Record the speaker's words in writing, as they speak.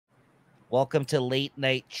Welcome to Late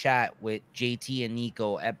Night Chat with JT and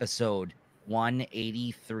Niko, episode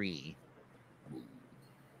 183.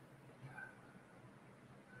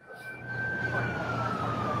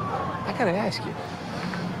 I gotta ask you,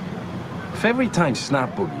 if every time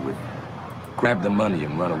Snot Boogie would grab the money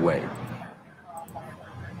and run away,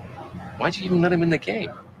 why'd you even let him in the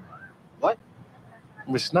game? What?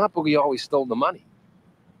 With Snot Boogie always stole the money.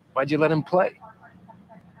 Why'd you let him play?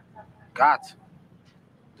 Got to.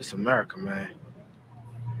 This America, man.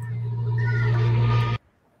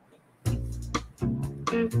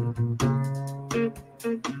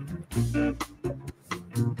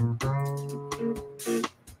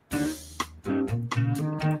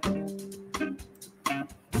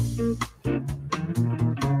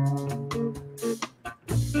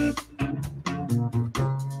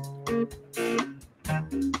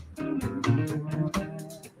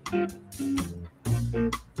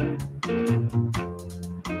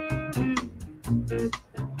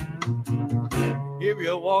 If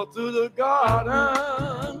you walk through the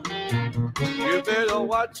garden, you better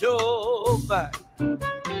watch your back.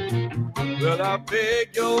 Well, I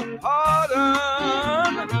beg your pardon,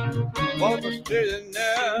 walk a straight and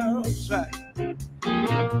narrow track.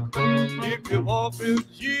 If you walk with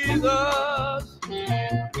Jesus,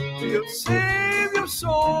 he'll save your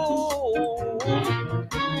soul.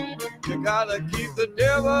 You gotta keep the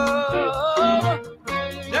devil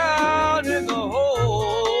down in the hole.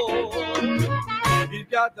 He's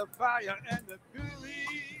got the fire and the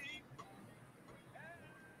fury.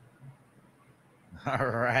 All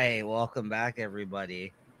right, welcome back,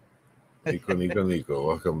 everybody. Niko,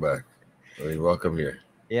 welcome back. Welcome here.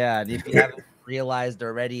 Yeah, and if you haven't realized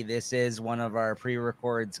already, this is one of our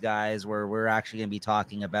pre-records, guys, where we're actually going to be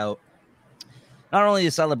talking about not only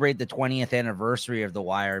to celebrate the 20th anniversary of The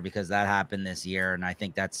Wire, because that happened this year, and I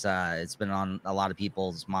think that's it's been on a lot of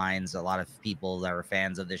people's minds, a lot of people that were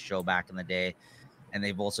fans of this show back in the day. And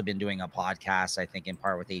they've also been doing a podcast, I think, in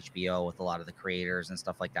part with HBO, with a lot of the creators and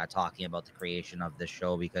stuff like that, talking about the creation of this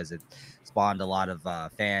show, because it spawned a lot of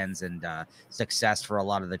fans and success for a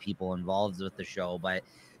lot of the people involved with the show. But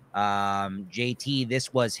JT,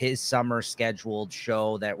 this was his summer scheduled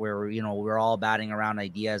show that we're all batting around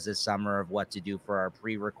ideas this summer of what to do for our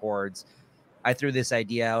pre-records. I threw this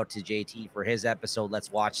idea out to JT for his episode. Let's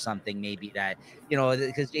watch something maybe that,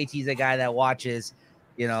 because JT's a guy that watches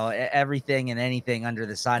everything and anything under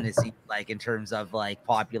the sun, it seems like, in terms of like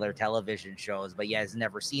popular television shows, but he has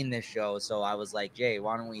never seen this show. So I was like, Jay,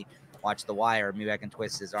 why don't we watch The Wire? Maybe I can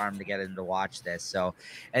twist his arm to get him to watch this. So,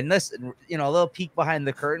 and listen, a little peek behind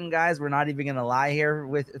the curtain, guys. We're not even gonna lie here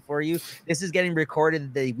for you. This is getting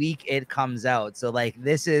recorded the week it comes out. So like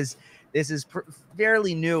this is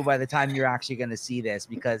fairly new by the time you're actually going to see this,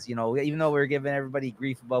 because even though we're giving everybody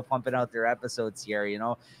grief about pumping out their episodes here,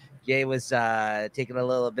 Jay was taking a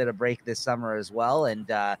little bit of break this summer as well, and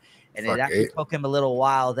it actually took him a little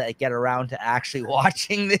while to get around to actually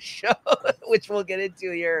watching this show, which we'll get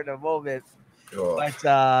into here in a moment. Oh.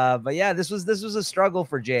 But yeah, this was a struggle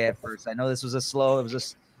for Jay at first. I know this was a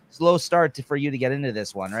slow start for you to get into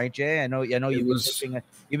this one, right, Jay? I know you've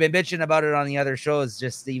been bitching about it on the other shows,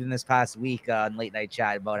 just even this past week on Late Night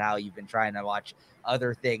Chat, about how you've been trying to watch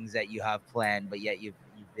other things that you have planned, but yet you've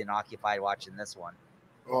been occupied watching this one.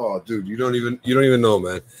 Oh, dude, you don't even know,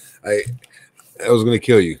 man. I was gonna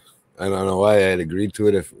kill you. I don't know why I had agreed to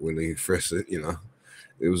it when they first, it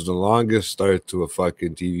was the longest start to a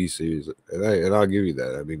fucking TV series, and I'll give you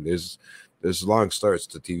that. I mean, there's long starts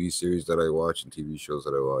to TV series that I watch and TV shows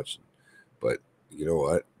that I watch, but you know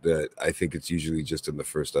what? That I think it's usually just in the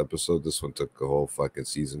first episode. This one took a whole fucking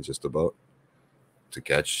season just about to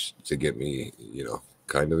get me,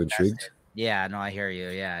 kind of intrigued. Yeah, no, I hear you.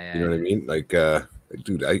 Yeah. You know what I mean? Like,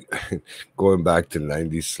 dude, I going back to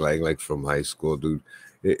 90s slang, like from high school, dude.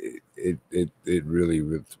 It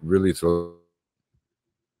really throws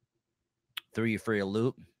you for a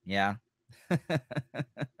loop. Yeah.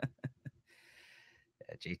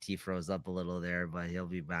 JT froze up a little there, but he'll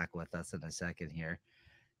be back with us in a second here.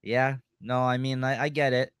 Yeah, no, I mean, I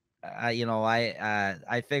get it.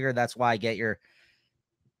 I figured that's why I get your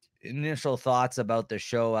initial thoughts about the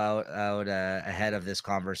show out ahead of this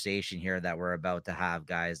conversation here that we're about to have,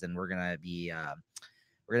 guys. And we're gonna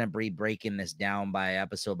be breaking this down by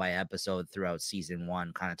episode throughout season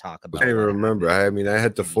one. Kind of talk about. I don't even remember. I mean, I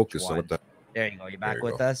had to focus on that. There you go. You're back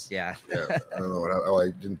with us. Yeah. Yeah. I don't know. I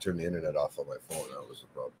didn't turn the internet off on my phone. That was the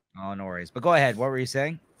problem. Oh, no worries. But go ahead. What were you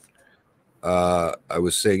saying? I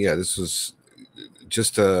was saying, yeah, this was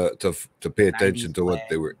just to pay attention to what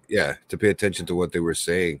they were, to pay attention to what they were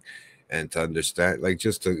saying, and to understand, like,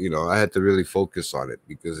 just to, I had to really focus on it,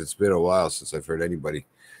 because it's been a while since I've heard anybody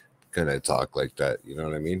kind of talk like that. You know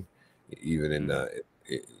what I mean? Even in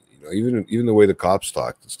you know, even the way the cops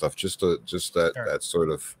talk and stuff, just that Sure. that sort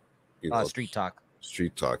of, you know, Street talk.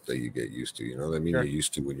 street talk that you get used to. You know what I mean? Sure. You're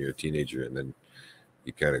used to when you're a teenager, and then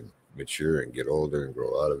you kind of mature and get older and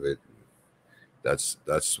grow out of it. That's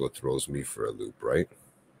what throws me for a loop, right?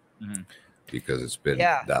 Mhm. Because it's been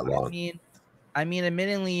Yeah, that long. I mean,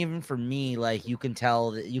 admittedly, even for me, like you can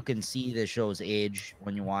tell that you can see the show's age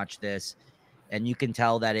when you watch this, and you can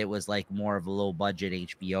tell that it was like more of a low budget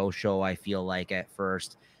HBO show. I feel like at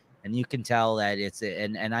first, and you can tell that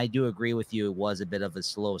and I do agree with you. It was a bit of a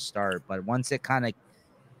slow start, but once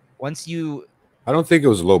you, I don't think it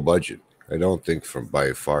was low budget. I don't think from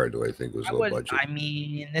by far do I think it was low budget. I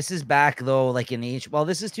mean, this is back though, like in well,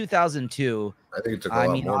 this is 2002. I think it took a I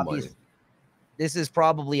lot mean, more obviously, money. this is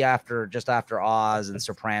probably just after Oz and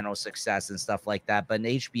Sopranos success and stuff like that. But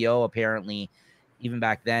HBO apparently, even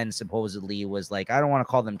back then, supposedly was like, I don't want to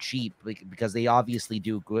call them cheap because they obviously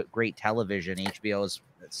do great television. HBO's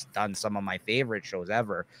done some of my favorite shows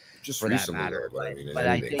ever, Just for that recently, matter. though, but I mean, But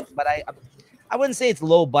I anything. think, I wouldn't say it's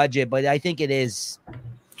low budget, but I think it is.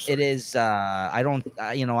 It is. I don't.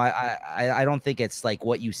 You know, I don't think it's like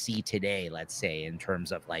what you see today. Let's say in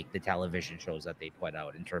terms of like the television shows that they put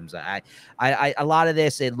out. In terms of a lot of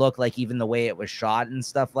this, it looked like even the way it was shot and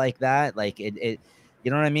stuff like that. Like it you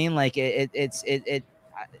know what I mean? Like I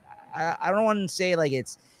don't want to say like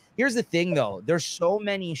it's. Here's the thing though. There's so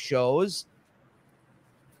many shows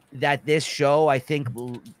that this show I think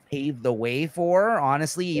paved the way for,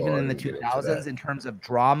 honestly, even in the 2000s, in terms of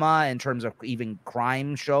drama, in terms of even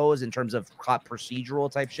crime shows, in terms of cop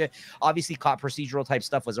procedural type shit. Obviously, cop procedural type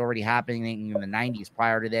stuff was already happening in the 90s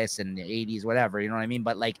prior to this, and the 80s, whatever, you know what I mean?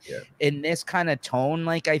 But like in this kind of tone,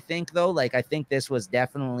 like I think though, like I think this was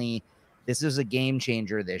definitely, this is a game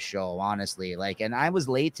changer, this show, honestly. Like, and I was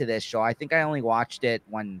late to this show. I think I only watched it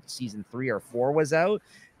when season 3 or 4 was out,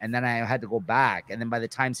 and then I had to go back. And then by the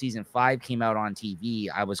time season 5 came out on TV,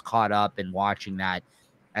 I was caught up in watching that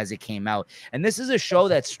as it came out. And this is a show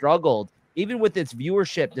that struggled even with its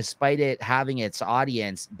viewership, despite it having its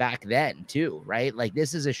audience back then too, right? Like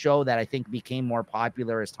this is a show that I think became more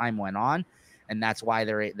popular as time went on. And that's why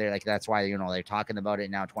they're like, that's why, you know, they're talking about it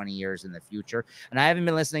now 20 years in the future. And I haven't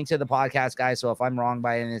been listening to the podcast, guys. So if I'm wrong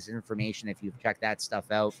by any of this information, if you've checked that stuff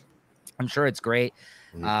out, I'm sure it's great.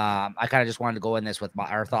 I kind of just wanted to go in this with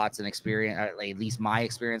our thoughts and experience, or at least my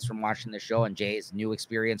experience from watching the show, and Jay's new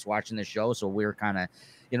experience watching the show. So we're kind of,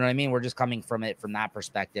 you know what I mean? We're just coming from it from that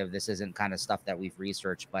perspective. This isn't kind of stuff that we've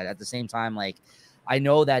researched, but at the same time, like I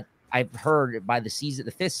know that I've heard by the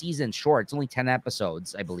 5th season short, it's only 10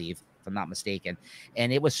 episodes, I believe, if I'm not mistaken.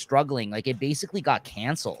 And it was struggling. Like it basically got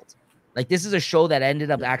canceled. Like this is a show that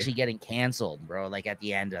ended up actually getting canceled, bro. Like at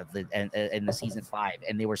the end of in the season 5,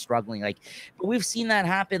 and they were struggling. Like, but we've seen that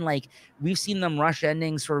happen. Like we've seen them rush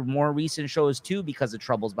endings for more recent shows too because of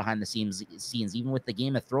troubles behind the scenes. Even with the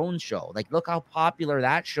Game of Thrones show, like look how popular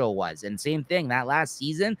that show was. And same thing, that last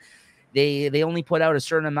season, they only put out a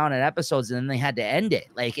certain amount of episodes and then they had to end it.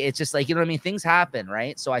 Like it's just like, you know what I mean? Things happen,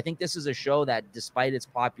 right? So I think this is a show that, despite its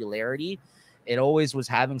popularity, it always was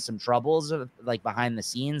having some troubles like behind the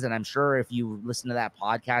scenes. And I'm sure if you listen to that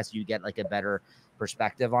podcast, you get like a better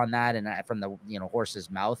perspective on that. And from the, you know,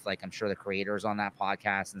 horse's mouth, like I'm sure the creators on that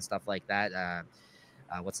podcast and stuff like that.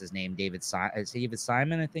 What's his name? David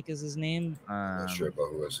Simon, I think is his name. I'm not sure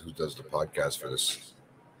about who does the podcast for this.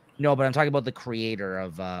 No, but I'm talking about the creator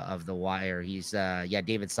of The Wire. He's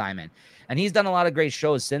David Simon, and he's done a lot of great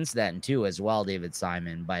shows since then too, as well. David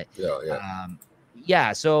Simon, but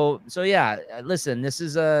So listen, this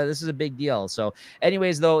is a big deal. So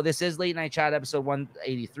anyways, though, this is Late Night Chat episode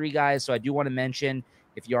 183, guys. So I do want to mention,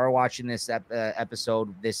 if you are watching this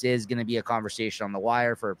episode, this is going to be a conversation on The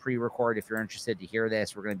Wire for a pre-record. If you're interested to hear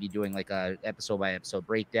this, we're going to be doing like a episode by episode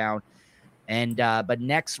breakdown. And but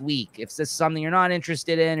next week, if this is something you're not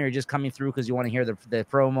interested in, or you're just coming through because you want to hear the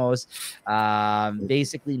promos,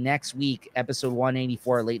 basically next week, episode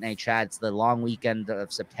 184, Late Night Chat, it's the long weekend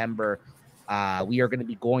of September. We are going to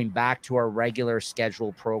be going back to our regular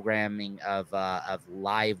scheduled programming of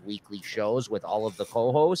live weekly shows with all of the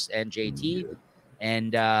co-hosts and JT.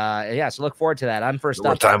 And so look forward to that. I'm first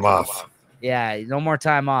up. Time off. Yeah, no more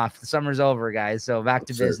time off. The summer's over, guys. So back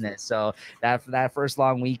to business. So that first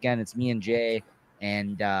long weekend, it's me and Jay,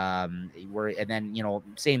 and then, you know,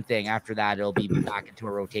 same thing after that. It'll be back into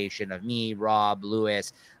a rotation of me, Rob,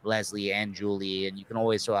 Lewis, Leslie, and Julie. And you can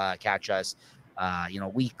always catch us, you know,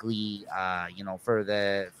 weekly, you know, for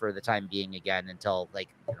the time being, again, until, like,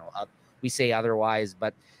 you know, we say otherwise.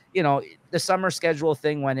 But you know, the summer schedule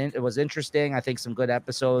thing went in. It was interesting. I think some good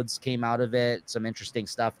episodes came out of it. Some interesting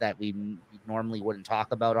stuff that we normally wouldn't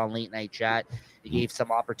talk about on late night chat. It gave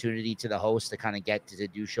some opportunity to the host to kind of get to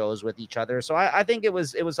do shows with each other. So I think it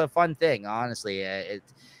was a fun thing. Honestly,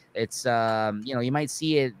 it's you know, you might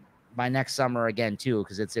see it by next summer again too,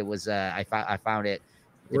 because I found it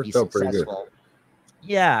to be Worked out pretty good. successful.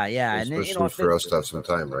 Yeah, and then, you Especially know, for us to have some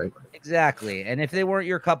time, right? exactly. And if they weren't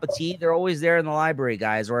your cup of tea, they're always there in the library,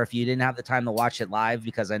 guys. Or if you didn't have the time to watch it live,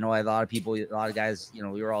 because I know a lot of guys, you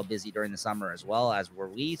know, we were all busy during the summer as well, as were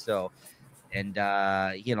we. So, and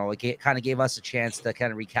you know, it kind of gave us a chance to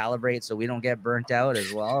kind of recalibrate so we don't get burnt out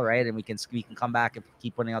as well, right? And we can come back and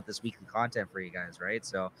keep putting out this weekly content for you guys, right?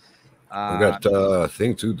 So, We got a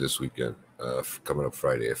thing too this weekend, coming up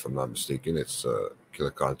Friday, if I'm not mistaken. It's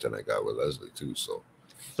killer content I got with Leslie too. So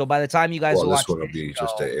by the time you guys this one will be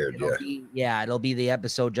just aired, it'll be the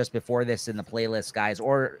episode just before this in the playlist, guys.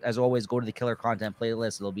 Or as always, go to the Killer Content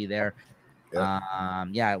playlist; it'll be there.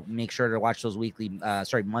 Make sure to watch those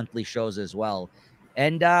monthly shows as well.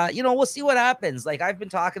 And you know, we'll see what happens. Like, I've been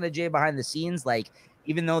talking to Jay behind the scenes. Like,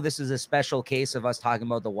 even though this is a special case of us talking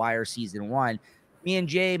about The Wire season 1. Me and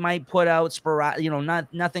Jay might put out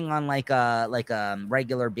nothing on like a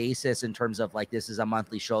regular basis in terms of like, this is a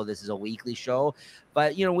monthly show, this is a weekly show,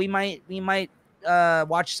 but you know, we might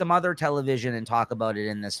watch some other television and talk about it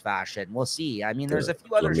in this fashion. We'll see. I mean, there's a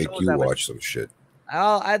few other shows. Watch some shit.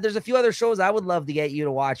 There's a few other shows I would love to get you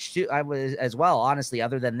to watch too. I was as well, honestly,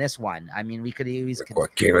 other than this one. I mean, we could always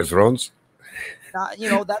Game of Thrones. You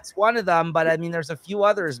know, that's one of them, but I mean, there's a few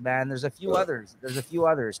others, man. There's a few others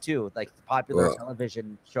too, like popular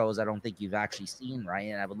television shows I don't think you've actually seen, right?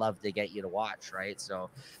 And I would love to get you to watch, right? So,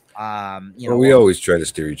 you know, we always try to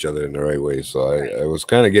steer each other in the right way. So I was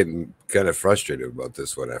kind of getting frustrated about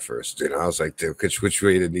this one at first. You know, I was like, which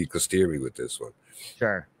way did Niko steer me with this one?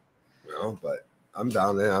 Sure. You know, but I'm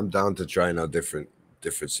down there. I'm down to trying out different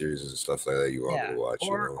series and stuff like that you want me to watch,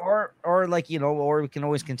 or like, you know, or we can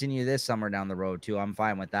always continue this summer down the road too. I'm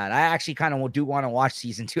fine with that. I actually kind of do want to watch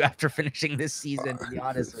season 2 after finishing this season, to be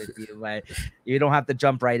honest with you, but you don't have to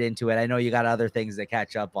jump right into it. I know you got other things to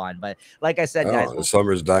catch up on, but like I said, guys, the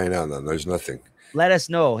summer's dying out now. There's nothing. Let us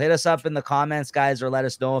know. Hit us up in the comments, guys, or let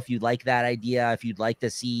us know if you'd like that idea, if you'd like to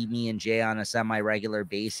see me and Jay on a semi-regular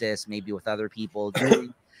basis, maybe with other people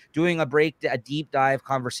doing a deep dive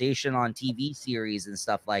conversation on TV series and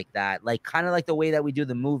stuff like that, like kind of like the way that we do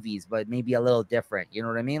the movies, but maybe a little different. You know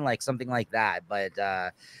what I mean? Like something like that, but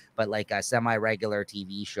like a semi-regular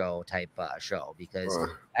TV show type show, because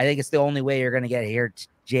I think it's the only way you're gonna get here.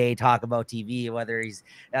 Jay talk about TV, whether he's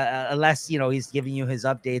unless, you know, he's giving you his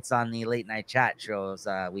updates on the late night chat shows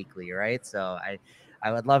weekly, right? So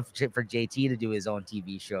I would love for JT to do his own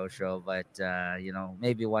TV show, but you know,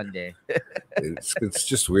 maybe one day. it's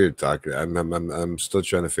just weird talking. I'm still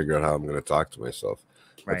trying to figure out how I'm going to talk to myself.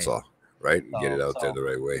 That's all, right? Get it out there the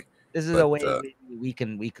right way. This is a way we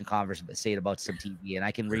can conversate about some TV, and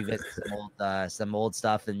I can revisit some old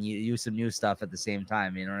stuff and use some new stuff at the same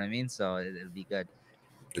time. You know what I mean? So it'll be good.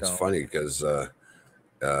 It's funny because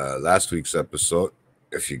last week's episode,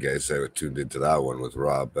 if you guys ever tuned into that one with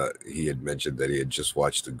Rob, he had mentioned that he had just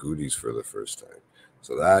watched the Goonies for the first time.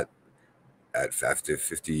 So that after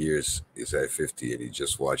 50 years, he's at 50 and he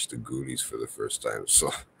just watched the Goonies for the first time.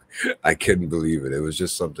 So I couldn't believe it. It was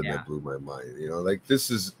just something that blew my mind. You know, like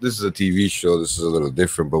this is a TV show. This is a little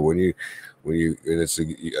different, but when it's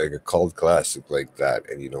like a cult classic like that,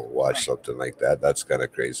 and you don't watch something like that, that's kind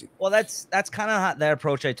of crazy. Well, that's kind of the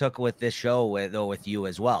approach I took with this show with you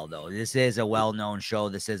as well. Though this is a well-known show,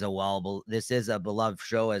 this is a beloved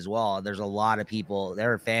show as well. There's a lot of people,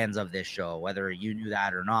 they're fans of this show, whether you knew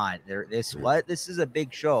that or not. This is a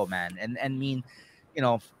big show, man, and I mean, you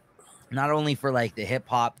know, not only for like the hip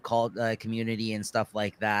hop cult community and stuff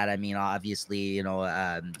like that. I mean, obviously, you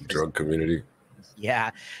know, drug community.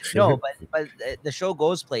 Yeah, no, but the show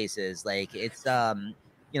goes places. Like it's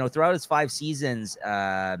you know, throughout its 5 seasons,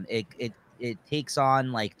 it takes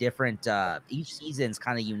on like different. Each season's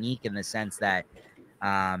kind of unique in the sense that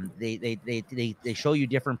they show you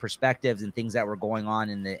different perspectives and things that were going on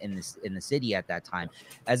in the city at that time.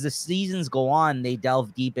 As the seasons go on, they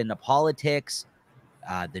delve deep into politics,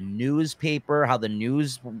 the newspaper, how the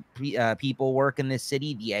news people work in this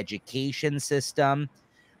city, the education system.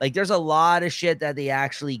 Like, there's a lot of shit that they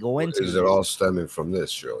actually go into. Is it all stemming from this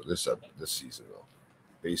show, this season, though?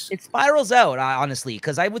 basically. It spirals out, honestly,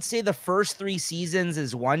 because I would say the first 3 seasons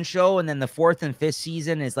is one show, and then the 4th and 5th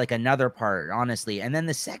season is like another part, honestly. And then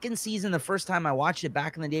the second season, the first time I watched it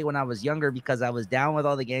back in the day when I was younger, because I was down with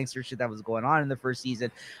all the gangster shit that was going on in the first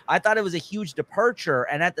season, I thought it was a huge departure.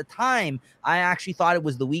 And at the time, I actually thought it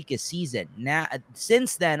was the weakest season. Now,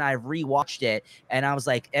 since then, I've rewatched it, and I was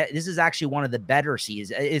like, this is actually one of the better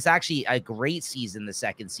seasons. It's actually a great season, the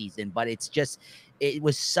second season, but it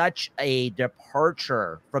was such a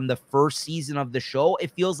departure from the first season of the show.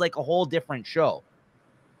 It feels like a whole different show.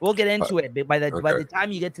 We'll get into it, but by the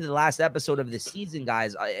time you get to the last episode of the season,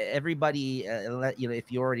 guys, everybody,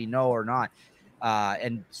 if you already know or not,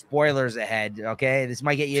 and spoilers ahead, okay? This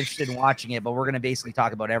might get you interested in watching it, but we're going to basically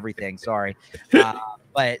talk about everything. Sorry.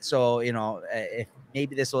 But so, if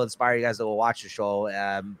maybe this will inspire you guys to go watch the show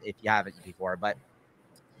if you haven't before, but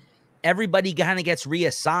everybody kind of gets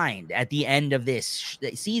reassigned at the end of this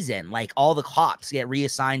season. Like all the cops get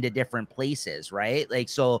reassigned to different places, right? Like,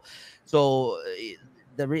 so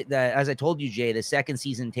as I told you, Jay, the second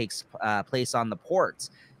season takes place on the ports.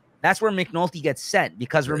 That's where McNulty gets sent,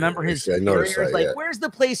 because remember his superior's like, where's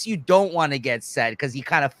the place you don't want to get sent? Because he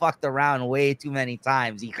kind of fucked around way too many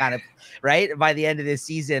times. He kind of, right? By the end of this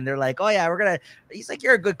season, they're like, oh yeah, he's like,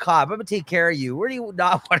 you're a good cop. I'm gonna take care of you. Where do you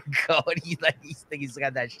not want to go? And he's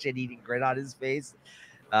got that shit eating grin on his face.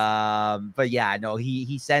 But yeah, no,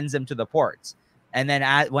 he sends him to the ports. And then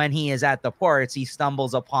when he is at the ports, he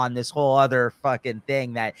stumbles upon this whole other fucking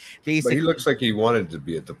thing that basically. But he looks like he wanted to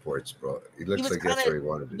be at the ports, bro. He looks like that's where he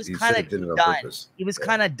wanted to. He said it did it on purpose. He was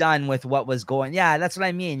kind of done with what was going. Yeah, that's what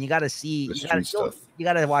I mean. You got to see. You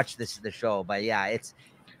got to watch the show. But yeah, it's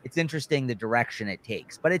interesting the direction it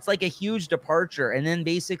takes. But it's like a huge departure. And then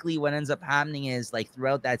basically what ends up happening is like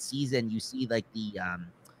throughout that season, you see like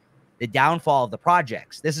the downfall of the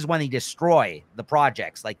projects. This is when they destroy the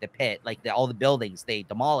projects, like the pit, like all the buildings, they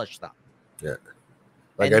demolish them. Yeah.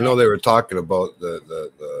 Like, I know they were talking about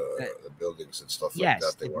the buildings and stuff like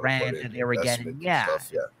that. The grant that they were getting. Yeah,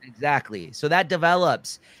 exactly. So that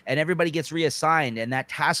develops and everybody gets reassigned, and that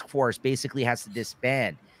task force basically has to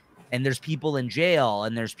disband. And there's people in jail,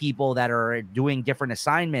 and there's people that are doing different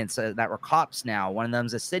assignments that were cops now. One of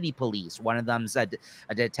them's a city police. One of them's a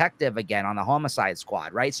detective again on the homicide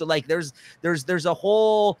squad, right? So like there's a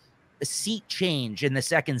whole seat change in the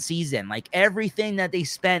second season. Like everything that they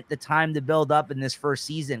spent the time to build up in this first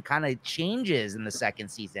season kind of changes in the second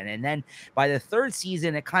season. And then by the third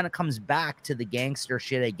season, it kind of comes back to the gangster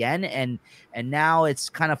shit again. And now it's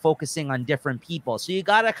kind of focusing on different people. So you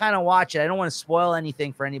got to kind of watch it. I don't want to spoil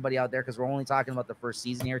anything for anybody out there, because we're only talking about the first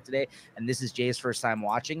season here today. And this is Jay's first time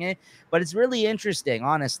watching it, but it's really interesting,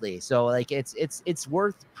 honestly. So like, it's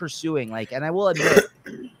worth pursuing. Like, and I will admit,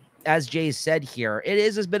 as Jay said here, it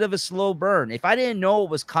is a bit of a slow burn. If I didn't know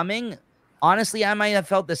what was coming, honestly, I might have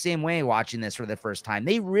felt the same way watching this for the first time.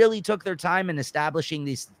 They really took their time in establishing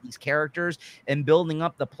these characters and building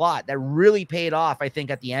up the plot. That really paid off, I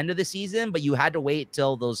think, at the end of the season, but you had to wait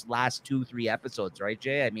till those last 2-3 episodes, right,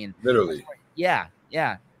 Jay? I mean, literally. Yeah.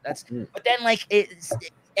 But then like it's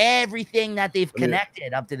everything that they've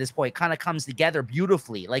connected up to this point kind of comes together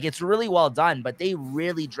beautifully. Like it's really well done, but they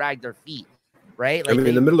really dragged their feet. Right? Like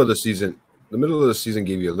the middle of the season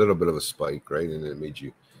gave you a little bit of a spike, right? And it made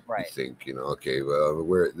you think, okay, well,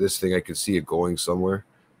 where this thing, I could see it going somewhere,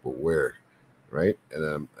 but where, right?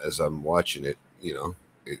 And as I'm watching it,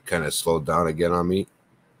 it kind of slowed down again on me.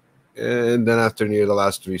 And then after near the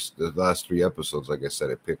last three episodes, like I said,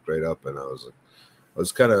 it picked right up, and I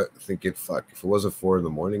was kind of thinking, fuck, if it wasn't 4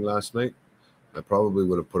 a.m. last night, I probably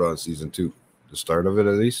would have put on season 2, the start of it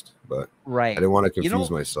at least. But I didn't want to confuse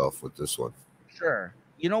myself with this one. Sure.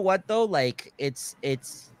 You know what though? Like it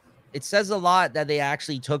says a lot that they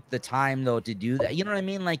actually took the time though to do that. You know what I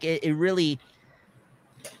mean? Like it really,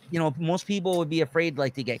 most people would be afraid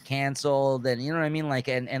like to get canceled, and you know what I mean? Like,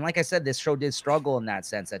 and like I said, this show did struggle in that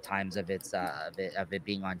sense at times of its of it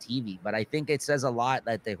being on TV. But I think it says a lot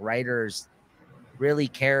that the writers really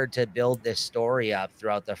cared to build this story up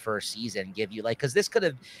throughout the first season, give you like, because this could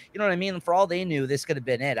have, you know what I mean, for all they knew, this could have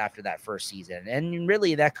been it after that first season, and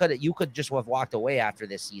really you could just have walked away after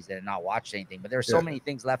this season and not watched anything. But there's so many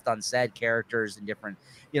things left unsaid, characters and different,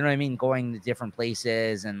 you know what I mean, going to different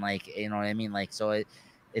places, and like, you know what I mean, like, so it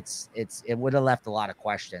would have left a lot of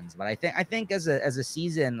questions. But I think as a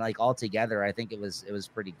season, like altogether, I think it was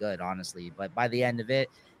pretty good, honestly. But by the end of it,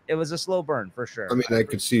 it was a slow burn for sure. I mean, I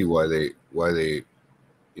could see why they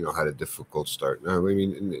had a difficult start. I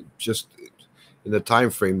mean, just in the time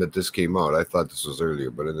frame that this came out, I thought this was earlier,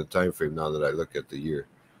 but in the time frame now that I look at the year,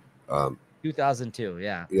 2002,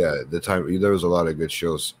 the time, there was a lot of good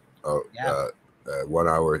shows out. 1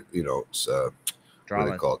 hour,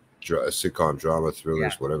 what they call sitcom drama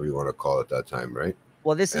thrillers, whatever you want to call it that time, right?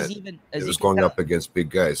 Well, this is even it was going up against big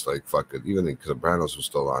guys like fucking even the Sopranos was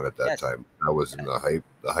still on at that time. That was in the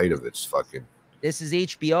height of its fucking. This is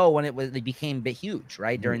HBO when it became a bit huge,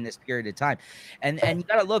 right? During this period of time. And you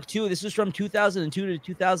got to look too, this was from 2002 to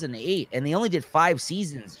 2008 and they only did 5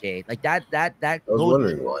 seasons, Jay. Like that I was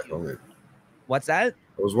wondering why. What's that?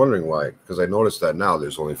 I was wondering why, because I noticed that now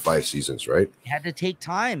there's only 5 seasons, right? You had to take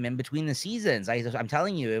time in between the seasons. I'm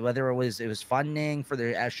telling you, whether it was funding for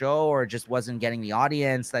the show or just wasn't getting the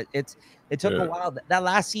audience, that it took a while. That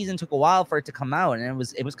last season took a while for it to come out, and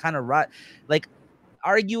it was kind of like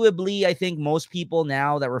arguably, I think most people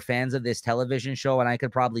now that were fans of this television show, and I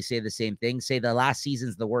could probably say the same thing, say the last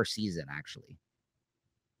season's the worst season, actually.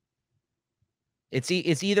 It's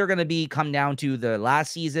either going to come down to the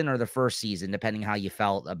last season or the first season, depending how you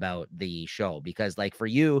felt about the show. Because like for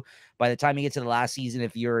you, by the time you get to the last season,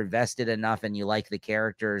 if you're invested enough and you like the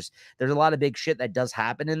characters, there's a lot of big shit that does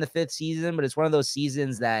happen in the 5th season. But it's one of those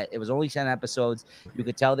seasons that it was only 10 episodes. You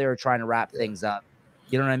could tell they were trying to wrap things up.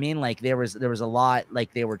 You know what I mean? Like there was a lot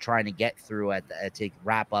like they were trying to get through to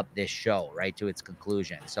wrap up this show, right, to its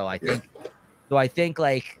conclusion. So I think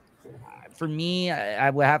like for me, I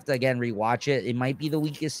would have to again rewatch it. It might be the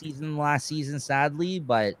weakest season last season, sadly,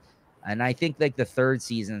 and I think like the 3rd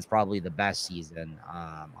season is probably the best season,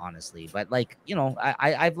 honestly. But like, you know,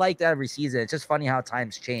 I've liked every season. It's just funny how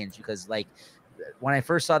times change because like when I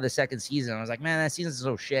first saw the 2nd season, I was like, man, that season's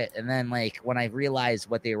so shit. And then like when I realized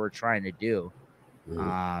what they were trying to do,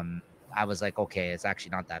 I was like, okay, it's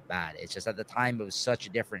actually not that bad. It's just at the time it was such a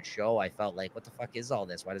different show. I felt like, what the fuck is all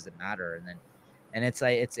this? Why does it matter? And it's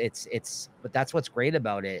like but that's what's great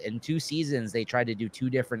about it. In 2 seasons, they tried to do 2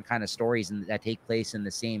 different kind of stories that take place in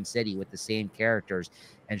the same city with the same characters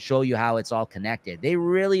and show you how it's all connected. They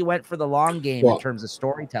really went for the long game in terms of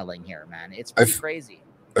storytelling here, man. It's pretty crazy.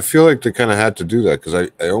 I feel like they kind of had to do that because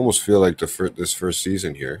I almost feel like this first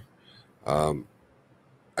season here,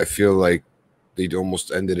 I feel like they'd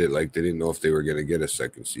almost ended it like they didn't know if they were going to get a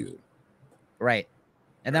 2nd season. Right.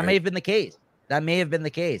 And that may have been the case. That may have been the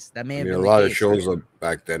case. That may have been a lot of shows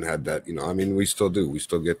back then had that, you know. I mean, we still do. We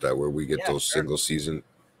still get that where we get those single season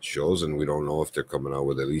shows, and we don't know if they're coming out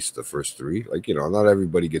with at least the first 3. Like, you know, not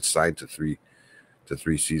everybody gets signed to 3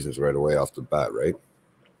 seasons right away off the bat, right?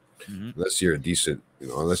 Unless you're a decent, you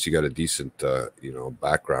know, unless you got a decent, you know,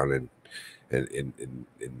 background in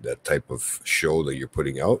that type of show that you're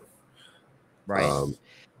putting out, right?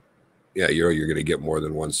 Yeah, you're going to get more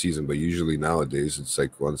than 1 season, but usually nowadays it's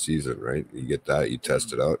like 1 season, right? You get that, you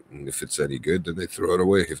test it out, and if it's any good, then they throw it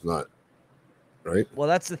away. If not, right? Well,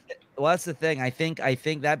 that's the thing. I think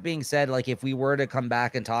that being said, like if we were to come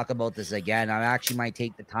back and talk about this again, I actually might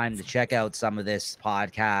take the time to check out some of this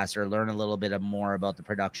podcast or learn a little bit more about the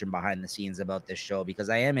production behind the scenes about this show, because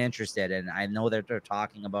I am interested, and I know that they're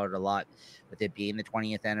talking about it a lot with it being the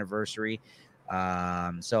 20th anniversary.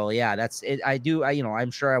 So yeah, that's it. You know, I'm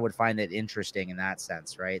sure I would find it interesting in that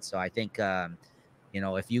sense, right? So I think, you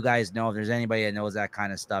know, if you guys know, if there's anybody that knows that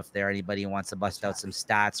kind of stuff there, anybody who wants to bust out some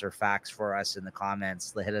stats or facts for us in the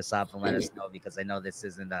comments, hit us up and let us know, because I know this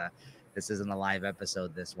isn't a live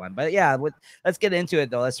episode, this one. But yeah, let's get into it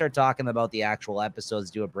though. Let's start talking about the actual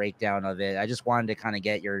episodes, do a breakdown of it. I just wanted to kind of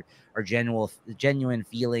get our genuine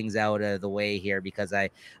feelings out of the way here, because I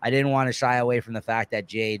didn't want to shy away from the fact that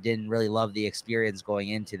Jay didn't really love the experience going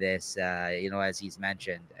into this, you know, as he's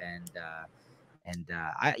mentioned. And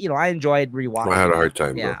I enjoyed rewatching. I had a hard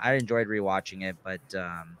time. Yeah, bro. I enjoyed rewatching it, but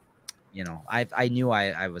you know, I knew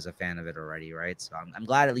I was a fan of it already, right? So I'm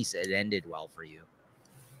glad at least it ended well for you.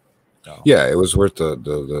 So. Yeah, it was worth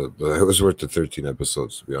the 13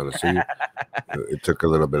 episodes, to be honest with you. It took a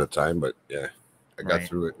little bit of time, but yeah, I got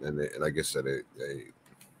through it, and like I said, it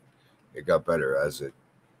got better as it,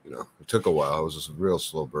 you know, it took a while. It was just a real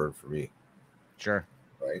slow burn for me. Sure.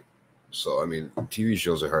 Right. So I mean, TV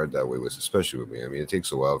shows are hard that way, especially with me. I mean, it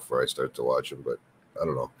takes a while before I start to watch them, but I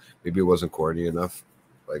don't know. Maybe it wasn't corny enough.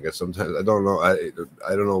 Like sometimes I don't know. I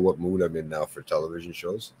don't know what mood I'm in now for television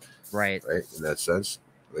shows. Right. Right. In that sense.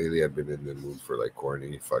 Lately, I've been in the mood for like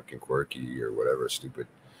corny, fucking quirky, or whatever stupid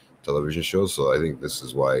television shows. So I think this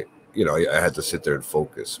is why, you know, I had to sit there and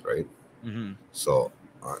focus, right? So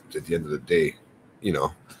at the end of the day, you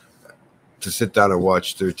know, to sit down and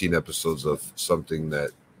watch 13 episodes of something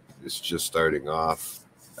that is just starting off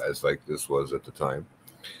as like this was at the time,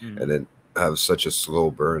 and then have such a slow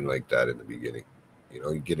burn like that in the beginning. You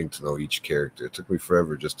know, getting to know each character. It took me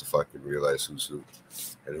forever just to fucking realize who's who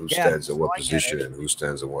and who stands in what position and who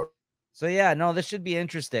stands in what So yeah, no, this should be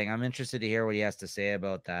interesting. I'm interested to hear what he has to say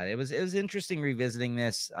about that. It was interesting revisiting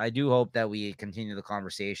this. I do hope that we continue the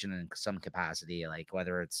conversation in some capacity, like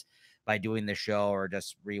whether it's by doing the show or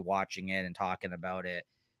just rewatching it and talking about it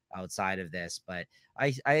outside of this. But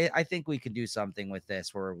I think we can do something with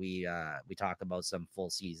this where we talk about some full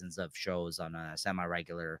seasons of shows on a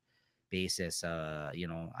semi-regular basis. You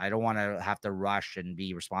know, I don't want to have to rush and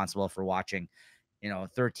be responsible for watching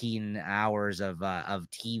 13 hours of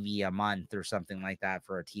TV a month or something like that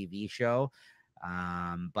for a TV show.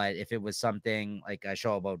 But if it was something like a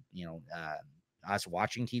show about, us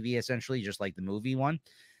watching TV, essentially, just like the movie one.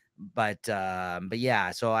 But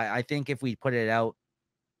yeah, so I think if we put it out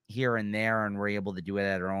here and there and we're able to do it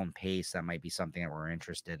at our own pace, that might be something that we're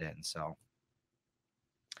interested in. So,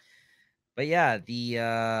 but yeah,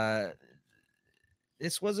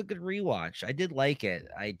 this was a good rewatch. I did like it.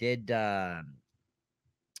 I did, there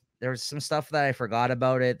was some stuff that I forgot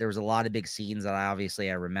about it. There was a lot of big scenes that I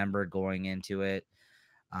remembered going into it.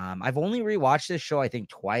 I've only rewatched this show, I think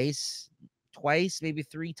twice, maybe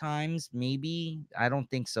 3 times, maybe. I don't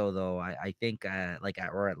think so though. I think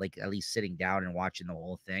or at least sitting down and watching the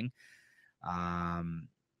whole thing.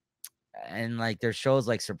 And like there's shows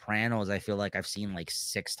like Sopranos, I feel like I've seen like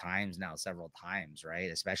 6 times now, several times,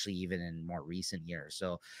 right? Especially even in more recent years.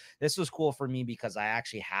 So this was cool for me because I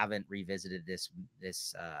actually haven't revisited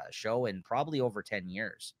this show in probably over 10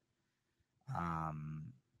 years.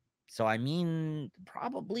 So I mean,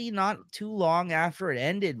 probably not too long after it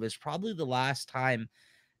ended was probably the last time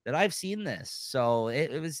that I've seen this. So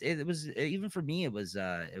it was even for me, it was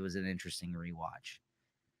an interesting rewatch.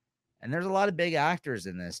 And there's a lot of big actors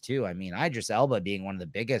in this too. I mean, Idris Elba being one of the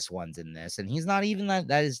biggest ones in this, and he's not even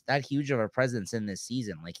that huge of a presence in this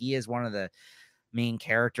season. Like he is one of the main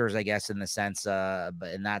characters, I guess, in the sense,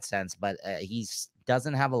 but in that sense, but he's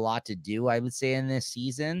doesn't have a lot to do, I would say, in this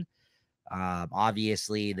season.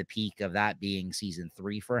 Obviously, the peak of that being season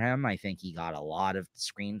 3 for him. I think he got a lot of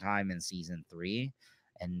screen time in season 3,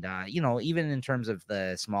 and even in terms of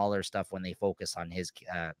the smaller stuff when they focus on his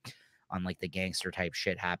on like the gangster type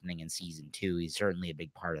shit happening in season 2. He's certainly a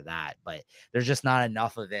big part of that, but there's just not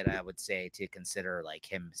enough of it, I would say, to consider like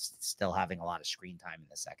him still having a lot of screen time in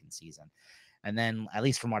the second season. And then, at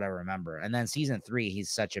least from what I remember, and then season 3, he's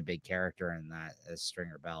such a big character in that as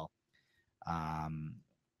Stringer Bell.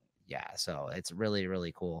 Yeah, so it's really,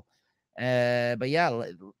 really cool. But yeah,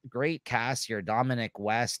 great cast here. Dominic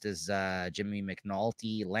West is Jimmy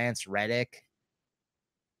McNulty, Lance Reddick.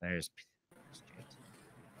 There's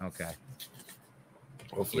okay.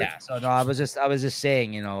 Hopefully. Yeah. So no, I was just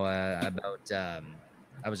saying, about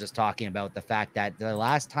I was just talking about the fact that the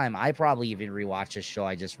last time I probably even rewatched this show,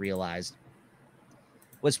 I just realized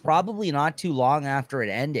was probably not too long after it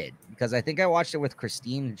ended, because I think I watched it with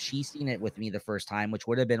Christine. She's seen it with me the first time, which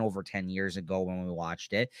would have been over 10 years ago when we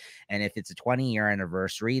watched it. And if it's a 20-year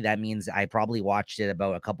anniversary, that means I probably watched it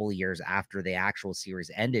about a couple of years after the actual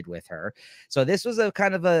series ended with her. So this was a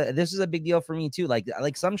big deal for me too.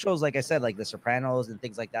 Like some shows, like I said, like The Sopranos and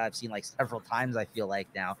things like that, I've seen like several times, I feel like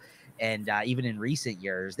now. And even in recent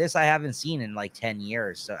years, this I haven't seen in like 10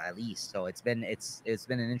 years, so at least. So it's been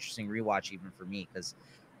an interesting rewatch even for me, because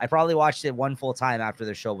I probably watched it one full time after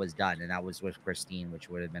the show was done, and that was with Christine, which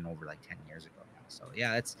would have been over like 10 years ago now. So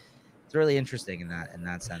yeah, it's really interesting in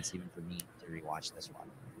that sense, even for me to rewatch this one.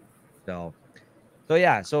 So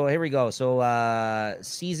yeah, so here we go. So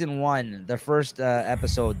season 1, the first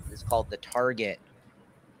episode is called The Target.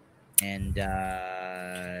 And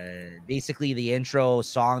basically the intro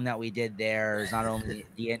song that we did there is not only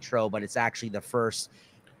the intro, but it's actually the first,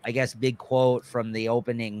 I guess, big quote from the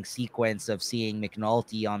opening sequence of seeing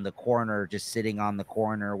McNulty on the corner, just sitting on the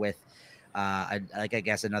corner with I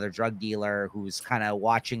guess another drug dealer who's kind of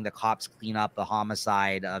watching the cops clean up the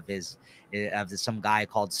homicide of some guy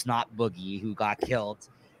called Snot Boogie, who got killed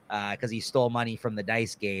because he stole money from the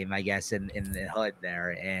dice game, I guess, in the hood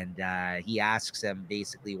there. And he asks him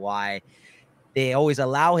basically why they always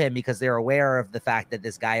allow him, because they're aware of the fact that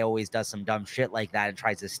this guy always does some dumb shit like that and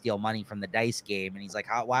tries to steal money from the dice game. And he's like,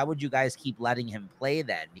 why would you guys keep letting him play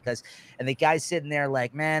then? And the guy's sitting there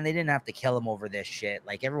like, man, they didn't have to kill him over this shit.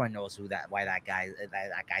 Like, everyone knows why that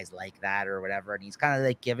guy's like that or whatever. And he's kind of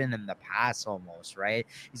like giving him the pass almost, right?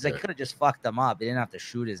 He's like, could have just fucked him up. They didn't have to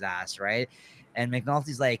shoot his ass, right? And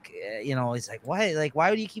McNulty's like, he's like, why? Like,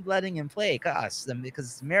 why would you keep letting him play? Because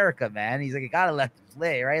it's America, man. He's like, you gotta let him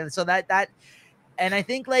play, right? And so that And I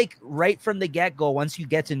think like right from the get-go, once you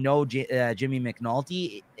get to know Jimmy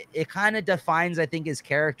McNulty, it kind of defines, I think, his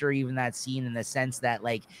character, even that scene, in the sense that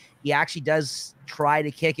like he actually does try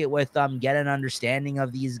to kick it with them, get an understanding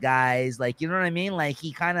of these guys. Like, you know what I mean? Like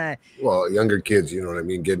he kind of, well, younger kids, you know what I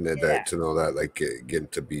mean, getting at that, to know that, like getting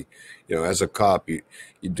to be, you know, as a cop, you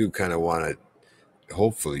do kind of want to,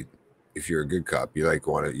 hopefully, if you're a good cop, you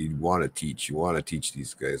want to teach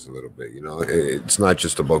these guys a little bit, you know. It's not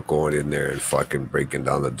just about going in there and fucking breaking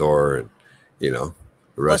down the door and, you know,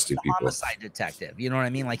 arresting people. Homicide detective, you know what I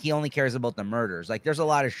mean? Like he only cares about the murders. Like there's a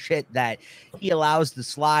lot of shit that he allows to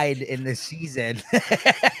slide in this season.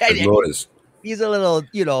 I've noticed. He's a little,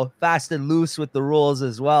 you know, fast and loose with the rules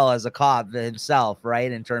as well as a cop himself,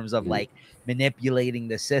 right? In terms of like manipulating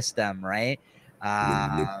the system, right?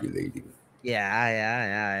 Manipulating.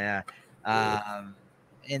 Yeah.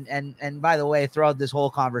 And by the way, throughout this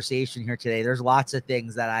whole conversation here today, there's lots of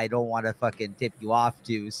things that I don't want to fucking tip you off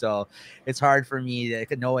to. So it's hard for me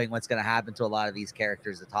to knowing what's going to happen to a lot of these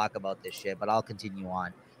characters to talk about this shit, but I'll continue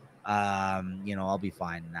on. You know, I'll be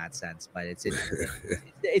fine in that sense, but it's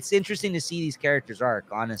interesting to see these characters arc,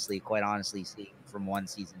 honestly, quite honestly, seeing from one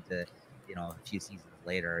season to, you know, a few seasons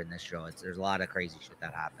later in this show. There's a lot of crazy shit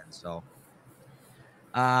that happens. So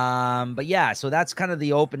but yeah, so that's kind of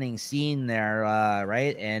the opening scene there,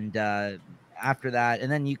 right? And after that,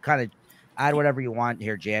 and then you kind of add whatever you want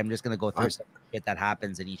here, Jay. I'm just gonna go through some shit that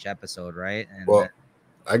happens in each episode, right? And well,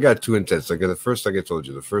 I got too intense. Like the first, like I told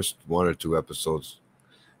you, the first 1 or 2 episodes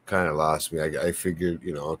kind of lost me. I figured,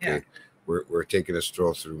 you know, okay, we're taking a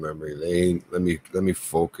stroll through memory lane. Let me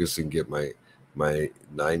focus and get my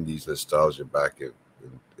 90s nostalgia back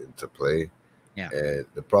into play. Yeah. And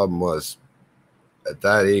the problem was, at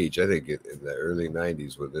that age, I think in the early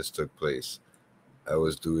 90s when this took place, I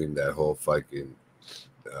was doing that whole fucking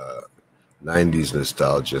 90s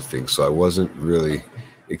nostalgia thing. So I wasn't really,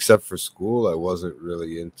 except for school, I wasn't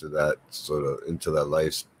really into that into the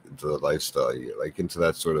lifestyle, like into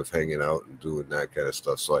that sort of hanging out and doing that kind of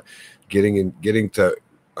stuff. So getting to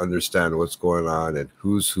understand what's going on and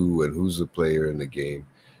who's who and who's the player in the game,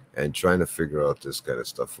 and trying to figure out this kind of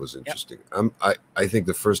stuff was interesting. I think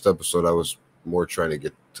the first episode I was more trying to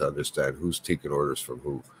get to understand who's taking orders from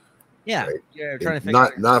who. Yeah, right? You're trying to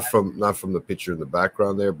figure not from the picture in the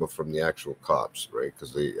background there, but from the actual cops, right?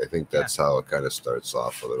 Because I think that's how it kind of starts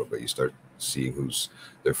off a little bit. You start seeing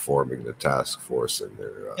they're forming the task force, and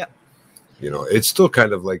they're you know, it's still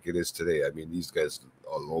kind of like it is today. I mean, these guys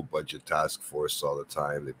are low budget task force all the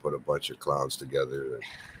time. They put a bunch of clowns together.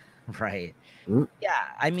 Right. Yeah,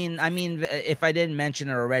 I mean, if I didn't mention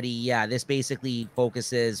it already, yeah, this basically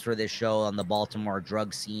focuses for this show on the Baltimore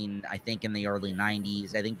drug scene. I think in the early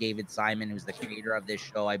 90s, I think David Simon, who's the creator of this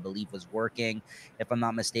show, I believe was working, if I'm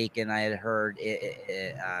not mistaken. I had heard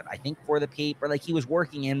I think for the paper, like he was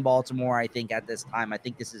working in Baltimore, I think at this time. I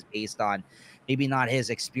think this is based on maybe not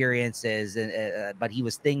his experiences, but he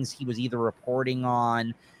was either reporting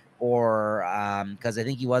on, or because I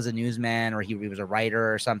think he was a newsman, or he was a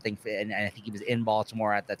writer or something, and I think he was in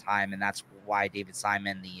Baltimore at the time, and that's why David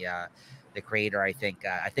Simon, the creator, I think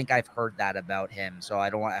I've heard that about him. So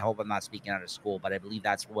I hope I'm not speaking out of school, but I believe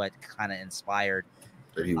that's what kind of inspired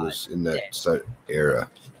that he was in that era.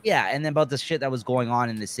 Yeah, and then about the shit that was going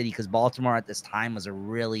on in the city, because Baltimore at this time was a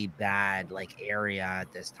really bad like area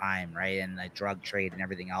at this time, right? And the drug trade and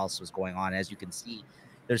everything else was going on. As you can see,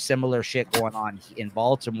 there's similar shit going on in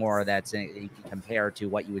Baltimore that's you can compare to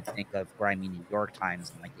what you would think of grimy New York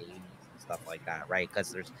times in like the 80s and stuff like that, right?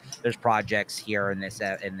 Because there's projects here in this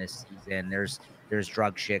season. There's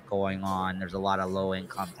drug shit going on. There's a lot of low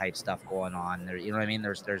income type stuff going on. There, you know what I mean?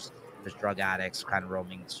 There's drug addicts kind of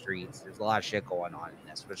roaming the streets. There's a lot of shit going on in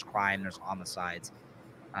this. There's crime. There's homicides.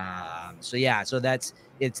 So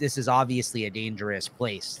this is obviously a dangerous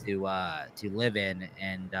place to live in,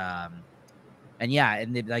 and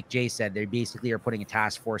like Jay said, they basically are putting a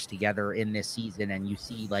task force together in this season, and you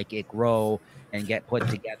see like it grow and get put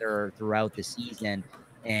together throughout the season,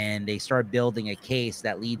 and they start building a case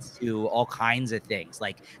that leads to all kinds of things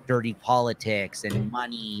like dirty politics and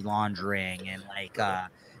money laundering and like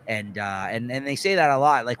and they say that a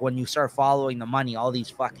lot. Like when you start following the money, all these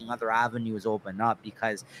fucking other avenues open up,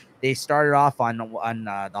 because they started off on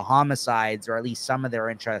the homicides, or at least some of their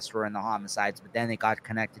interests were in the homicides, but then they got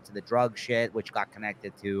connected to the drug shit, which got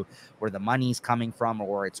connected to where the money's coming from, or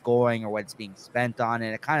where it's going, or what it's being spent on,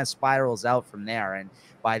 and it kind of spirals out from there. And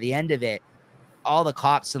by the end of it, all the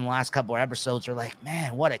cops in the last couple of episodes are like,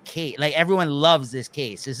 man, what a case. Like everyone loves this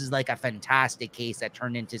case. This is like a fantastic case that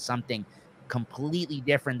turned into something completely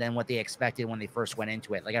different than what they expected when they first went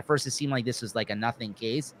into it. Like at first it seemed like this was like a nothing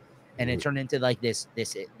case, and it turned into like this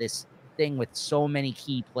thing with so many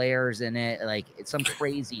key players in it. Like it's some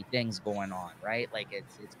crazy things going on, right? Like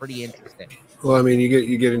it's pretty interesting. Well, I mean,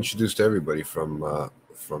 you get introduced to everybody from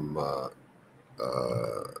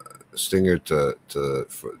Stinger to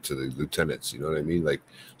the lieutenants. You know what I mean? Like,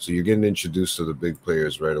 so you're getting introduced to the big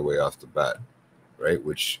players right away off the bat, right?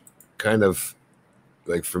 Which kind of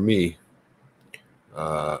like for me,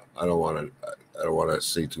 I don't want to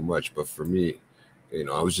say too much, but for me, you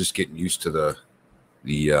know, I was just getting used to the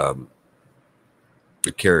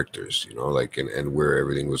characters, you know, like and where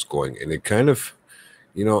everything was going, and it kind of,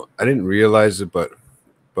 you know, I didn't realize it, but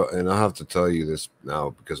and I'll have to tell you this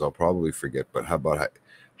now because I'll probably forget. But how about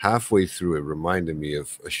halfway through, it reminded me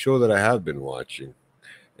of a show that I have been watching,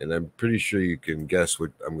 and I'm pretty sure you can guess what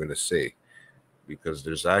I'm going to say because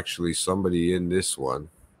there's actually somebody in this one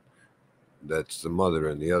that's the mother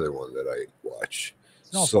in the other one that I watch.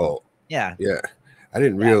 So yeah, I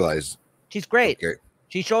didn't realize she's great. Okay.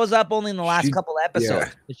 She shows up only in the last couple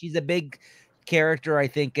episodes, but she's a big character, I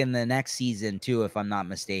think, in the next season too, if I'm not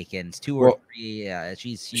mistaken. It's 2 or 3. Yeah,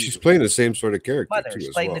 she's playing the same sort of character mother. too. She's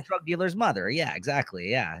as playing well. the drug dealer's mother. Yeah,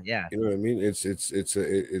 exactly. Yeah. You know what I mean? It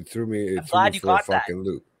threw me. It I'm threw glad me you for a caught that. fucking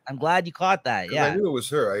loop. I'm glad you caught that. Yeah, I knew it was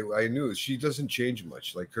her. I knew she doesn't change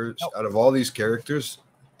much. Like her, out of all these characters,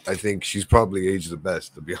 I think she's probably aged the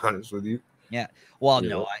best. To be honest with you. Yeah. Well,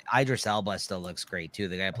 no, Idris Elba still looks great too.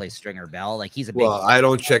 The guy who plays Stringer Bell, like he's a big. Well, I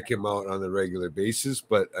don't check him out on a regular basis,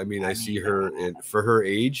 but I mean, I see her for her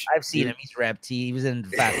age. I've seen him. He's ripped. He was in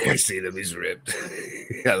Fast. I've seen him. He's ripped.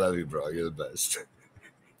 I love you, bro. You're the best.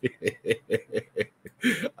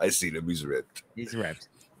 I seen him. He's ripped. He's ripped.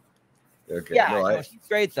 Okay. Yeah, no, she's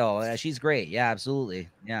great though. She's great. Yeah, absolutely.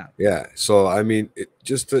 Yeah. Yeah. So I mean,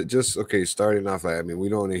 just okay. Starting off, I mean, we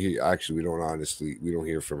don't hear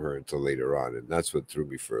from her until later on, and that's what threw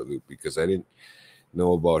me for a loop because I didn't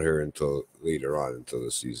know about her until later on, until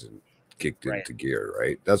the season kicked into gear.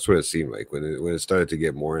 Right. That's what it seemed like when it started to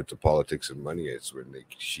get more into politics and money. It's when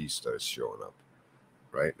she starts showing up.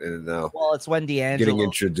 Right. And now, well, it's when D'Angelo getting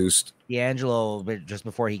introduced. D'Angelo, just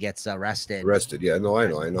before he gets arrested. Yeah. No,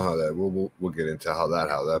 I know how that. We'll get into how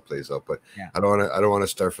that plays out. But I don't want to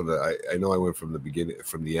start from I know I went from the beginning,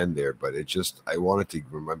 from the end there, but I wanted to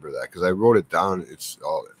remember that because I wrote it down. It's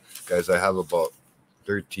all, guys. I have about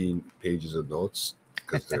 13 pages of notes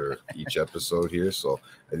because they're each episode here. So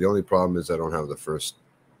the only problem is I don't have the first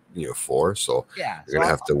 4. So you're gonna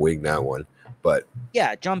have to wing that one. But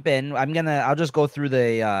yeah, jump in. I'll just go through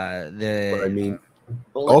the. But I mean,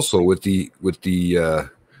 also with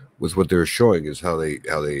what they're showing is how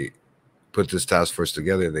they put this task force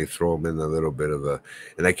together and they throw them in a little bit of a,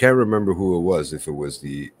 and I can't remember who it was, if it was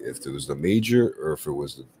the major or if it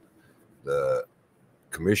was the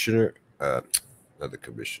commissioner, not the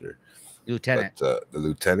commissioner, lieutenant, but, the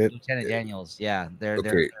lieutenant Daniels. Yeah, they're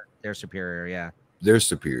superior. Yeah, they're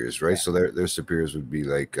superiors, right? Yeah. So their superiors would be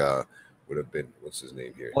like would have been, what's his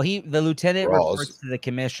name here? Well, the lieutenant reports to the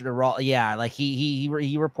commissioner. Yeah, like he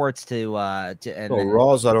reports to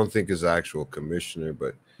Rawls. I don't think is actual commissioner,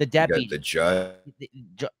 but the deputy, the judge.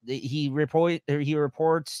 He reports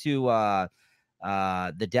to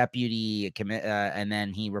the deputy, and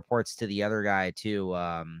then he reports to the other guy too,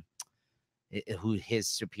 who his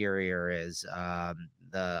superior is, the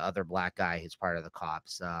other black guy who's part of the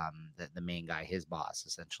cops, the main guy, his boss,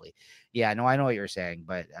 essentially. Yeah, no, I know what you're saying,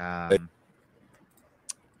 but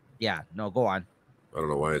yeah, no, go on. I don't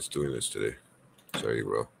know why it's doing this today. Sorry,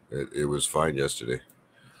 bro. It was fine yesterday.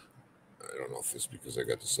 I don't know if it's because I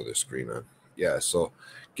got this other screen on. Yeah, so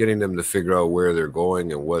getting them to figure out where they're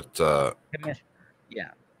going and what.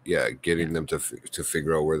 Getting them to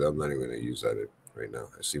figure out where I'm not even going to use that right now.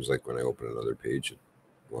 It seems like when I open another page, it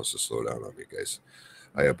wants to slow down on me, guys.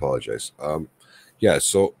 I apologize.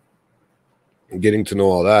 So getting to know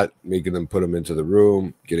all that, making them put them into the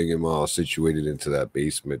room, getting them all situated into that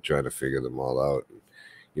basement, trying to figure them all out.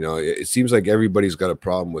 It seems like everybody's got a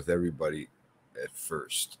problem with everybody at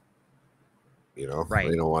first. Right.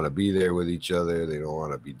 They don't want to be there with each other. They don't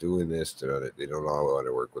want to be doing this. They don't want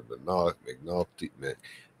to work with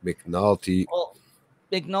McNulty. Well,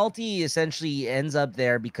 McNulty essentially ends up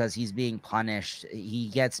there because he's being punished. He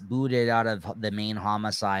gets booted out of the main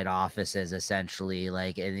homicide offices, essentially,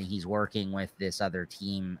 and he's working with this other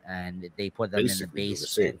team, and they put them basically in the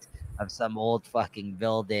basement of some old fucking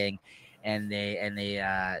building, and and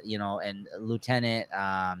Lieutenant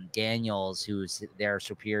Daniels, who's their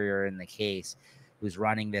superior in the case, who's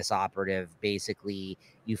running this operative. Basically,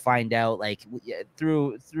 you find out like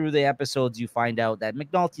through the episodes, you find out that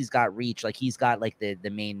McNulty's got reach. Like he's got like the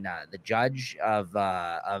main the judge of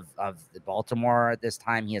the Baltimore at this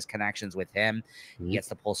time. He has connections with him. He gets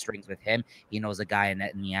to pull strings with him. He knows a guy in the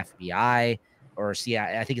FBI or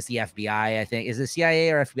CIA. I think it's the FBI. I think is it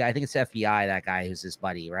CIA or FBI? I think it's FBI. That guy who's his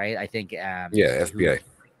buddy, right? I think FBI.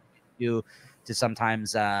 To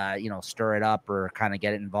sometimes stir it up or kind of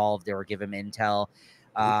get it involved or give him intel.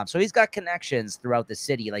 So he's got connections throughout the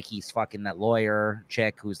city. Like he's fucking that lawyer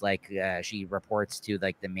chick who's like she reports to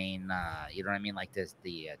like the main you know what I mean, like to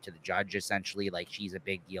the judge essentially. Like she's a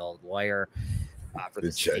big deal lawyer for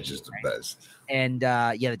the judge city, is the right? best. And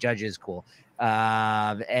the judge is cool.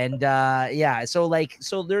 So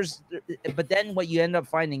there's, but then what you end up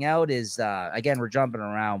finding out is again, we're jumping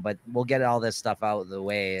around, but we'll get all this stuff out of the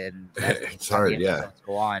way, and it's hard.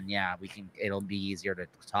 Go on. Yeah, it'll be easier to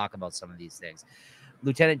talk about some of these things.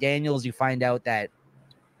 Lieutenant Daniels, you find out that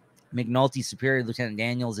McNulty's superior, Lieutenant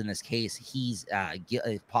Daniels, in this case, he's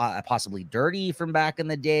possibly dirty from back in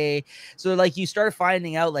the day. So like you start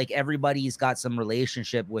finding out like everybody's got some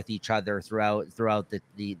relationship with each other throughout the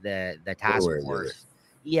task force.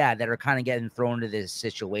 Yeah, that are kind of getting thrown into this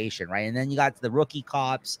situation, right? And then you got the rookie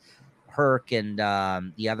cops, Herc, and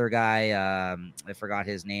the other guy, I forgot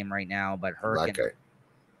his name right now, but Herc. Black guy.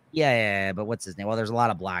 Yeah, but what's his name? Well, there's a lot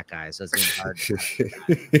of black guys, so it's hard.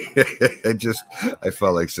 I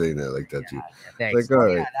felt like saying that like that too. Thanks. Like, all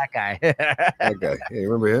right. That guy. That guy. Hey,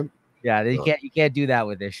 remember him? Yeah, you can't do that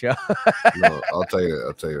with this show. No, I'll tell you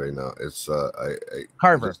right now. It's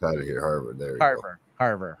Carver. I just had it here. Harvard. There.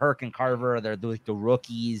 Carver. Herc and Carver. They're like the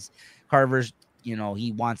rookies. Carver's,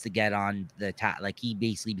 he wants to get on the like he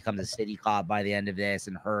basically becomes a city cop by the end of this,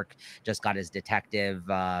 and Herc just got his detective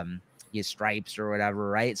his stripes or whatever,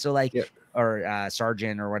 right? So like or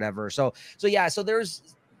sergeant or whatever. So there's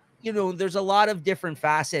there's a lot of different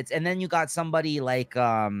facets, and then you got somebody like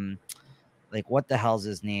what the hell's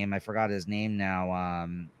his name? I forgot his name now.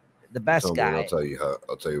 The best guy.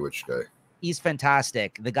 I'll tell you which guy. He's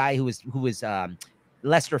fantastic. The guy who was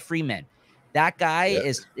Lester Freeman. That guy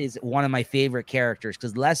is one of my favorite characters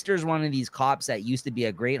because Lester's one of these cops that used to be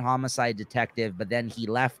a great homicide detective, but then he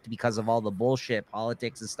left because of all the bullshit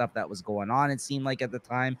politics and stuff that was going on. It seemed like at the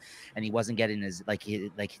time, and he wasn't getting his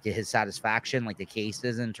his satisfaction, like the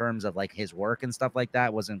cases in terms of like his work and stuff like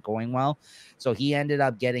that wasn't going well. So he ended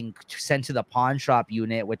up getting sent to the pawn shop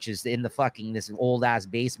unit, which is in the fucking this old ass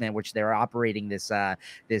basement, which they're operating this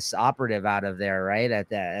operative out of there, right? At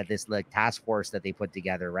this like task force that they put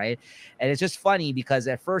together, right? And it's just funny because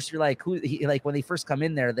at first you're like, when they first come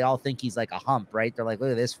in there, they all think he's like a hump, right? They're like, look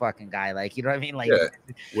at this fucking guy, like, you know what I mean? Like,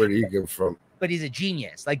 where did he come from? But he's a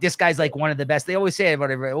genius. Like this guy's like one of the best. They always say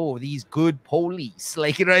about everybody, oh, these good police.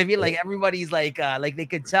 Like, you know what I mean? Like everybody's like they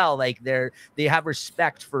could tell like they have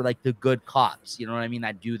respect for like the good cops. You know what I mean?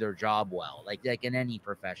 That do their job well, like in any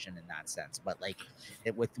profession in that sense. But like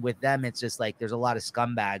with them, it's just like there's a lot of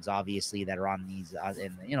scumbags, obviously, that are on these,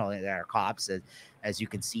 and that are cops, as you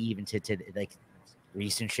can see, even to like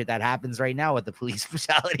recent shit that happens right now with the police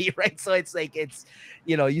brutality, right? So it's like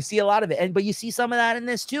you see a lot of it, but you see some of that in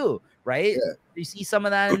this too, right? Yeah. You see some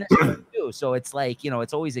of that in this too. So it's like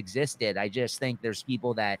it's always existed. I just think there's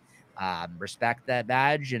people that respect that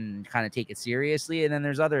badge and kind of take it seriously, and then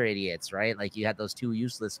there's other idiots, right? Like you had those two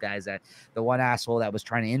useless guys, that the one asshole that was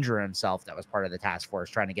trying to injure himself, that was part of the task force,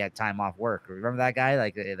 trying to get time off work. Remember that guy?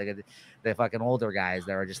 Like the fucking older guys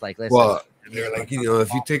that were just like, listen. Well, they're like,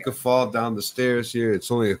 if you take a fall down the stairs here, it's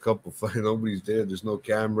only a couple. Nobody's there. There's no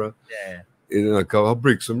camera. Yeah. I'll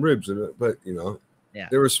break some ribs in it, but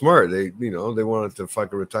they were smart. They they wanted to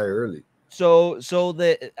fucking retire early. So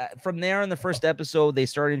from there in the first episode, they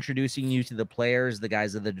start introducing you to the players, the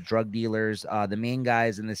guys are the drug dealers. The main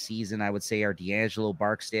guys in the season, I would say, are D'Angelo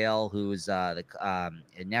Barksdale, who's a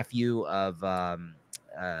nephew of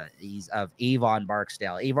he's of Avon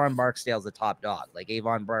Barksdale. Avon Barksdale's the top dog. Like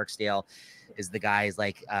Avon Barksdale is the guy's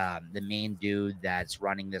like the main dude that's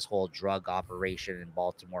running this whole drug operation in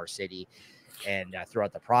Baltimore City. And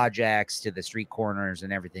throughout the projects to the street corners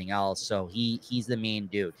and everything else. So he's the main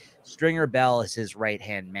dude. Stringer Bell is his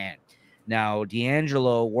right-hand man. Now,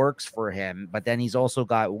 D'Angelo works for him, but then he's also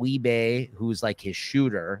got Weebay, who's like his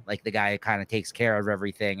shooter, like the guy who kind of takes care of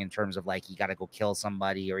everything in terms of like you got to go kill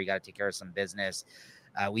somebody or you got to take care of some business.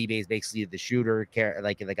 Weebay is basically the shooter,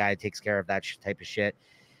 like the guy who takes care of that type of shit.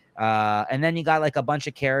 And then you got like a bunch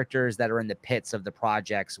of characters that are in the pits of the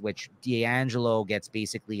projects, which D'Angelo gets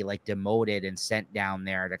basically like demoted and sent down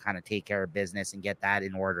there to kind of take care of business and get that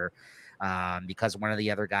in order. because one of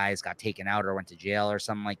the other guys got taken out or went to jail or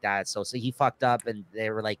something like that. So he fucked up, and they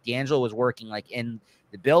were like, D'Angelo was working like in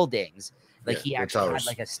the buildings. Like he actually had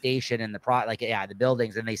like a station in the the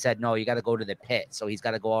buildings, and they said, no, you got to go to the pit. So he's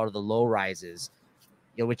got to go out of the low rises,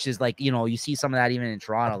 which is like, you see some of that even in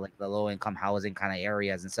Toronto, like the low income housing kind of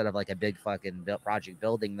areas. Instead of like a big fucking project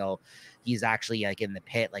building, though, he's actually like in the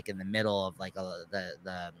pit, like in the middle of like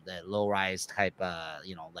the low rise type,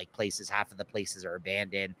 like places. Half of the places are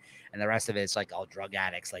abandoned, and the rest of it's like all drug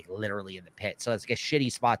addicts, like literally in the pit. So it's like a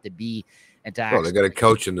shitty spot to be. And to they got a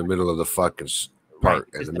couch in the middle of the fucking park,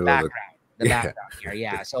 right, in the the middle background. of background here,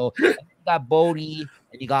 yeah. So you got Bodie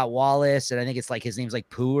and you got Wallace, and I think it's like his name's like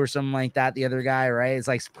Pooh or something like that. The other guy, right? It's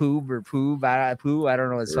like Pooh or Pooh. I don't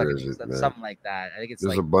know. It's fucking something like that. I think it's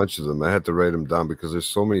there's a bunch of them. I had to write them down because there's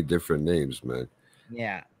so many different names, man.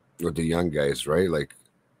 Yeah. With the young guys, right? Like,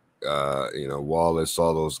 Wallace,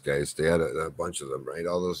 all those guys. They had a bunch of them, right?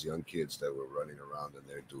 All those young kids that were running around and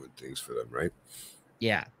they're doing things for them, right?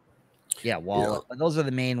 Yeah. Yeah, Wallace. Yeah. Those are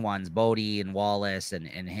the main ones, Bodie and Wallace and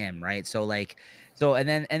him, right? So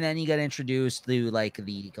and then you get introduced to like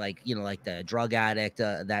the drug addict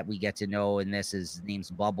that we get to know, and his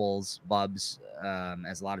name's Bubbles, as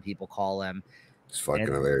a lot of people call him. It's fucking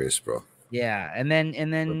hilarious, bro. Yeah, and then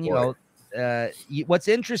what's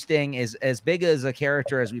interesting is, as big as a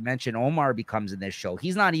character as we mentioned, Omar becomes in this show.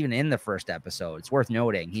 He's not even in the first episode. It's worth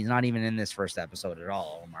noting he's not even in this first episode at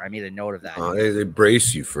all. Omar, I made a note of that. They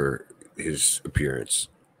brace you for his appearance.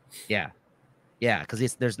 Yeah,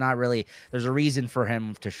 because there's a reason for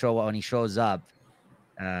him to show up when he shows up,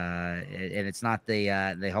 and it's not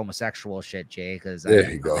the homosexual shit, Jay. Because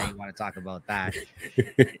there you go. You want to talk about that?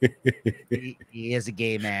 he is a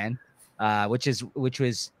gay man. Which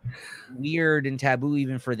was weird and taboo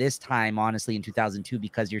even for this time, honestly, in 2002,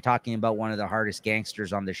 because you're talking about one of the hardest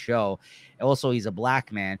gangsters on the show. Also, he's a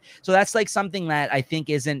black man. So that's like something that I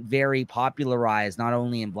think isn't very popularized, not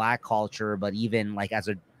only in black culture, but even like as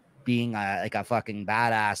being like a fucking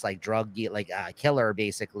badass, like drug, like killer,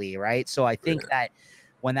 basically. Right. So I think that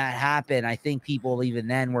when that happened, I think people even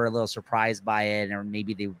then were a little surprised by it, or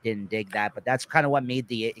maybe they didn't dig that. But that's kind of what made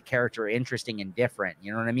the character interesting and different.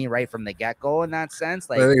 You know what I mean? Right from the get-go in that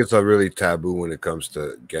sense. Like, I think it's a really taboo when it comes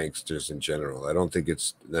to gangsters in general. I don't think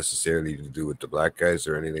it's necessarily to do with the black guys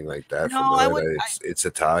or anything like that. No, it's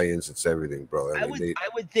Italians. It's everything, bro. I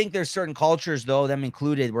would think there's certain cultures, though, them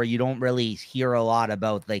included, where you don't really hear a lot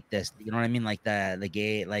about like this. You know what I mean? Like the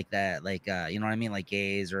gay, you know what I mean? Like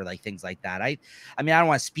gays or like things like that. I mean, I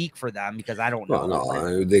don't want to speak for them because I don't know.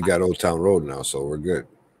 No, they got Old Town Road now, so we're good.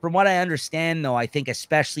 From what I understand, though, I think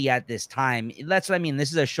especially at this time, that's what I mean.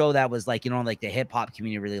 This is a show that was like, like the hip hop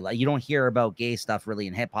community really like. You don't hear about gay stuff really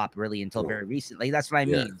in hip hop really until very recently. That's what I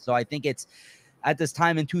mean. So I think it's at this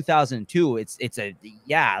time in 2002.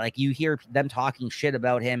 Like you hear them talking shit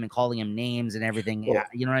about him and calling him names and everything. You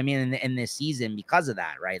know what I mean? In this season because of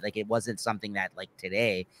that, right? Like it wasn't something that like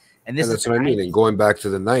today. And that's what I mean. And going back to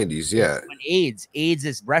the 90s, AIDS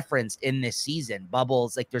is referenced in this season.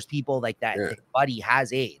 Bubbles, like there's people like that. Yeah. Like Buddy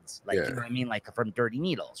has AIDS, like you know what I mean, like from Dirty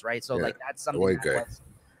Needles, right? So like that's something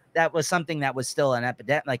that was something that was still an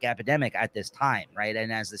epidemic at this time, right?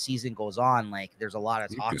 And as the season goes on, like there's a lot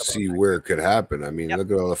of talk. You can see where it could happen. I mean,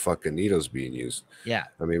 look at all the fucking needles being used. Yeah.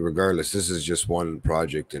 I mean, regardless, this is just one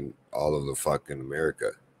project in all of the fucking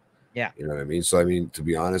America. Yeah. You know what I mean? So I mean, to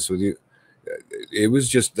be honest with you, it was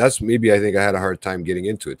just I think I had a hard time getting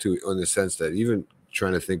into it too, in the sense that even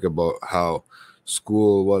trying to think about how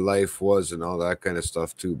school, what life was, and all that kind of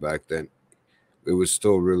stuff too back then, it was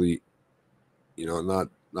still really, not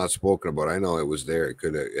spoken about. I know it was there.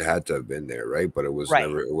 It had to have been there, right? But it was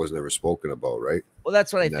never spoken about, right? Well,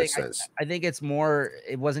 that's what I think. I think it's more.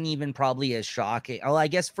 It wasn't even probably as shocking. Well, I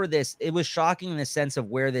guess for this, it was shocking in the sense of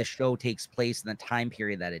where this show takes place and the time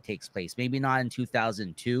period that it takes place. Maybe not in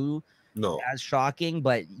 2002. No, as shocking,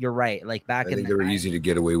 but you're right. Like back in I think they were easy to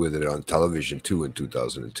get away with it on television too in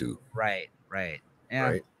 2002. Right. Yeah.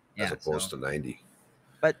 Right. As opposed to 90.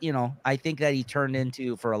 But I think that he turned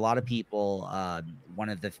into, for a lot of people, one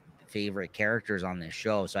of the favorite characters on this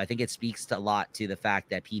show. So I think it speaks a lot to the fact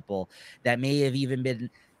that people that may have even been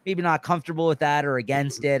maybe not comfortable with that or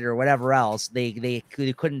against it or whatever else, they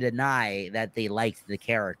couldn't deny that they liked the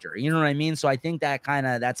character. You know what I mean? So I think that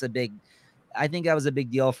I think that was a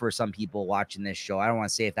big deal for some people watching this show. I don't want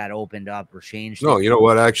to say if that opened up or changed. No, you know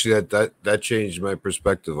what? Actually, that changed my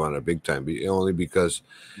perspective on it big time. Only because,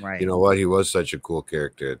 you know what? He was such a cool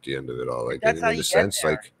character at the end of it all. Like in a sense,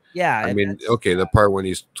 like I mean, okay, the part when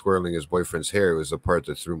he's twirling his boyfriend's hair was the part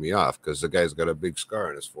that threw me off because the guy's got a big scar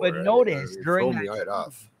on his forehead. But notice during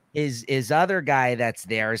that, his other guy that's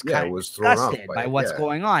there is kind of was thrown off disgusted by by it, what's yeah.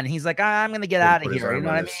 going on. He's like, I'm gonna get Couldn't out of put his here. You arm know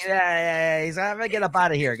on what I mean? his- Yeah. He's like, I'm gonna get up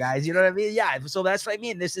out of here, guys. You know what I mean? Yeah. So that's what I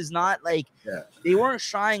mean. This is not like Yeah. they weren't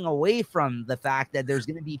shying away from the fact that there's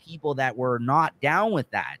gonna be people that were not down with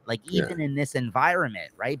that, like even in this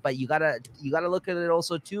environment, right? But you gotta look at it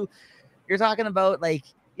also too. You're talking about like,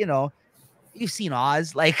 you know, you've seen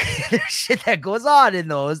Oz, like there's shit that goes on in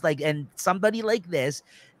those, like, and somebody like this,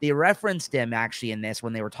 they referenced him actually in this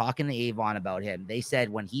when they were talking to Avon about him. They said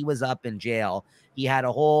when he was up in jail, he had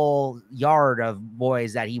a whole yard of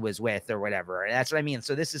boys that he was with or whatever. And that's what I mean.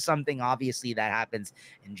 So this is something obviously that happens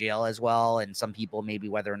in jail as well. And some people, maybe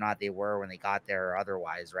whether or not they were when they got there or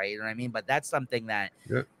otherwise, right? You know what I mean? But that's something that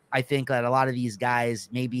I think that a lot of these guys,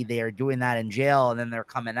 maybe they are doing that in jail and then they're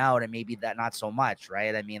coming out and maybe that not so much,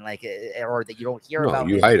 right? I mean, like, or that you don't hear about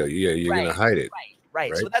you it. hide it. Yeah, you're going to hide it.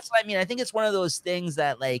 Right. So that's what I mean. I think it's one of those things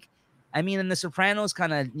that, like, I mean, in The Sopranos,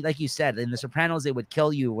 kind of like you said, in The Sopranos, they would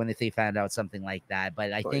kill you if they found out something like that.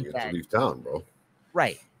 But I think you that have to leave town, bro.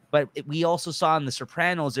 Right. But we also saw in The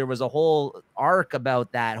Sopranos, there was a whole arc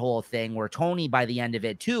about that whole thing where Tony, by the end of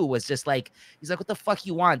it too, was just like, he's like, what the fuck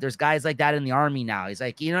you want? There's guys like that in the army now. He's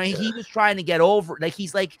like, you know, he was trying to get over, like,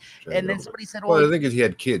 he's like, and then somebody said, well, I think he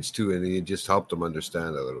had kids too, and he just helped them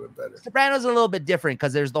understand a little bit better. Sopranos a little bit different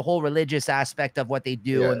because there's the whole religious aspect of what they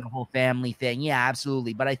do and the whole family thing. Yeah,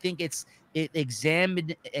 absolutely. But I think it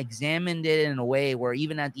examined it in a way where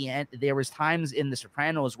even at the end, there was times in The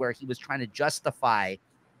Sopranos where he was trying to justify,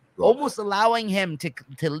 almost allowing him to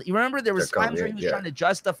you remember there was times where he was trying to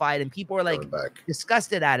justify it and people were like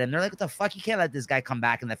disgusted at him. They're like, what the fuck, you can't let this guy come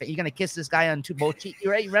back in the face. You're gonna kiss this guy on both cheeks,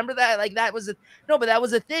 right? You remember that? Like that was but that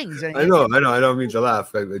was a thing. I know. I don't mean to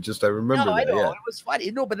laugh. I remember that. I know. It was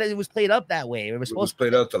funny. No, but it was played up that way. It was supposed to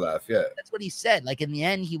played out to laugh. Yeah, that's what he said. Like in the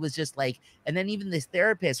end, he was just like, and then even this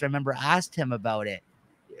therapist, I remember, asked him about it.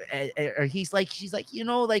 Or she's like,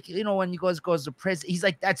 when he goes to prison, he's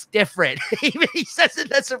like, that's different. He says in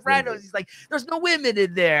The Sopranos, he's like, there's no women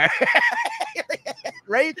in there.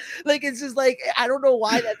 Right? Like, it's just like, I don't know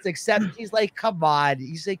why that's accepted. He's like, come on.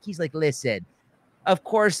 He's like, listen, of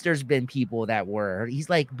course there's been people that were. He's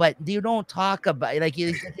like, but you don't talk about, like,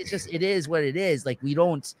 it's just, it is what it is. Like, you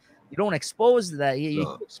don't expose that.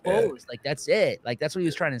 You expose, like, that's it. Like, that's what he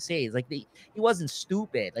was trying to say. He's like, he wasn't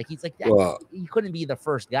stupid. Like, he's like, he couldn't be the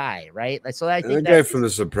first guy, right? Like, so I think the guy from The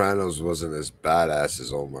Sopranos wasn't as badass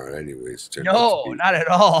as Omar, anyways. No, not at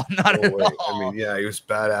all. Not at all. I mean, yeah, he was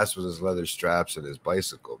badass with his leather straps and his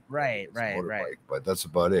bicycle, right. But that's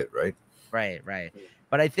about it, right? Right.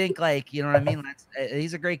 But I think, like, you know what I mean?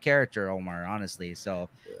 He's a great character, Omar, honestly. So,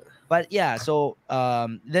 but yeah, so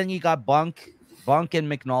then you got Bunk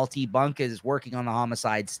and McNulty. Bunk is working on the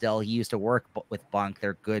homicide still. He used to work with Bunk.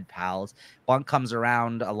 They're good pals. Bunk comes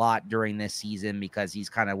around a lot during this season because he's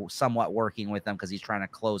kind of somewhat working with them because he's trying to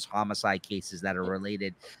close homicide cases that are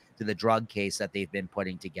related to the drug case that they've been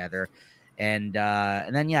putting together. And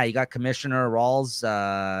then, you got Commissioner Rawls.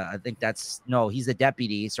 I think he's a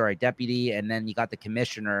deputy. Sorry, deputy. And then you got the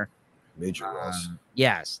commissioner. Major Rawls.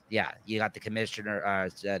 Yes. Yeah. You got the commissioner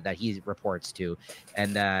that he reports to.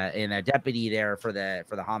 And a deputy there for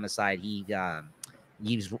the homicide. He's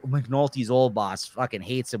McNulty's old boss, fucking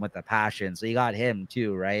hates him with a passion. So you got him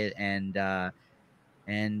too, right? And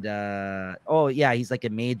he's like a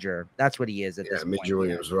major. That's what he is at this point. Major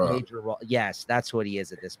Williams Raw. Yes, that's what he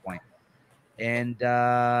is at this point. And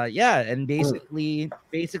and basically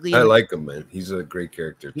I like him, man. He's a great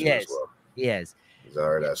character too as well. He is. He's a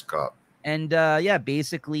hard ass cop. And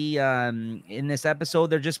basically in this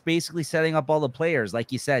episode, they're just basically setting up all the players.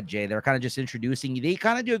 Like you said, Jay, they're kind of just introducing you. They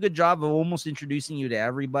kind of do a good job of almost introducing you to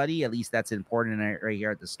everybody. At least that's important right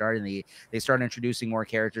here at the start. And they start introducing more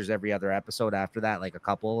characters every other episode after that, like a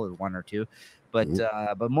couple or one or two. But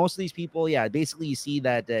most of these people, basically you see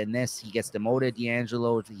that in this, he gets demoted,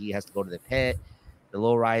 D'Angelo. He has to go to the pit. The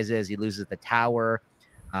low rises. He loses the tower.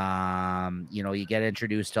 You get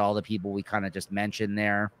introduced to all the people we kind of just mentioned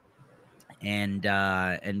there. And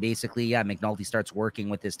basically, McNulty starts working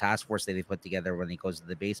with this task force that they put together when he goes to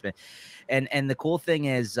the basement. And the cool thing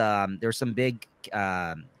is there's some big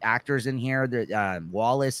actors in here.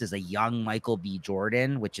 Wallace is a young Michael B.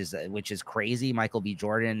 Jordan, which is crazy. Michael B.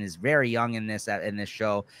 Jordan is very young in this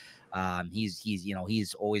show.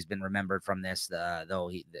 He's always been remembered from this, though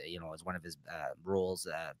he, is one of his roles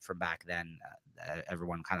from back then.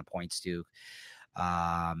 Everyone kind of points to.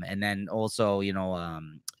 And then also,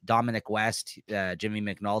 Dominic West, Jimmy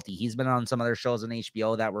McNulty, he's been on some other shows on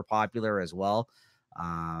HBO that were popular as well.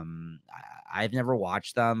 I've never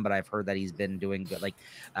watched them, but I've heard that he's been doing good. Like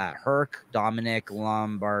Herc, Dominic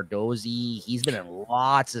Lombardozzi, he's been in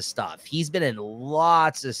lots of stuff.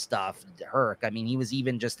 Herc. I mean, he was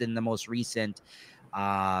even just in the most recent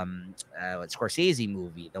Scorsese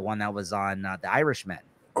movie, the one that was on The Irishman.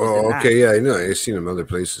 Oh, okay, yeah, I know. I've seen him other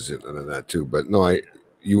places in that too. But no,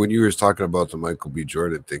 when you were talking about the Michael B.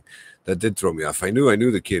 Jordan thing, that did throw me off. I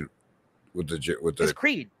knew the kid with the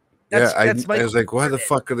Creed. I was like, why the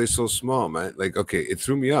fuck are they so small, man? Like, okay, it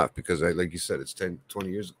threw me off because like you said, it's 10, 20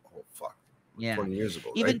 years ago. Oh, fuck. Yeah. 20 years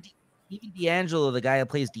ago, even, right? Even D'Angelo, the guy who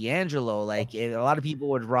plays D'Angelo, like a lot of people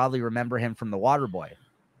would probably remember him from The Waterboy.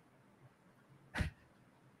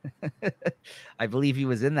 I believe he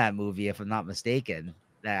was in that movie, if I'm not mistaken.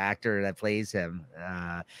 That actor that plays him.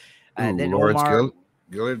 Then Lawrence Omar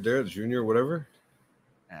Gillard there, Jr., whatever.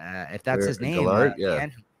 If that's his name. Gillard,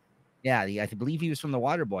 yeah. I believe he was from The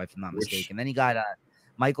Waterboy, if I'm not mistaken. Then he got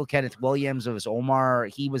Michael Kenneth Williams. It was Omar.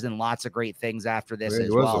 He was in lots of great things after this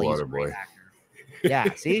as well. He was a Waterboy.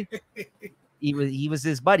 Yeah, see? he was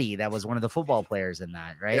his buddy that was one of the football players in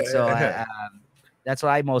that, right? Yeah. So that's what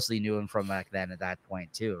I mostly knew him from back then at that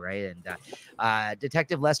point too, right? And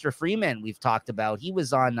Detective Lester Freeman, we've talked about. He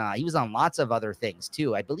was on lots of other things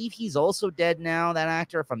too. I believe he's also dead now, that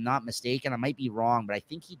actor, if I'm not mistaken. I might be wrong, but I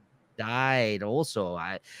think he died also.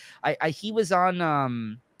 He was on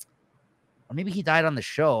or maybe he died on the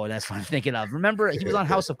show. That's what I'm thinking of. Remember, he was on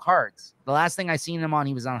House of Cards. The last thing I seen him on,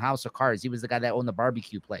 he was on House of Cards. He was the guy that owned the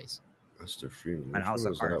barbecue place. Lester Freeman. On House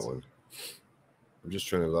of Cards. That one? I'm just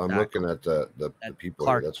trying to. I'm looking at the people.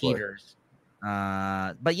 Clark here, that's Peters.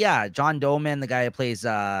 But yeah, John Doman, the guy who plays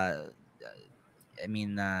Rawls,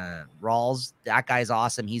 that guy's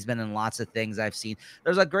awesome. He's been in lots of things I've seen.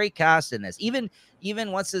 There's a great cast in this. Even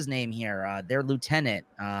what's his name here? Their Lieutenant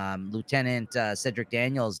Cedric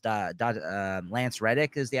Daniels, Lance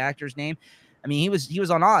Reddick is the actor's name. I mean, he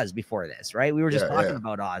was on Oz before this, right? We were just talking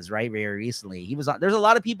about Oz, right? Very recently. He was on. There's a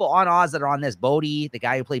lot of people on Oz that are on this. Bodie, the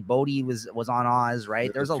guy who played Bodie, was on Oz,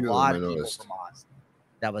 right? There's a lot of people from Oz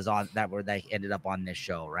that ended up on this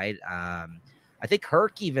show, right? I think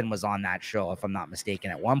Herc even was on that show, if I'm not mistaken,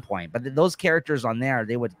 at one point. But those characters on there,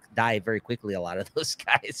 they would die very quickly, a lot of those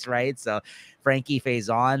guys, right? So Frankie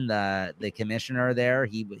Faison, the commissioner there,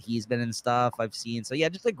 he's been in stuff I've seen. So yeah,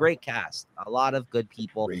 just a great cast. A lot of good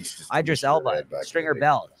people. Idris Elba, Stringer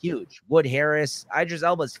Bell, huge. Wood Harris. Idris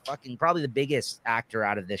Elba's fucking probably the biggest actor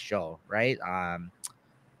out of this show, right?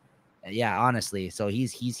 Yeah, honestly. So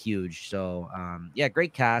he's huge. So yeah,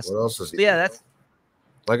 great cast. What else is he? Yeah, that's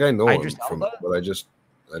like I know Idris him from, Elba? but I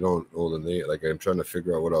don't know the name. Like I'm trying to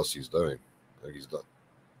figure out what else he's doing. Like he's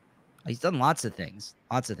done lots of things.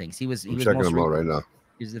 He was checking him out right now.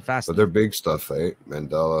 He's the fastest. But they're big stuff, eh?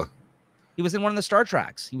 Mandela. He was in one of the Star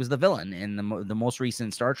Treks. He was the villain in the most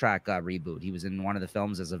recent Star Trek reboot. He was in one of the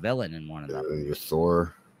films as a villain in one of them. Your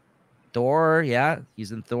Thor. Thor, yeah,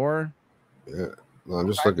 he's in Thor. Yeah, no, I'm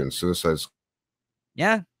just looking. Suicide.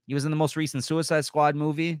 Yeah, he was in the most recent Suicide Squad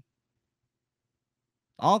movie.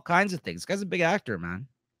 All kinds of things. This guy's a big actor, man.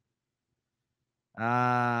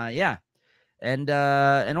 Yeah. And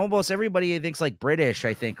almost everybody thinks like British,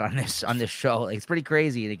 I think, on this show. Like, it's pretty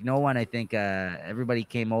crazy. Like no one, I think, everybody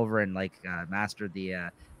came over and like mastered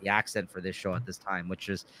the accent for this show at this time, which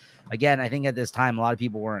is, again, I think at this time a lot of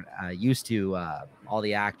people weren't used to all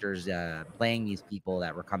the actors playing these people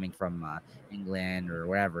that were coming from England or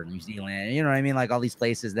wherever, New Zealand, you know what I mean? Like all these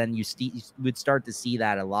places. Then you would start to see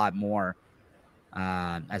that a lot more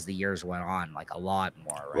as the years went on, like a lot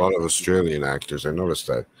more. Right? A lot of Australian actors. I noticed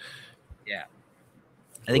that. Yeah.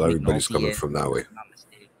 I think everybody's coming from that way.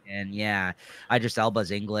 And yeah, Idris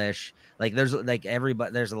Elba's English. Like there's like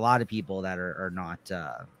everybody. There's a lot of people that are not.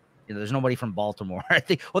 There's nobody from Baltimore. I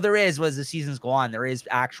think. Well, there is. As the seasons go on, there is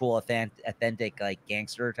actual authentic like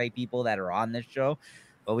gangster type people that are on this show.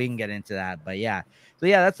 But we can get into that. But yeah, so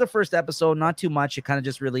yeah, that's the first episode. Not too much. It kind of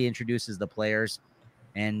just really introduces the players,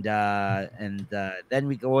 and then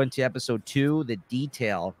we go into episode 2, the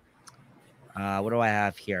detail. What do I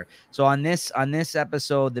have here? So on this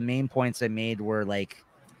episode, the main points I made were like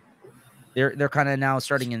they're kind of now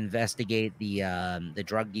starting to investigate the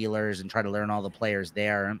drug dealers and try to learn all the players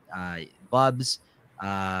there. Bubs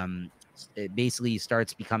it basically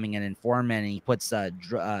starts becoming an informant, and he puts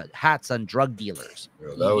hats on drug dealers. Yeah,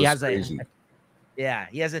 that was crazy.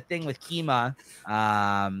 He has a thing with Kima,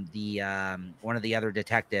 one of the other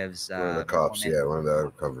detectives, one of the cops, one of the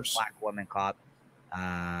other covers, black woman cop.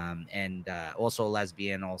 And also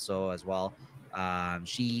lesbian also as well.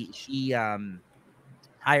 She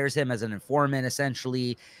hires him as an informant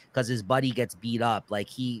essentially because his buddy gets beat up. Like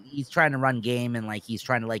he's trying to run game and like he's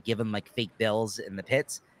trying to like give him like fake bills in the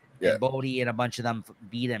pits. Yeah. And Bodie and a bunch of them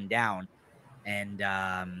beat him down. And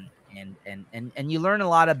you learn a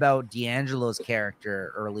lot about D'Angelo's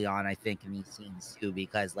character early on, I think, in these scenes too,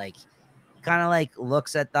 because like he kind of like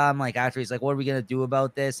looks at them like after he's like, what are we gonna do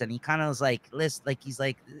about this? And he kind of was like, listen, like he's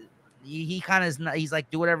like he kind of is not, he's like,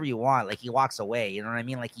 do whatever you want. Like he walks away, you know what I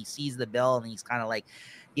mean? Like he sees the bill and he's kind of like,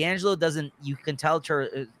 D'Angelo doesn't, you can tell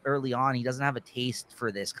early on, he doesn't have a taste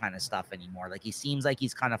for this kind of stuff anymore. Like he seems like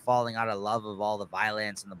he's kind of falling out of love of all the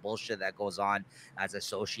violence and the bullshit that goes on as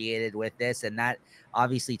associated with this. And that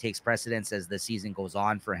obviously takes precedence as the season goes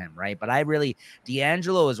on for him. Right. But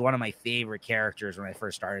D'Angelo is one of my favorite characters when I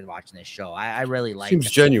first started watching this show. I really like Seems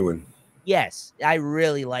genuine. Yes, I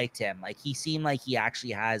really liked him. Like he seemed like he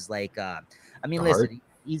actually has like I mean, listen,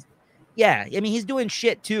 he's yeah, I mean he's doing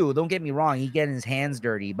shit too. Don't get me wrong, he's getting his hands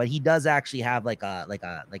dirty, but he does actually have like a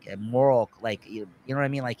moral, like you know what I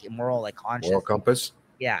mean, like moral, like conscience. Moral compass.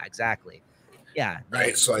 Yeah, exactly. Yeah.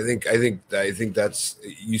 Right. So I think that's,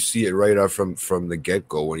 you see it right off from the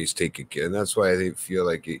get-go when he's taking care. And that's why I feel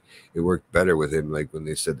like it worked better with him, like when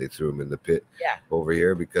they said they threw him in the pit over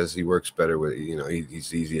here, because he works better with, you know,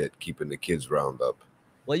 he's easy at keeping the kids round up.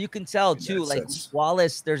 Well, you can tell too, like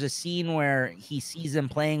Wallace, there's a scene where he sees him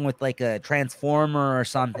playing with like a transformer or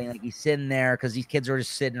something. Like he's sitting there because these kids are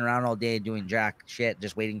just sitting around all day doing jack shit,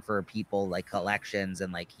 just waiting for people like collections,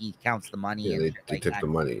 and like he counts the money. Yeah, and they tip the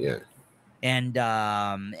money. Yeah.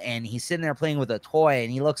 And he's sitting there playing with a toy,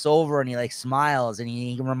 and he looks over and he like smiles, and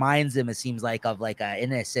he reminds him, it seems like, of like a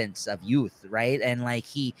innocence of youth, right? And like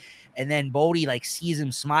and then Bodie like sees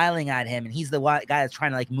him smiling at him, and he's the guy that's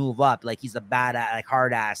trying to like move up, like he's a bad, like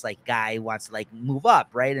hard ass like guy who wants to like move up,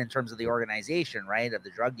 right, in terms of the organization, right, of the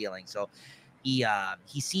drug dealing. So he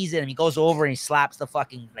sees it and he goes over and he slaps the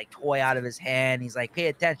fucking like toy out of his hand. He's like, pay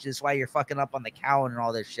attention, this is why you're fucking up on the count and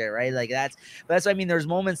all this shit, right? Like that's what I mean. There's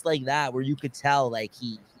moments like that where you could tell like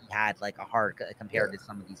he had like a heart compared to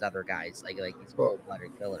some of these other guys, like these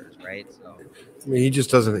cold-blooded killers, right? So I mean, he just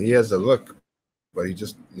doesn't, he has a look, but he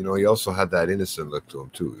just, you know, he also had that innocent look to him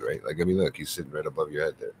too, right? Like, I mean, look, he's sitting right above your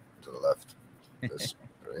head there to the left.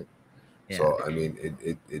 Right. Yeah. So I mean,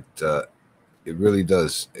 it really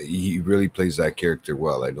does. He really plays that character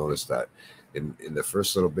well. I noticed that in the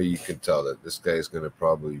first little bit, you could tell that this guy is going to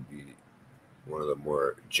probably be one of the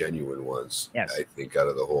more genuine ones. Yes. I think, out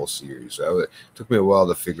of the whole series. It took me a while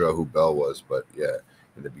to figure out who Bell was, but yeah,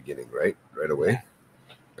 in the beginning, right away,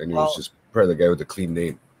 and he was just probably the guy with the clean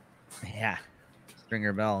name. Yeah,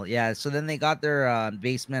 Stringer Bell. Yeah. So then they got their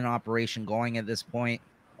basement operation going at this point.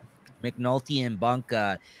 McNulty and Bunk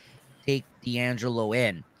take D'Angelo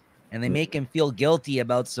in. And they make him feel guilty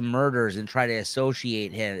about some murders and try to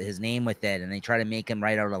associate his name with it. And they try to make him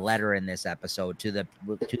write out a letter in this episode to the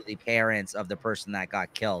parents of the person that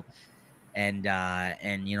got killed. And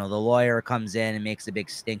you know, the lawyer comes in and makes a big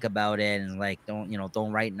stink about it and like,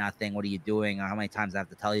 don't write nothing. What are you doing? How many times I have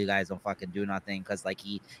to tell you guys don't fucking do nothing? Because like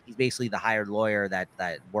he's basically the hired lawyer that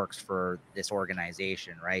works for this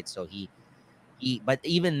organization, right? So but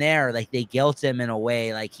even there, like they guilt him in a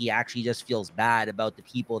way, like he actually just feels bad about the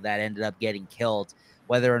people that ended up getting killed,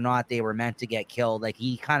 whether or not they were meant to get killed. Like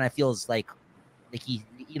he kind of feels like he,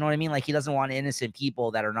 you know what I mean? Like he doesn't want innocent people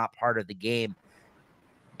that are not part of the game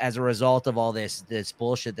as a result of all this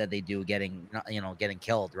bullshit that they do getting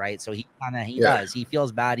killed. Right. So he does, he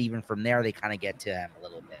feels bad. Even from there, they kind of get to him a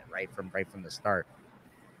little bit, right from the start.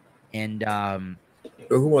 And,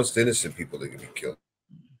 who wants the innocent people that can be killed?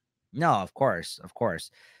 No, of course.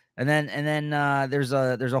 And then there's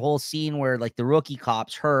a whole scene where like the rookie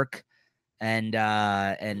cops, Herc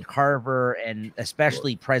and Carver, and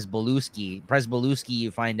especially Presbolewski, you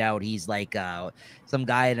find out he's like some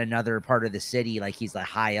guy in another part of the city, like he's like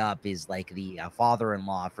high up, is like the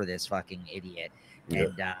father-in-law for this fucking idiot.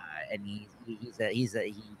 Yeah. And he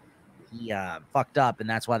fucked up, and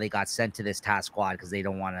that's why they got sent to this task squad, because they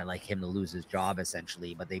don't want to like him to lose his job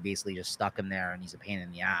essentially, but they basically just stuck him there, and he's a pain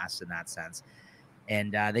in the ass in that sense.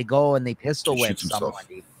 And they go and they pistol whip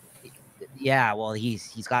somebody. Yeah, well,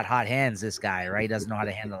 he's got hot hands, this guy, right? He doesn't know how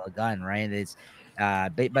to handle a gun, right? It's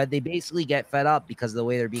but they basically get fed up because of the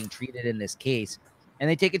way they're being treated in this case, and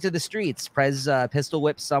they take it to the streets. Prez pistol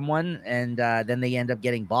whips someone, and then they end up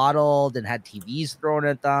getting bottled and had TVs thrown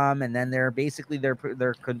at them, and then they're basically their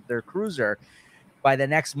cruiser by the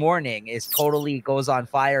next morning goes on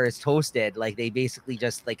fire, is toasted. Like they basically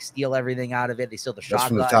just like steal everything out of it. They steal the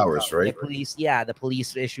shotgun. That's from the towers, right? The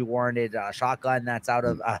police issue warranted shotgun that's out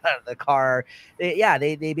of the car.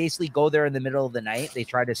 They basically go there in the middle of the night. They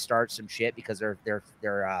try to start some shit because they're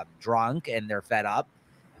drunk and they're fed up.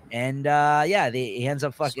 And he ends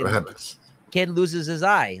up That's what fucking happens. kid loses his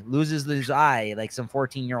eye, like some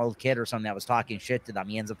 14-year-old kid or something that was talking shit to them.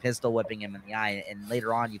 He ends up pistol whipping him in the eye, and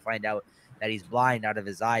later on you find out that he's blind out of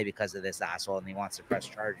his eye because of this asshole, and he wants to press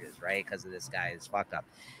charges, right? Because of this guy is fucked up.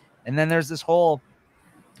 And then there's this whole,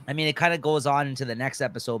 I mean, it kind of goes on into the next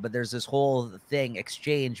episode, but there's this whole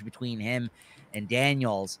exchange between him and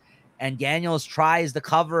Daniels. And Daniels tries to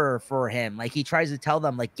cover for him. Like, he tries to tell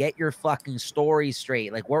them, like, get your fucking story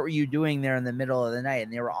straight. Like, what were you doing there in the middle of the night?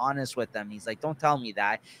 And they were honest with them. He's like, don't tell me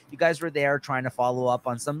that. You guys were there trying to follow up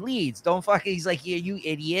on some leads. Don't fucking, he's like, yeah, you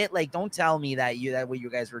idiot. Like, don't tell me that what you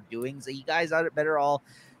guys were doing. So you guys better all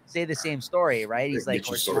say the same story, right? He's like,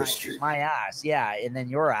 my ass. Yeah. And then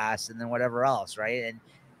your ass, and then whatever else, right?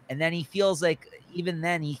 And then he feels like, even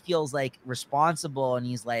then he feels like responsible, and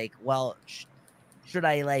he's like, well, should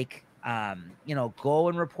I like, go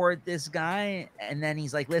and report this guy? And then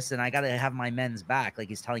he's like, listen, I got to have my men's back. Like,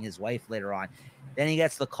 he's telling his wife later on. Then he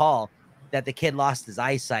gets the call that the kid lost his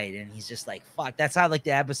eyesight, and he's just like, fuck. That's how like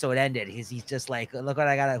the episode ended. He's just like, look what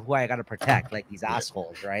who I got to protect, like these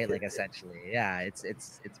assholes, right? Like, essentially. Yeah,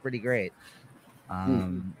 it's pretty great.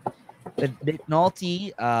 But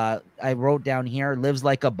McNulty, I wrote down here, lives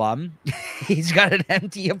like a bum. He's got an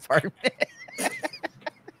empty apartment.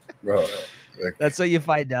 Bro, that's what you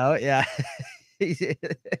find out. Yeah.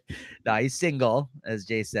 No, he's single, as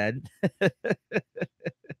Jay said.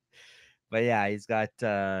 But yeah, he's got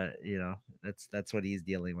that's what he's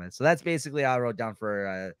dealing with. So that's basically all I wrote down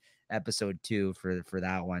for episode 2 for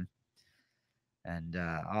that one. And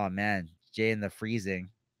oh man, Jay and the freezing.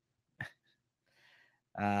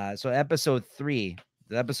 So episode 3,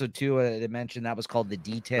 the episode 2 they mentioned, that was called The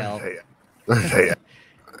Detail.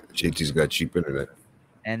 JT's got cheap internet.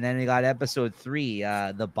 And then we got episode 3,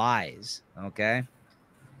 The Buys. Okay.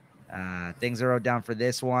 Things I wrote down for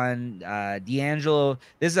this one. D'Angelo,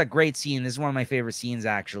 this is a great scene. This is one of my favorite scenes,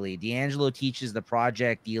 actually. D'Angelo teaches the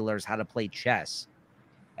project dealers how to play chess,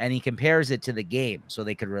 and he compares it to the game so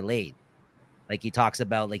they could relate. Like, he talks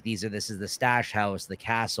about, like, this is the stash house, the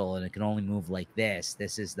castle, and it can only move like this.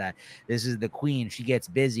 This is the queen. She gets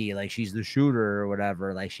busy, like she's the shooter or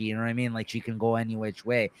whatever. Like, she, you know what I mean? Like, she can go any which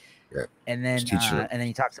way. Yeah. And then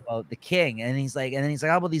he talks about the king, and he's like,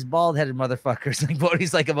 how about these bald-headed motherfuckers? Like, what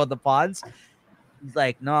he's like about the pawns? He's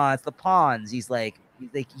like, no, it's the pawns. He's like,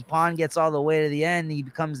 pawn gets all the way to the end, and he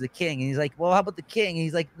becomes the king. And he's like, well, how about the king? And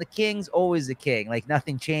he's like, the king's always the king. Like,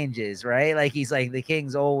 nothing changes, right? Like, he's like, the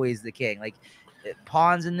king's always the king. Like,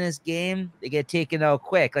 pawns in this game, they get taken out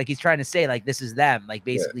quick. Like, he's trying to say, like, this is them, like,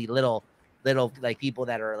 basically little like people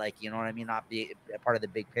that are like, you know what I mean, not be a part of the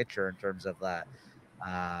big picture in terms of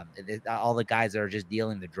all the guys that are just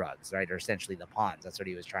dealing the drugs, right, are essentially the pawns. That's what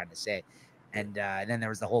he was trying to say. And then there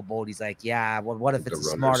was the whole boat. He's like, yeah, well, what if it's a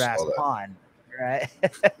smart ass pawn, right?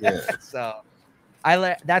 Yeah. So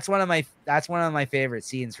that's one of my favorite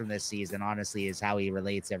scenes from this season, honestly, is how he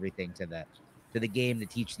relates everything to the game to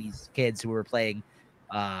teach these kids who were playing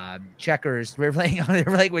checkers. They were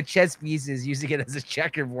playing with chess pieces, using it as a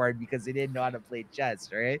checkerboard because they didn't know how to play chess,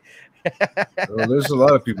 right? Well, there's a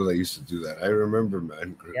lot of people that used to do that. I remember,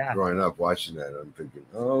 man, growing up watching that. I'm thinking,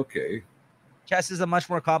 oh, okay. Chess is a much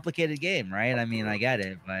more complicated game, right? I mean, I get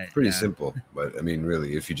it, but pretty simple. But I mean,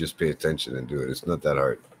 really, if you just pay attention and do it, it's not that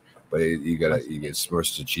hard. But you get more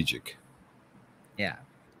strategic. Yeah.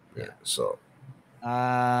 So.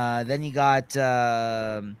 Then you got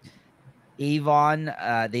Avon.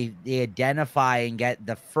 They identify and get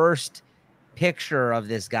the first picture of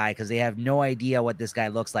this guy because they have no idea what this guy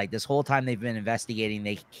looks like. This whole time they've been investigating,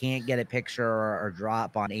 they can't get a picture or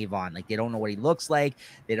drop on Avon. Like, they don't know what he looks like.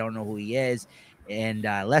 They don't know who he is. And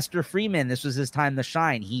Lester Freeman, this was his time to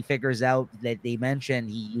shine. He figures out that they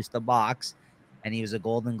mentioned he used to box, and he was a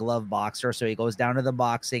Golden Glove boxer. So he goes down to the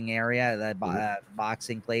boxing area, the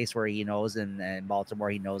boxing place where he knows, in Baltimore,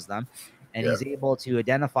 he knows them. And he's able to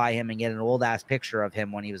identify him and get an old ass picture of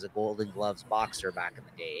him when he was a Golden Gloves boxer back in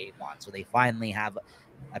the day, Avon. So they finally have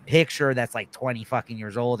a picture that's like 20 fucking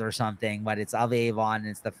years old or something, but it's of Avon. And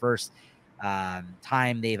it's the first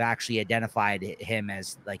time they've actually identified him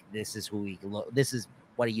as like, this is this is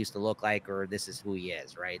what he used to look like, or this is who he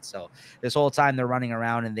is, right? So this whole time they're running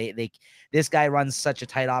around, and this guy runs such a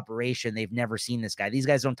tight operation. They've never seen this guy. These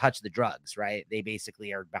guys don't touch the drugs, right? They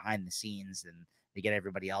basically are behind the scenes, and they get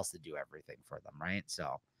everybody else to do everything for them, right?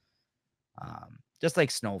 So just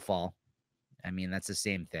like Snowfall, I mean, that's the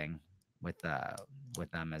same thing with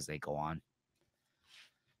them as they go on.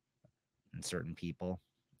 And certain people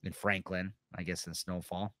in Franklin, I guess, in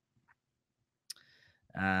Snowfall.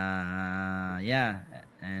 And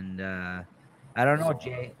I don't know,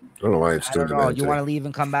 Jay. I don't know why it's I still don't know. demanding You want to today. leave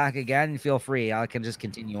and come back again? Feel free. I can just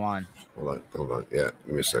continue on. Hold on. Yeah,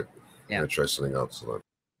 give me a sec. Yeah. I'm gonna try something else. Hold on.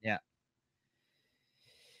 Yeah.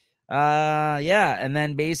 Yeah, and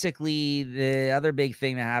then basically the other big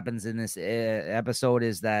thing that happens in this episode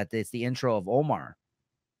is that it's the intro of Omar.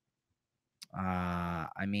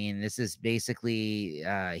 I mean, this is basically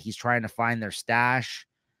he's trying to find their stash.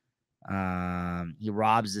 He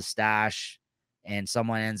robs the stash, and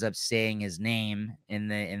someone ends up saying his name in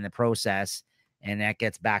the process, and that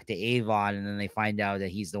gets back to Avon, and then they find out that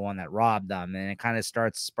he's the one that robbed them, and it kind of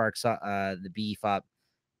sparks up the beef up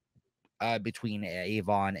between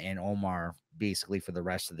Avon and Omar, basically for the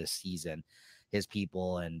rest of this season, his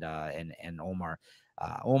people and Omar.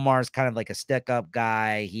 Omar's kind of like a stick-up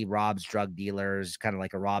guy. He robs drug dealers, kind of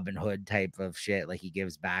like a Robin Hood type of shit. Like he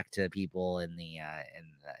gives back to people in the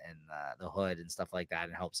hood and stuff like that,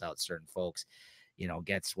 and helps out certain folks. You know,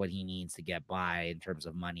 gets what he needs to get by in terms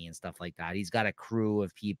of money and stuff like that. He's got a crew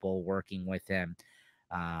of people working with him.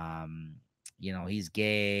 You know, he's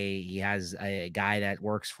gay. He has a guy that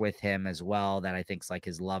works with him as well that I think's like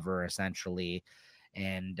his lover essentially.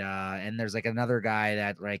 And there's like another guy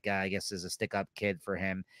that like I guess is a stick-up kid for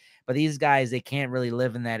him. But these guys, they can't really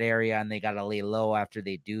live in that area, and they got to lay low after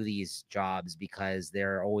they do these jobs because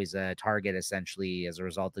they're always a target essentially as a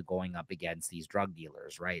result of going up against these drug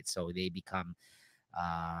dealers, right? So they become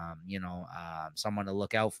someone to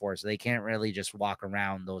look out for. So they can't really just walk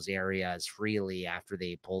around those areas freely after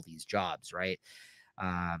they pull these jobs, right?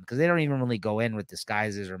 Because they don't even really go in with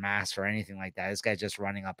disguises or masks or anything like that. This guy's just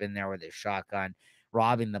running up in there with his shotgun,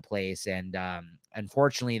 robbing the place. And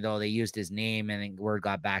unfortunately, though, they used his name, and word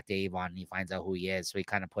got back to Avon, and he finds out who he is. So he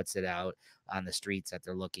kind of puts it out on the streets that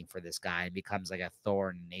they're looking for this guy, and becomes like a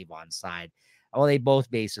thorn in Avon's side. Well, they both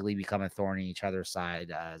basically become a thorn in each other's side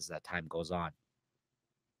as time goes on.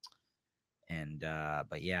 And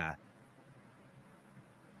but yeah,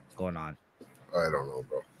 what's going on? I don't know,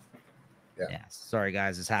 bro. Yeah, sorry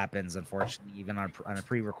guys, this happens. Unfortunately, even on a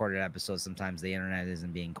pre-recorded episode, sometimes the internet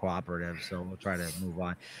isn't being cooperative, so we'll try to move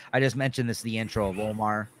on. I just mentioned this, the intro of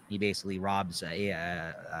Omar. He basically robs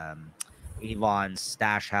Avon's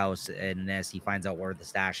stash house in this. He finds out where the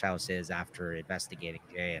stash house is after investigating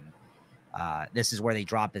Jay, and this is where they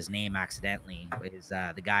drop his name accidentally. Is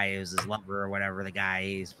the guy who's his lover or whatever? The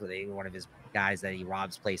guy is one of his guys that he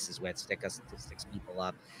robs places with, sticks people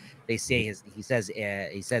up. They say he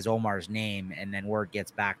says Omar's name, and then word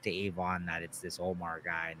gets back to Avon that it's this Omar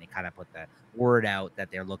guy, and they kind of put the word out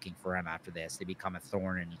that they're looking for him after this. They become a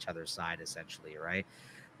thorn in each other's side, essentially, right?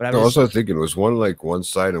 But I was also thinking, was one like one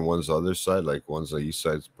side and one's the other side, like one's the east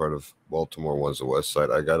side's part of Baltimore, one's the west side.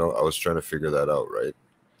 I was trying to figure that out, right?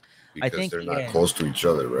 Because I think they're not close to each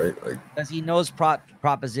other, right? Like, because he knows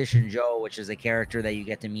Proposition Joe, which is a character that you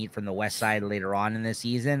get to meet from the West Side later on in the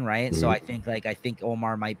season, right? Mm-hmm. So I think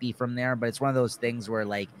Omar might be from there, but it's one of those things where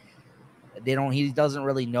like he doesn't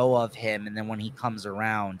really know of him, and then when he comes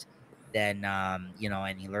around, then and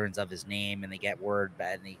he learns of his name, and they get word,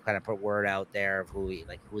 and they kind of put word out there of who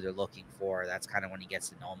they're looking for. That's kind of when he gets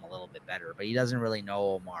to know him a little bit better, but he doesn't really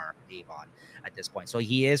know Omar Avon at this point. So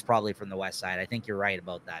he is probably from the West Side. I think you're right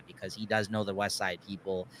about that, because he does know the West Side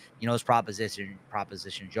people. He knows Proposition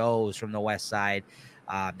Joe is from the West Side.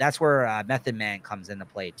 That's where Method Man comes into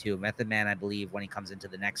play too. Method Man, I believe, when he comes into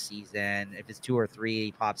the next season, if it's 2 or 3,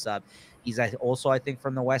 he pops up. He's also, I think,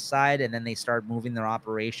 from the West Side, and then they start moving their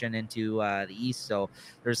operation into the East. So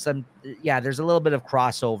there's there's a little bit of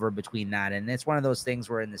crossover between that, and it's one of those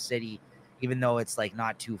things where in the city, even though it's like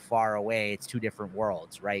not too far away, it's 2 different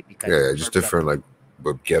worlds, right? Because just different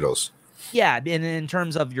but ghettos. Yeah, and in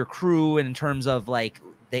terms of your crew, and in terms of like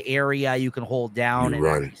the area you can hold down and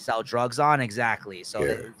actually sell drugs on, exactly. So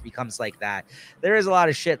it becomes like that. There is a lot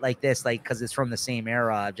of shit like this, like because it's from the same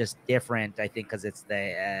era, just different. I think because it's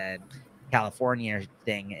the California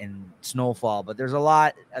thing in Snowfall, but there's a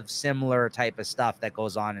lot of similar type of stuff that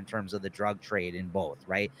goes on in terms of the drug trade in both,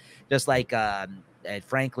 right? Just like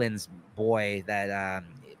Franklin's boy that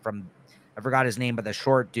I forgot his name, but the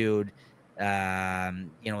short dude. He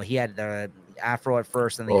had the afro at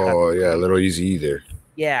first, and Little Easy there.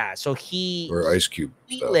 Yeah, so or Ice Cube.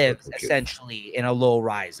 He lives essentially in a low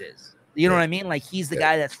rises. You know what I mean? Like he's the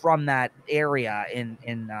guy that's from that area in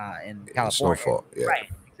California. Snowfall, right?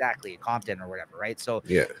 Exactly, Compton or whatever, right? So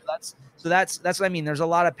that's what I mean. There's a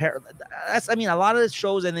lot of a lot of the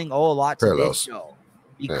shows I think owe a lot to this show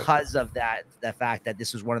because of that, the fact that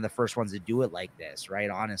this was one of the first ones to do it like this, right?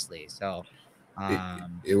 Honestly, so.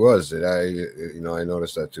 It was. I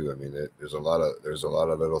noticed that too. I mean, there's a lot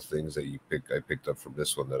of little things that I picked up from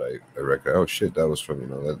this one that I reckon. Oh shit, that was from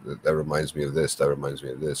that reminds me of this. That reminds me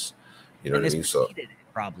of this. You know what I mean? So it,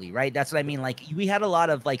 probably, right? That's what I mean. Like we had a lot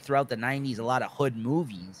of like throughout the 90s, a lot of hood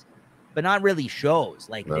movies, but not really shows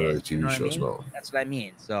like not this. really TV you know shows, I mean? no. That's what I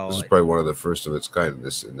mean. So this is probably one of the first of its kind in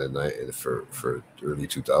this in the night for early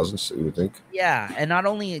 2000s, you would think. Yeah, and not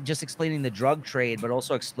only just explaining the drug trade, but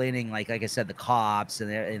also explaining like I said, the cops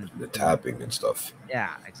and The tapping and stuff.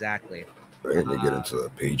 yeah, exactly. Right? They get into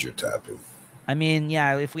the pager tapping. I mean,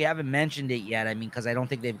 yeah, if we haven't mentioned it yet, I mean, because I don't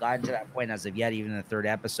think they've gotten to that point as of yet, even in the third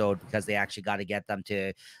episode, because they actually got to get them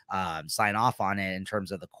to sign off on it in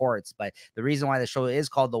terms of the courts. But the reason why the show is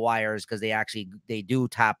called The Wire is because they do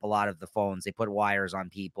tap a lot of the phones. They put wires on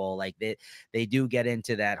people. Like they do get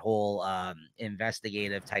into that whole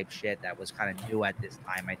investigative type shit that was kind of new at this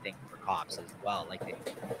time, I think, for cops as well. Like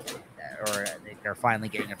they're finally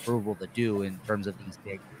getting approval to do in terms of these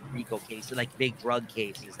big RICO cases, like big drug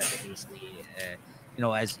cases that they basically,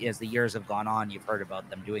 as the years have gone on, you've heard about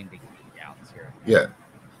them doing big takedowns here. Yeah.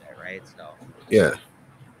 Right. So. Yeah.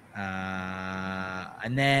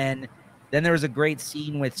 And then there was a great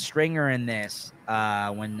scene with Stringer in this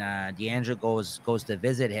when D'Angelo goes to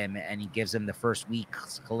visit him and he gives him the first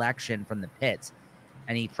week's collection from the pits,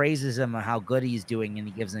 and he praises him on how good he's doing, and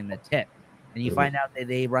he gives him a tip. And you find out that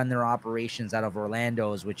they run their operations out of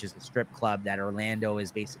Orlando's, which is the strip club. That Orlando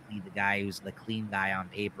is basically the guy who's the clean guy on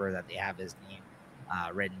paper, that they have his name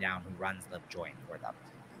written down, who runs the joint for them.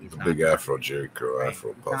 He's not big afro, Jerry Curl, right?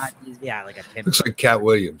 Afro puff. Like a pimp. Looks like Cat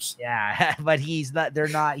Williams. Yeah, but he's not. They're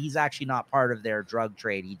not. He's actually not part of their drug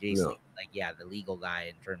trade. He basically the legal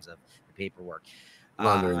guy in terms of the paperwork,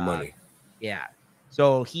 laundering money. Yeah.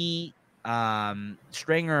 So he.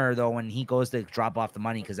 Stringer, though, when he goes to drop off the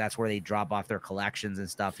money, because that's where they drop off their collections and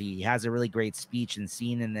stuff, he has a really great speech and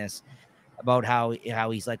scene in this about how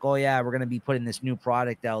he's like, oh yeah, we're gonna be putting this new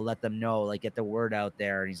product out, let them know, like get the word out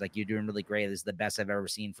there. And he's like, you're doing really great, this is the best I've ever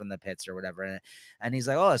seen from the pits or whatever. And he's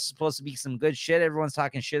like, oh, it's supposed to be some good shit, everyone's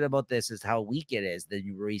talking shit about this, is how weak it is, the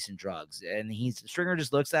recent drugs. And Stringer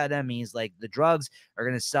just looks at him, he's like, the drugs are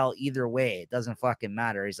gonna sell either way, it doesn't fucking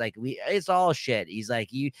matter. He's like, it's all shit. He's like,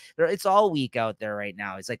 it's all weak out there right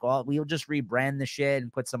now. He's like, well, we'll just rebrand the shit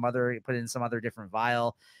and put in some other different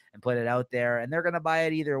vial and put it out there, and they're going to buy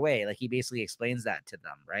it either way. Like he basically explains that to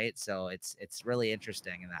them. Right. So it's really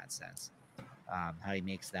interesting in that sense, how he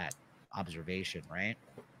makes that observation. Right.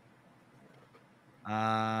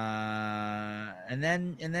 And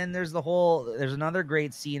then there's another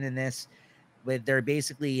great scene in this with they're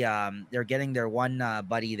basically, they're getting their one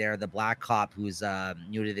buddy there, the black cop who's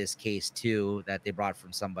new to this case too, that they brought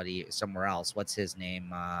from somebody somewhere else. What's his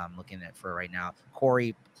name? I'm looking at for right now.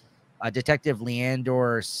 Corey. Detective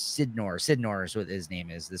Leandor Sidnor is what his name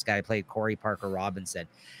is. This guy played Corey Parker Robinson.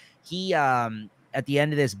 He at the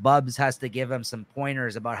end of this, Bubs has to give him some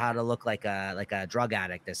pointers about how to look like a drug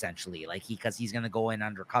addict, essentially. Like because he's gonna go in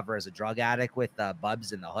undercover as a drug addict with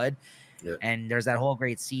Bubs in the hood. Yeah. And there's that whole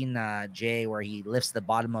great scene, Jay, where he lifts the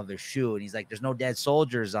bottom of his shoe and he's like, "There's no dead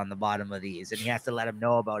soldiers on the bottom of these," and he has to let him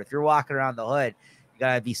know about, if you're walking around the hood,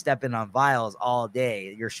 gotta be stepping on vials all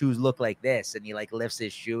day, your shoes look like this. And he like lifts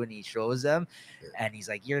his shoe and he shows them, and he's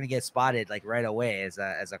like, you're gonna get spotted like right away as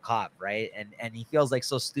a cop, right? And he feels like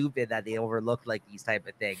so stupid that they overlooked like these type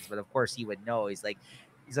of things, but of course he would know. He's like,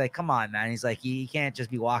 come on, man. He's like, you can't just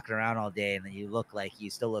be walking around all day and then you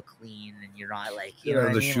still look clean and you're not like, you know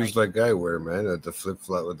what the I mean? shoes like I wear, man, at the flip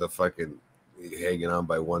flop with the fucking hanging on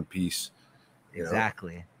by one piece.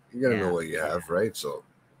 Exactly. You gotta know what you have, right? So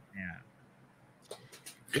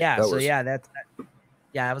that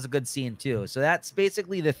was a good scene too. So that's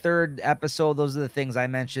basically the third episode. Those are the things I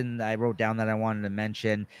mentioned. I wrote down that I wanted to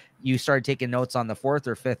mention. You started taking notes on the fourth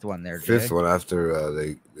or fifth one there, Jay? Fifth one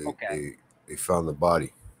after they found the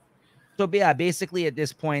body. So yeah, basically at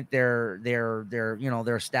this point they're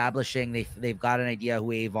establishing they've got an idea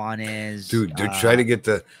who Avon is. Dude, they're trying to get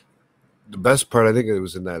the best part. I think it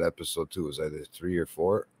was in that episode too. It was either 3 or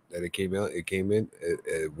 4 that it came out. It came in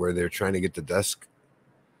where they're trying to get the desk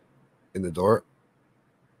in the door.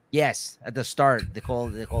 Yes, at the start, they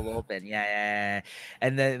call open. Yeah.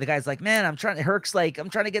 And the guy's like, man, Herc's like, I'm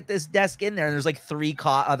trying to get this desk in there. And there's like 3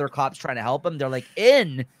 other cops trying to help him. They're like,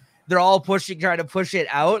 they're all trying to push it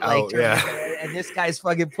out. And this guy's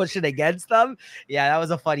fucking pushing against them. Yeah, that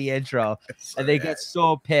was a funny intro. And they get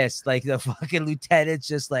so pissed. Like the fucking lieutenant's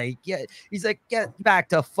just like, yeah, he's like, get back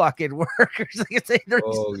to fucking work.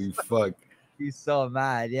 Holy fuck. He's so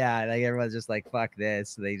mad. Yeah, like everyone's just like, fuck this.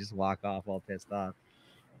 So they just walk off all pissed off.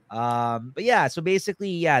 But yeah, so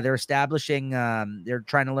basically, they're establishing, they're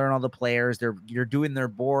trying to learn all the players. You're doing their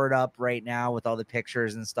board up right now with all the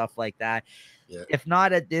pictures and stuff like that. Yeah. If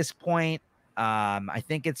not at this point, I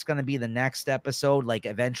think it's going to be the next episode. Like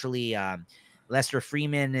eventually, Lester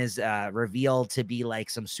Freeman is revealed to be like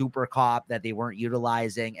some super cop that they weren't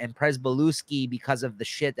utilizing, and Presbeluski, because of the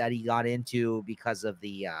shit that he got into because of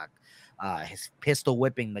the his pistol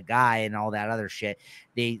whipping the guy and all that other shit,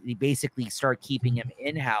 they basically start keeping him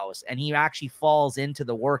in-house, and he actually falls into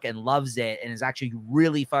the work and loves it and is actually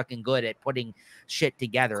really fucking good at putting shit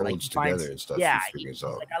together. Codes like he together finds, and stuff. yeah, He figures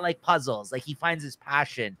out. like, I like puzzles. Like he finds his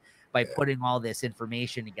passion by putting all this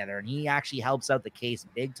information together, and he actually helps out the case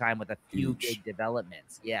big time with a few big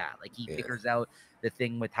developments. Yeah, like he figures out the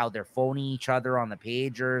thing with how they're phoning each other on the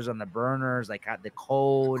pagers, on the burners, like the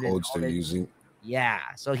code, codes and they're using. Yeah,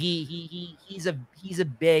 so he's a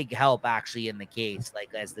big help actually in the case,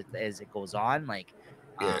 like as it goes on, like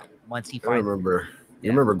once he finds. You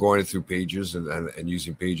remember going through pages and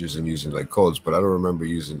using pages and using like codes, but I don't remember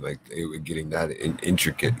using like getting that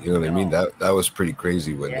intricate. You know what I mean? That was pretty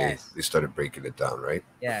crazy when they started breaking it down, right?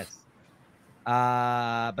 Yes.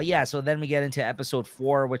 But yeah, so then we get into episode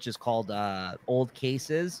 4, which is called Old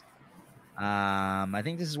Cases. I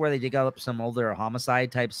think this is where they dig up some older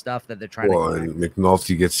homicide type stuff that they're trying to. And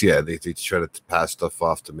McNulty gets they try to pass stuff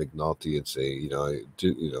off to McNulty and say,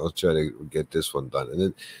 try to get this one done, and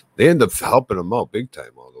then they end up helping him out big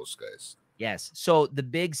time. All those guys. Yes. So the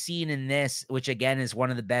big scene in this, which again is one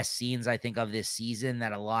of the best scenes I think of this season,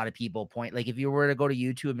 that a lot of people point, like if you were to go to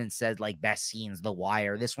YouTube and said like best scenes, The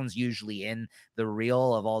Wire, this one's usually in the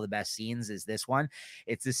reel of all the best scenes, is this one.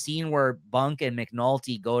 It's the scene where Bunk and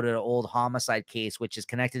McNulty go to the old homicide case, which is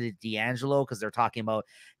connected to D'Angelo, because they're talking about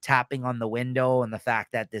tapping on the window and the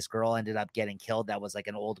fact that this girl ended up getting killed that was like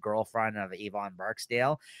an old girlfriend of Avon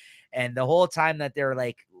Barksdale. And the whole time that they're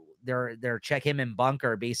check him and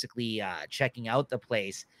Bunker basically checking out the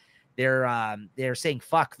place, they're saying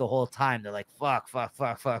fuck the whole time. They're like fuck. They're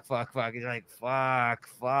like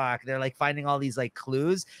fuck. They're like finding all these like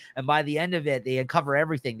clues, and by the end of it, they uncover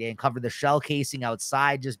everything. They uncover the shell casing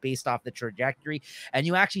outside just based off the trajectory, and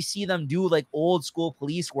you actually see them do like old school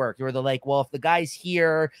police work where they're like, well, if the guy's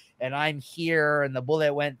here and I'm here and the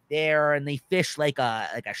bullet went there, and they fish like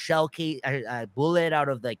a shell case, a bullet out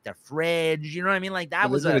of like the fridge. You know what I mean? Like that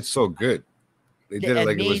was it's so good. They did it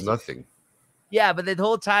like it was nothing. Yeah, but the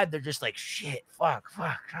whole time they're just like shit, fuck.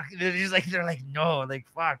 They're just like no, like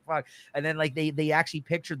fuck. And then like they actually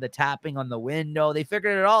pictured the tapping on the window. They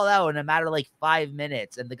figured it all out in a matter of like 5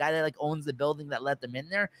 minutes. And the guy that like owns the building that let them in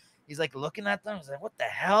there, he's like looking at them. He's like, what the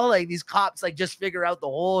hell? Like these cops like just figure out the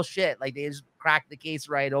whole shit. Like they just cracked the case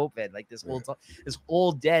right open. Like this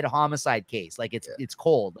old dead homicide case. Like it's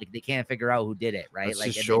cold. Like they can't figure out who did it. Right. Let's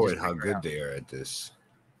like just showing how good they are at this.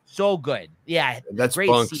 So good. Yeah. And that's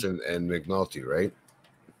Bunks and McNulty, right?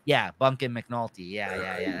 Yeah. Bunk and McNulty.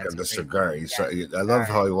 Yeah. The cigar. I love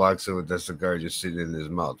how he walks in with that cigar just sitting in his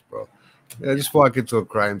mouth, bro. Yeah, just walk into a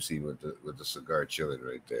crime scene with the cigar chilling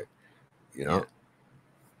right there. You know?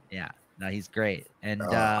 Yeah. No, he's great. And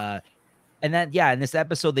then, in this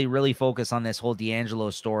episode, they really focus on this whole D'Angelo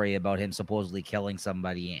story about him supposedly killing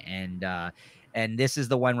somebody. And this is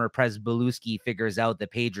the one where Presbeluski figures out the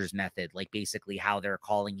pagers method, like basically how they're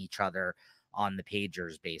calling each other on the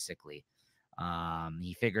pagers, basically.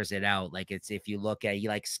 He figures it out. Like it's, if you look at, he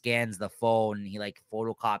like scans the phone, he like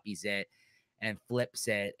photocopies it and flips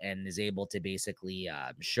it and is able to basically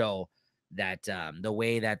show that the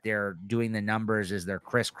way that they're doing the numbers is they're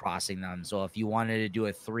crisscrossing them. So if you wanted to do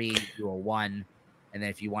a 3, do a 1. And then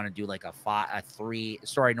if you want to do like a 3,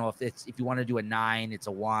 if you want to do a 9, it's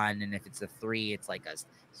a 1. And if it's a 3, it's like a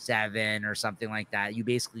 7 or something like that. You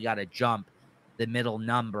basically got to jump the middle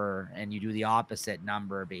number and you do the opposite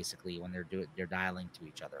number basically when they're dialing to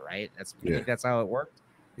each other, right? You think that's how it worked?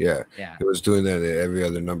 Yeah. It was doing that at every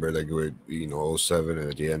other number, like it would, 07 and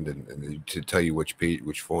at the end, and to tell you which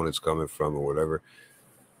phone it's coming from or whatever.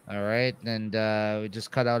 All right. And we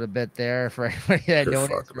just cut out a bit there for everybody that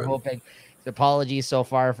noticed. We're hoping. Apologies so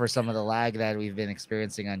far for some of the lag that we've been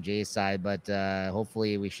experiencing on Jay's side, but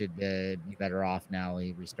hopefully we should be better off now.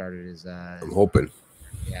 He restarted his. I'm hoping.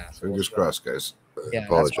 Yeah. So fingers crossed, guys. Yeah,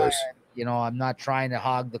 apologize. I'm not trying to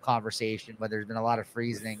hog the conversation, but there's been a lot of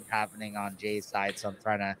freezing happening on Jay's side, so I'm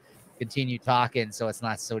trying to continue talking so it's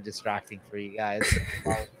not so distracting for you guys.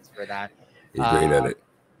 Apologies for that. You're great at it.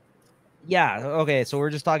 Yeah. Okay. So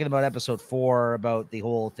we're just talking about episode 4, about the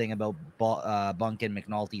whole thing about Bunk and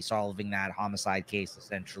McNulty solving that homicide case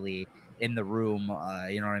essentially in the room.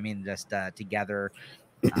 You know what I mean? Just together,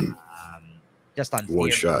 just on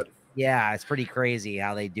one shot. Yeah, it's pretty crazy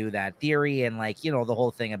how they do that theory, and like the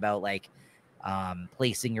whole thing about like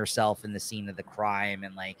placing yourself in the scene of the crime,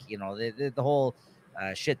 and like the whole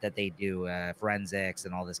shit that they do, forensics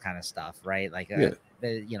and all this kind of stuff, right? Like and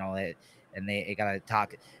they gotta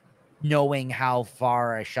talk. knowing how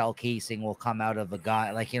far a shell casing will come out of a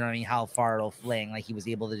gun, like, you know what I mean, how far it'll fling. Like, he was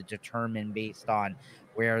able to determine based on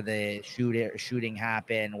where the shooting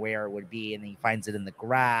happened, where it would be, and he finds it in the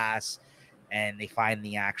grass, and they find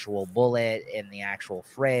the actual bullet in the actual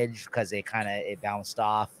fridge because it bounced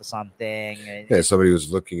off something. Yeah, somebody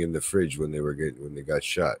was looking in the fridge when they got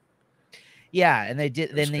shot. Yeah, and they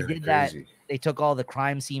did that. Crazy. They took all the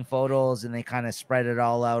crime scene photos and they kind of spread it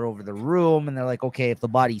all out over the room. And they're like, okay, if the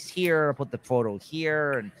body's here, I'll put the photo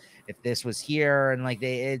here. And if this was here, and like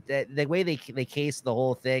the way they case the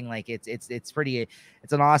whole thing, like it's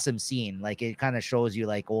an awesome scene. Like, it kind of shows you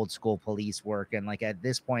like old school police work. And like at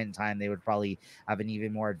this point in time, they would probably have an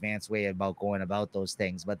even more advanced way about going about those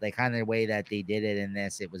things. But the kind of way that they did it in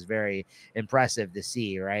this, it was very impressive to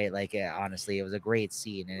see, right? Like, honestly, it was a great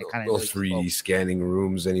scene. And it kind of no 3D scanning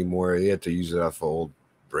rooms anymore. You had to use it off of old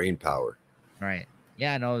brain power. Right.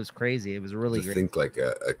 Yeah, no, it was crazy. It was really great. Think like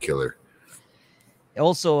a killer.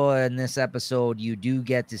 Also, in this episode, you do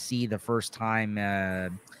get to see the first time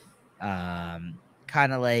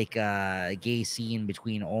kind of like a gay scene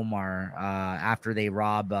between Omar after they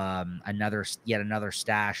rob yet another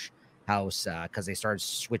stash house because they started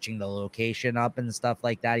switching the location up and stuff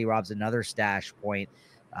like that. He robs another stash point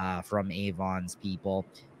from Avon's people.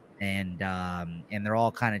 And they're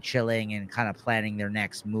all kind of chilling and kind of planning their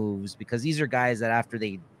next moves, because these are guys that after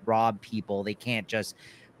they rob people, they can't just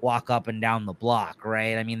walk up and down the block,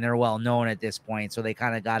 right? I mean, they're well known at this point, so they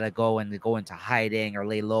kind of got to go into hiding or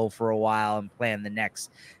lay low for a while and plan the next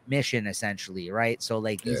mission, essentially, right? So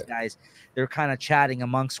like these guys, they're kind of chatting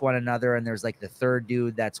amongst one another, and there's like the third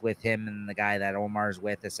dude that's with him and the guy that Omar's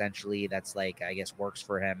with, essentially, that's like, I guess, works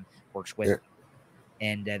with him.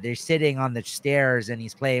 And they're sitting on the stairs, and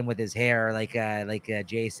he's playing with his hair, like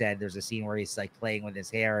Jay said. There's a scene where he's like playing with his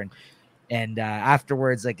hair, and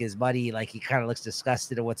afterwards, like his buddy, like he kind of looks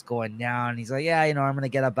disgusted at what's going down. He's like, yeah, I'm gonna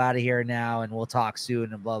get up out of here now, and we'll talk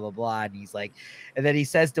soon, and blah blah blah. And he's like, and then he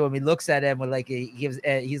says to him, he looks at him with like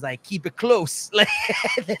he's like, keep it close, like,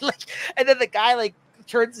 and then the guy like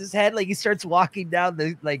turns his head, like he starts walking down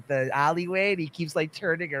the alleyway, and he keeps like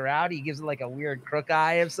turning around. He gives him like a weird crook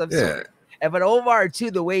eye of some sort. And but Omar too,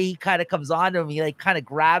 the way he kind of comes on to him, he like kind of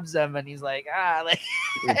grabs him, and he's like, like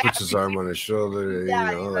he puts his arm on his shoulder.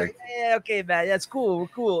 Yeah, like, yeah, okay, man, that's cool. We're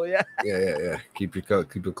cool. Yeah. Yeah. Keep it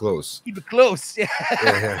close. Keep it close.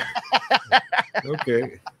 Yeah.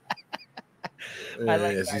 Okay.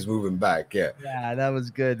 As he's moving back. Yeah. Yeah, that was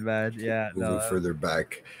good, man. Yeah. Moving further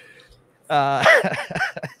back.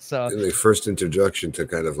 So the first introduction to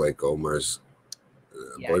kind of like Omar's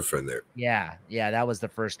boyfriend there. Yeah, that was the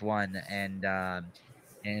first one. And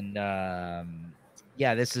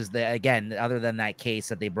this is again, other than that case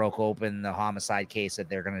that they broke open, the homicide case that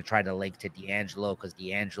they're going to try to link to D'Angelo, because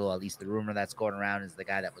D'Angelo, at least the rumor that's going around, is the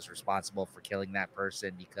guy that was responsible for killing that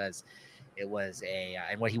person, because it was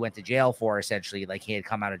and what he went to jail for, essentially, like he had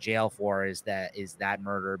come out of jail for, is that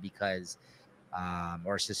murder, because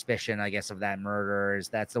or suspicion, I guess, of that murder,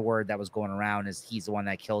 that's the word that was going around, is he's the one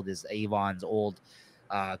that killed Avon's old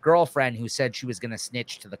girlfriend, who said she was going to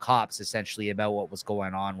snitch to the cops, essentially, about what was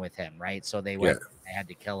going on with him, right? So they had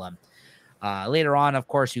to kill him. Later on, of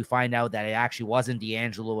course, you find out that it actually wasn't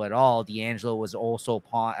D'Angelo at all. D'Angelo was also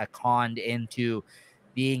conned into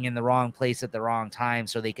being in the wrong place at the wrong time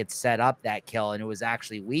so they could set up that kill, and it was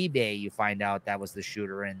actually Weebay, you find out, that was the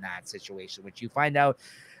shooter in that situation, which you find out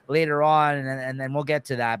later on, and then we'll get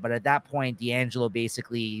to that. But at that point, D'Angelo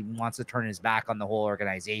basically wants to turn his back on the whole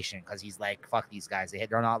organization, because he's like, fuck these guys,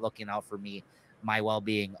 they're not looking out for me, my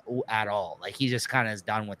well-being at all. Like, he just kind of is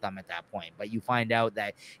done with them at that point. But you find out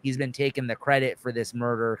that he's been taking the credit for this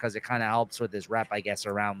murder because it kind of helps with his rep, I guess,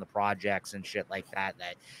 around the projects and shit like that,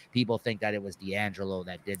 that people think that it was D'Angelo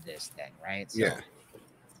that did this thing, right? So,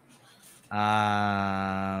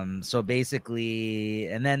 so basically,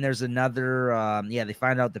 and then there's another they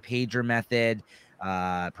find out the pager method,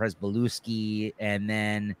 Presbeluski, and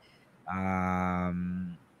then I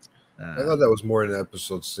thought that was more in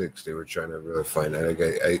episode 6. They were trying to really find out.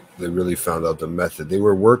 They really found out the method. They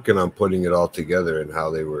were working on putting it all together and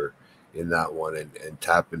how they were in that one and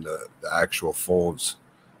tapping the actual phones,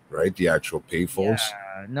 right? The actual pay phones.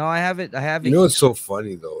 Yeah. No, I have it. You know what's so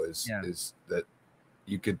funny though is that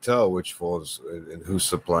you could tell which phones and who's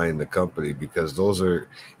supplying the company, because those are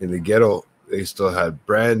in the ghetto. They still had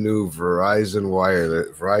brand new Verizon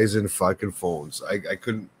fucking phones. I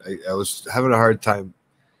was having a hard time,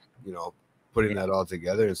 putting that all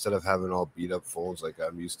together instead of having all beat up phones like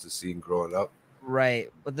I'm used to seeing growing up.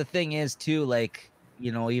 Right. But the thing is too, like,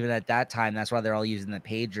 you know, even at that time, that's why they're all using the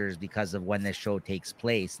pagers, because of when this show takes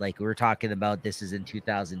place. Like we were talking about, this is in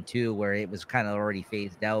 2002, where it was kind of already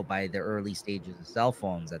phased out by the early stages of cell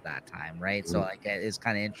phones at that time, right? So like it's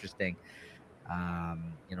kind of interesting,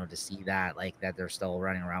 you know, to see that, like, that they're still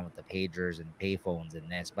running around with the pagers and payphones in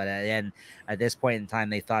this. But then at this point in time,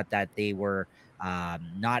 they thought that they were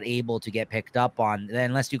not able to get picked up on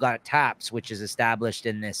unless you got taps, which is established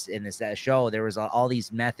in this show. There was all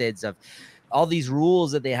these methods of all these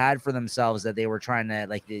rules that they had for themselves, that they were trying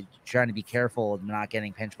to be careful of not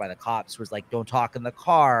getting pinched by the cops. Was like, don't talk in the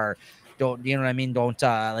car, don't, you know what I mean, don't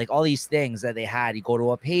like all these things that they had. You go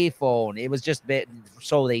to a payphone. It was just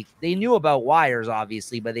so they knew about wires,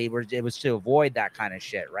 obviously, but it was to avoid that kind of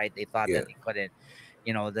shit, right? They thought that they couldn't,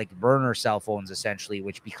 you know, like burner cell phones, essentially,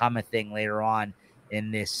 which become a thing later on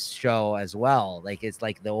in this show as well. Like it's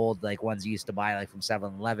like the old like ones you used to buy like from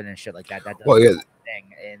 7-Eleven and shit like that. That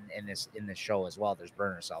thing in this show as well. There's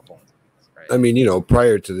burner cell phones. Right? I mean, you know,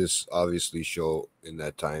 prior to this obviously show in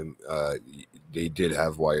that time, they did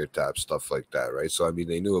have wiretap stuff like that, right? So I mean,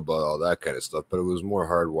 they knew about all that kind of stuff, but it was more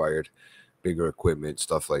hardwired, bigger equipment,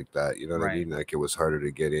 stuff like that. You know what I mean? Like it was harder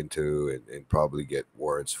to get into and probably get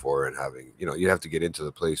warrants for, and having, you know, you have to get into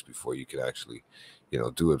the place before you could actually, you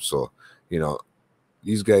know, do it. So, you know,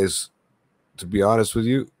 these guys, to be honest with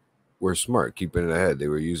you, were smart, keeping it ahead. They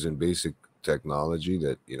were using basic technology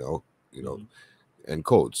that, you know, and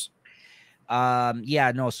codes.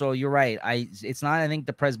 Yeah, no, so you're right. It's not, I think,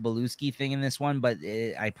 the Presbolewski thing in this one, but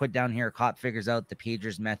I put down here, cop figures out the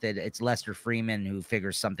pagers method. It's Lester Freeman who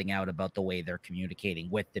figures something out about the way they're communicating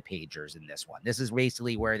with the pagers in this one. This is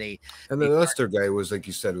basically where the Lester guy was, like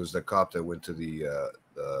you said, was the cop that went to the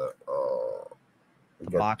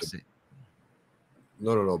box.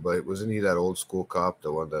 No, but wasn't he that old school cop,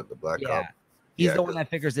 the one that the black cop? He's the one that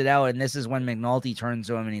figures it out, and this is when McNulty turns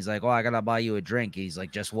to him and he's like, "Oh, I gotta buy you a drink." He's like,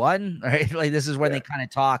 "Just one?" Right? Like this is when they kind of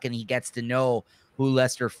talk, and he gets to know who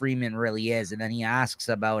Lester Freeman really is, and then he asks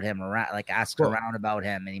about him around, around about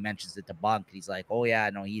him, and he mentions it to Bunk. And he's like, "Oh yeah,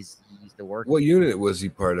 no, he's the work." What unit was he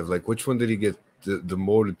part of? Like, which one did he get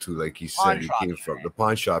demoted to? Like he said, he came from the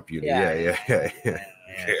pawn shop unit. Yeah.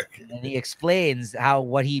 And he explains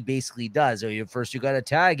what he basically does. So first you got to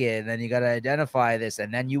tag it, and then you got to identify this,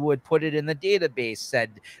 and then you would put it in the database,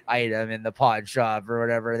 said item in the pawn shop or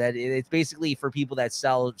whatever. That it's basically for people that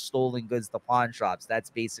sell stolen goods to pawn shops. That's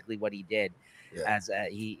basically what he did. As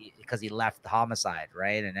because he left the homicide,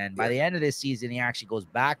 right? And then by the end of this season, he actually goes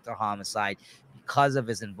back to homicide because of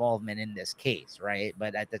his involvement in this case, right?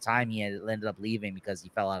 But at the time, he ended up leaving because he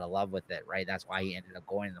fell out of love with it, right? That's why he ended up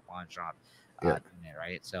going to the pawn shop.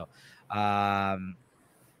 Right. So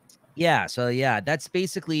that's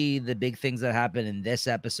basically the big things that happened in this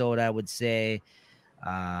episode, I would say.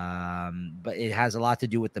 But it has a lot to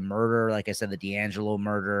do with the murder, like I said, the D'Angelo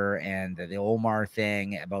murder and the Omar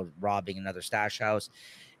thing about robbing another stash house.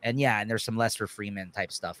 And there's some Lester Freeman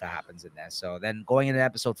type stuff that happens in this. So then going into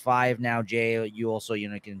episode 5 now, Jay, you also,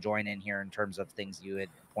 can join in here in terms of things you had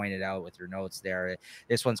pointed out with your notes there.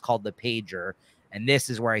 This one's called The Pager. And this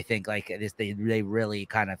is where I think they really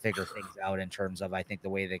kind of figure things out in terms of, I think, the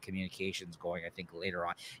way the communication's going. I think later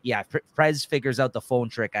on, Prez figures out the phone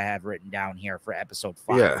trick I have written down here for episode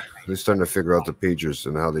 5. Yeah, right? They're starting to figure out the pagers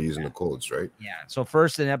and how they're using the codes, right? Yeah. So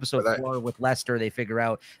first in episode 4 with Lester, they figure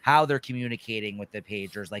out how they're communicating with the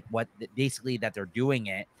pagers, like what basically that they're doing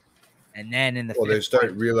it. And then in the they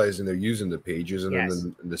start realizing they're using the pagers, and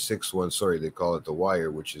then in the 6th one, they call it the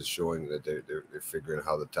wire, which is showing that they're figuring out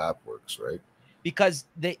how the tap works, right? Because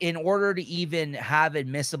in order to even have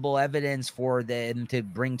admissible evidence for them to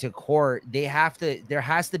bring to court, there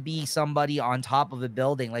has to be somebody on top of a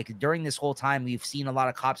building. Like during this whole time, we've seen a lot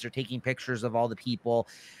of cops are taking pictures of all the people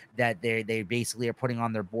that they basically are putting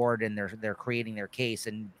on their board, and they're creating their case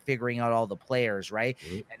and figuring out all the players, right?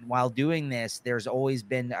 And while doing this, there's always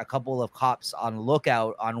been a couple of cops on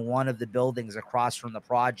lookout on one of the buildings across from the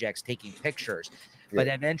projects taking pictures. But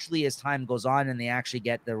eventually, as time goes on and they actually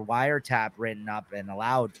get their wiretap written up and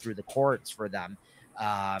allowed through the courts for them,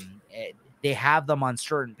 they have them on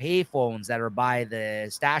certain payphones that are by the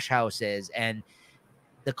stash houses. And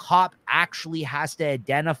the cop actually has to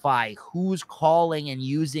identify who's calling and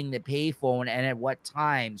using the payphone and at what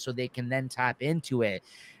time, so they can then tap into it.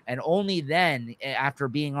 And only then, after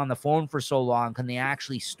being on the phone for so long, can they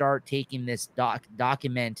actually start taking this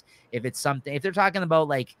document. If it's something, if they're talking about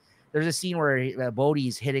like there's a scene where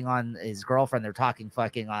Bodhi's hitting on his girlfriend. They're talking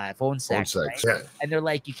fucking phone sex, right? Yeah. And they're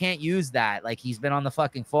like, you can't use that. Like, he's been on the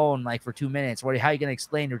fucking phone like for 2 minutes. How are you gonna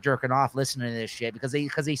explain you're jerking off listening to this shit? Because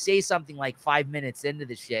they say something like 5 minutes into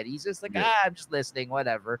the shit. He's just like, I'm just listening,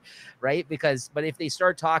 whatever, right? But if they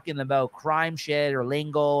start talking about crime shit or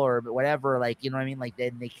lingo or whatever, like, you know what I mean? Like,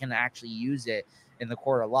 then they can actually use it in the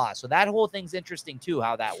court of law. So that whole thing's interesting too,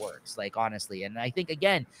 how that works, like, honestly. And I think,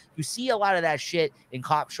 again, you see a lot of that shit in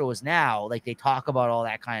cop shows now, like they talk about all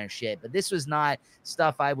that kind of shit, but this was not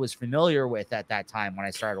stuff I was familiar with at that time when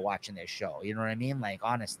I started watching this show. You know what I mean? Like,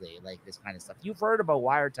 honestly, like this kind of stuff. You've heard about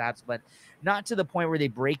wiretaps, but not to the point where they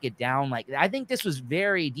break it down. Like, I think this was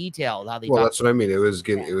very detailed how they Well, that's what I mean. It was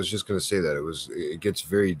just going to say that it gets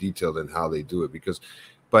very detailed in how they do it, because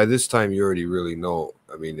by this time you already really know,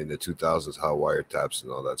 I mean, in the 2000s, how wiretaps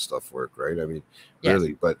and all that stuff work, right? I mean,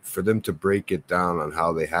 really, but for them to break it down on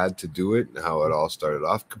how they had to do it and how it all started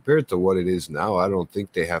off compared to what it is now, I don't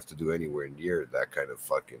think they have to do anywhere near that kind of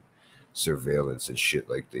fucking surveillance and shit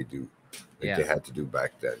like they do. Like they had to do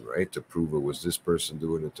back then, right? To prove it was this person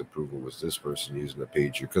doing it, to prove it was this person using the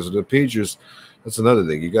pager. Because of the pagers, that's another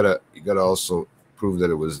thing. You gotta also prove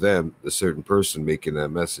that it was them, the certain person making that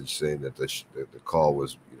message saying that the call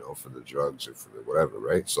was, you know, for the drugs or for the whatever,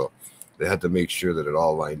 right? So they had to make sure that it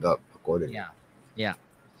all lined up accordingly.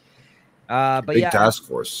 But big task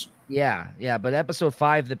force. But episode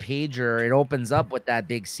 5, the pager, it opens up with that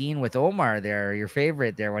big scene with Omar there, your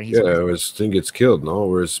favorite there, when he's his thing gets killed,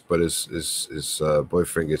 but his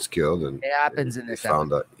boyfriend gets killed, and it happens in this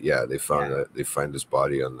episode. They find his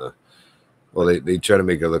body on the. Well, they try to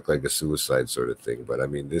make it look like a suicide sort of thing, but I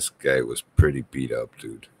mean, this guy was pretty beat up,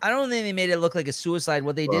 dude. I don't think they made it look like a suicide.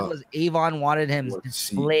 What they did was Avon wanted him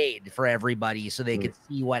displayed for everybody so they could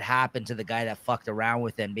see what happened to the guy that fucked around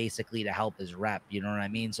with him, basically to help his rep. You know what I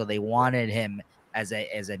mean? So they wanted him as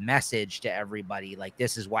a message to everybody, like,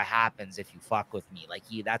 this is what happens if you fuck with me. Like,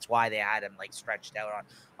 that's why they had him like stretched out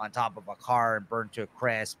on top of a car and burnt to a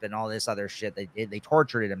crisp and all this other shit. They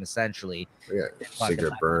tortured him essentially.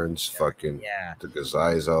 Cigarette burns, took his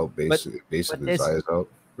eyes out, basically his eyes out.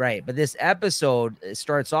 Right, but this episode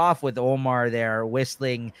starts off with Omar there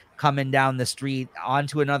whistling, coming down the street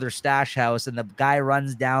onto another stash house, and the guy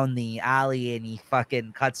runs down the alley and he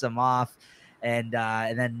fucking cuts him off. And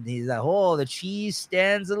then he's like, oh, the cheese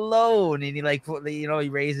stands alone. And he, like, you know, he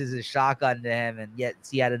raises his shotgun to him, and yet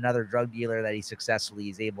he had another drug dealer that he successfully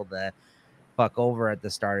is able to fuck over at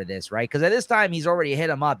the start of this, right? Because at this time, he's already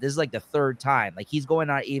hit him up. This is like the 3rd time. Like, he's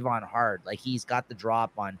going on Avon hard. Like, he's got the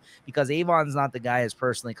drop on, because Avon's not the guy who's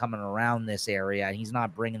personally coming around this area, and he's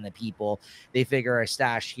not bringing the people. They figure a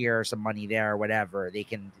stash here, some money there, whatever. They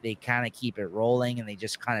kind of keep it rolling, and they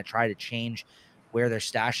just kind of try to change where they're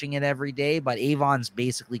stashing it every day. But Avon's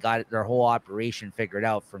basically got their whole operation figured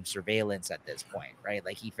out from surveillance at this point, right?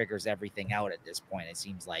 Like, he figures everything out at this point. It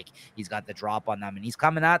seems like he's got the drop on them, and he's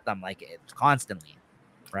coming at them like constantly,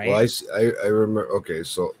 right? Well, I remember. Okay,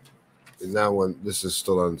 so in that one, this is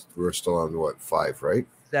still on. We're still on what, 5, right?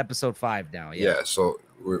 It's episode 5 now. Yeah. So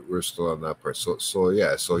we're still on that part. So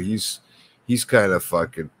he's kind of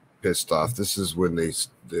fucking pissed off. This is when they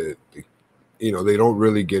you know, they don't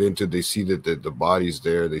really get into, they see that the body's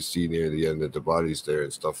there. They see near the end that the body's there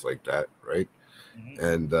and stuff like that, right? Mm-hmm.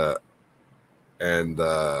 And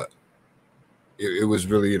it was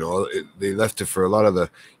really, you know, they left it for a lot of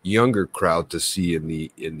the younger crowd to see in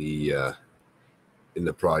the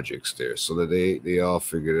projects there, so that they all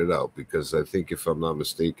figured it out. Because I think, if I'm not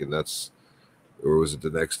mistaken, or was it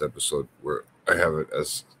the next episode where I have it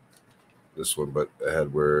as this one, but I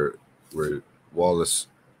had where Wallace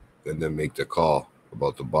and then make the call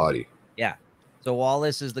about the body. Yeah. So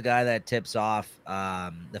Wallace is the guy that tips off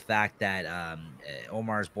the fact that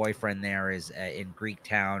Omar's boyfriend there is in Greek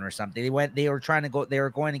Town or something. They were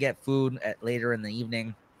going to get food later in the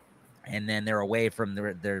evening, and then they're away from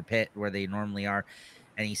their pit where they normally are.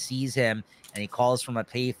 And he sees him, and he calls from a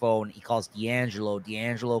payphone. He calls D'Angelo.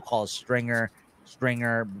 D'Angelo calls Stringer.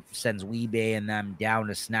 Stringer sends Weebay and them down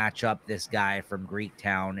to snatch up this guy from Greek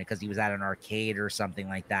Town because he was at an arcade or something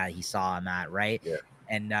like that. He saw him at, right? Yeah.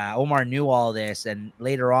 And Omar knew all this. And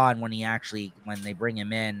later on, when they bring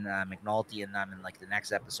him in, McNulty and them in like the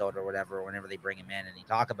next episode or whatever, whenever they bring him in and he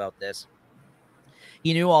talk about this,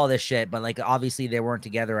 he knew all this shit. But like, obviously they weren't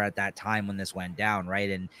together at that time when this went down,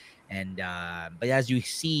 right? But as you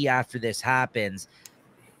see after this happens,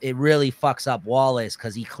 it really fucks up Wallace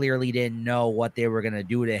because he clearly didn't know what they were going to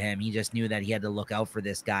do to him. He just knew that he had to look out for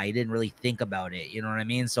this guy. He didn't really think about it. You know what I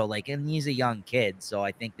mean? So like, and he's a young kid. So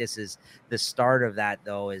I think this is the start of that,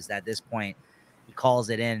 though, is at this point, he calls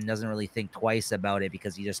it in and doesn't really think twice about it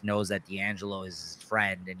because he just knows that D'Angelo is his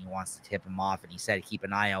friend and he wants to tip him off. And he said, keep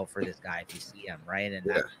an eye out for this guy if you see him, right? And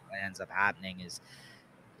that's what ends up happening is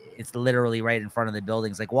it's literally right in front of the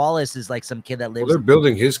buildings. Like Wallace is like some kid that lives. Well, they're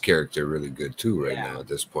building his character really good too right now at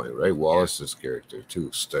this point, right? Wallace's character too,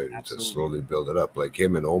 starting to slowly build it up. Like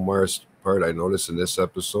him and Omar's part, I noticed in this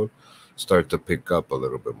episode, start to pick up a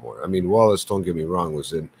little bit more. I mean, Wallace, don't get me wrong,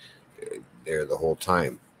 was in there the whole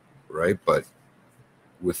time, right? But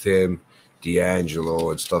with him,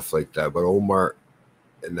 D'Angelo and stuff like that. But Omar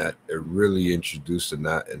and that are really introduced in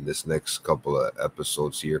that in this next couple of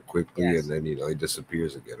episodes here quickly, and then he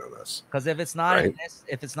disappears again on us. Because if it's not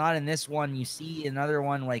in this one, you see another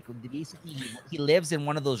one. Like basically, he lives in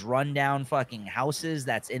one of those rundown fucking houses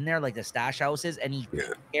that's in there, like the stash houses, and he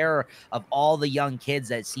takes care of all the young kids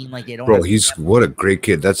that seem like they don't. Bro, he's what a great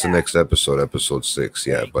kid. That's the next episode 6.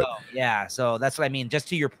 Yeah, but so that's what I mean. Just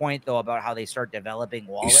to your point though about how they start developing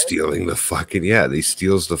Wallace. He's stealing the fucking he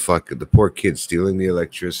steals the poor kid, stealing the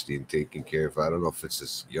electricity and taking care of. I don't know if it's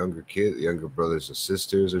his younger brothers and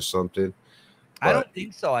sisters or something. I don't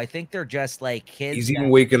think so. I think they're just like kids. He's even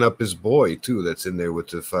waking up his boy too. That's in there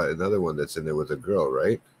with another one that's in there with a girl,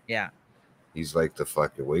 right? Yeah. He's like the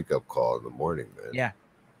fucking wake up call in the morning, man. Yeah.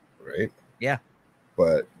 Right. Yeah.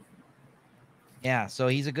 But. Yeah, so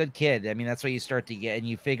he's a good kid. I mean, that's what you start to get, and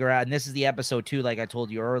you figure out. And this is the episode too, like I told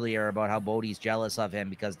you earlier, about how Bodhi's jealous of him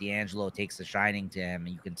because D'Angelo takes the shining to him,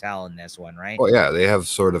 and you can tell in this one, right? Oh yeah, they have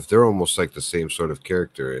they're almost like the same sort of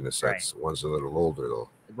character in a sense. Right. One's a little older though.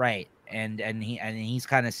 Right, and he's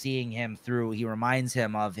kind of seeing him through. He reminds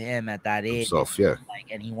him of him at that age, himself, yeah.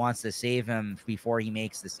 And he wants to save him before he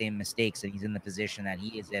makes the same mistakes, and he's in the position that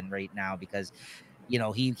he is in right now because. You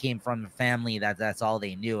know, he came from a family that's all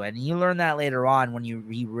they knew. And you learn that later on when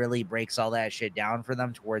he really breaks all that shit down for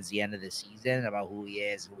them towards the end of the season about who he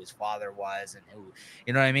is, who his father was, and who,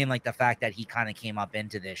 you know what I mean? Like the fact that he kind of came up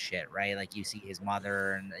into this shit, right? Like you see his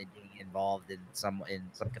mother and being involved in some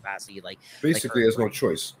capacity, like basically has no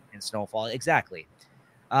choice in Snowfall. Exactly.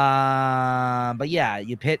 But yeah,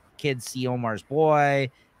 you pit kids see Omar's boy.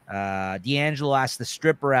 D'Angelo asked the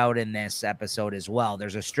stripper out in this episode as well.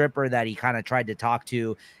 There's a stripper that he kind of tried to talk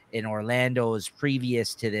to in Orlando's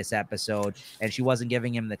previous to this episode, and she wasn't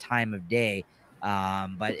giving him the time of day.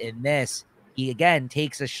 But in this, he again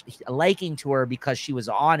takes a liking to her because she was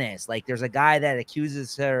honest. Like there's a guy that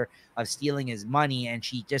accuses her of stealing his money, and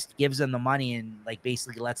she just gives him the money and like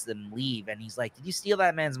basically lets them leave. And he's like, "Did you steal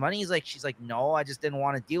that man's money?" She's like, "No, I just didn't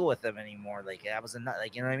want to deal with him anymore." Like that was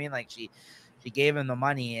like, you know what I mean? Like she gave him the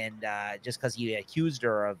money, and just because he accused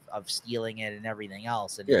her of stealing it and everything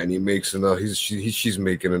else. And and he makes enough. She's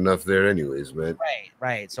making enough there anyways, man.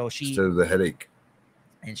 Right. So instead of the headache,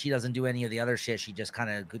 and she doesn't do any of the other shit. She just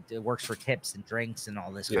kind of works for tips and drinks and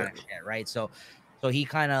all this kind of shit, right? So he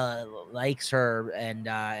kind of likes her, and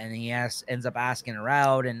he ends up asking her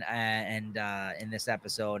out, and in this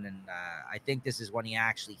episode, and I think this is when he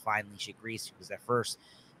actually finally she agrees to, because at first.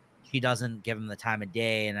 She doesn't give him the time of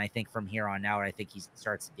day, and I think from here on out, I think he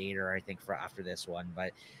starts to date her. I think for after this one,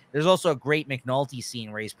 but there's also a great McNulty scene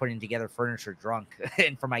where he's putting together furniture drunk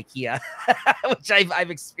and from IKEA, which I've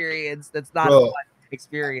experienced. That's not a fun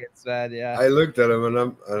experience, man. Yeah, I looked at him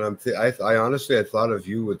and I honestly thought of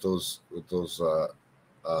you with those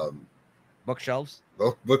bookshelves.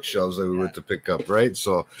 Bookshelves that we went to pick up, right?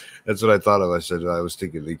 So that's what I thought of. I said I was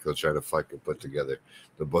thinking Niko trying to fucking put together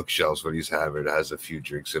the bookshelves when he's having has a few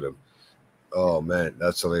drinks in him. Oh man,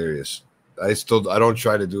 that's hilarious. I don't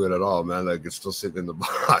try to do it at all, man. Like it's still sitting in the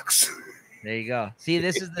box. There you go. See,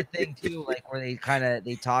 this is the thing too, like where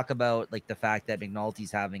they talk about like the fact that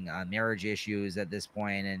McNulty's having marriage issues at this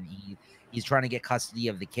point, and he's trying to get custody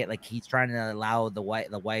of the kid. Like he's trying to allow the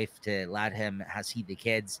wife to let him see the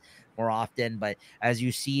kids more often. But as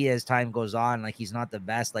you see, as time goes on, like he's not the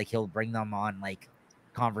best. Like he'll bring them on like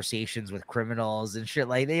conversations with criminals and shit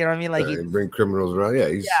like that. You know what I mean? Like he bring criminals around. Yeah,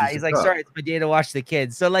 he's like, sorry, it's my day to watch the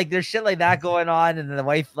kids. So like there's shit like that going on, and the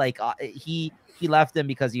wife like he left him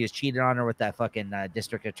because he was cheating on her with that fucking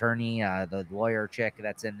district attorney, the lawyer chick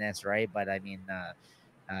that's in this, right? But I mean,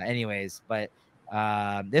 anyways, but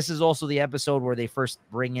this is also the episode where they first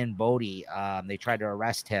bring in Bodhi. They try to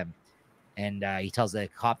arrest him, and he tells the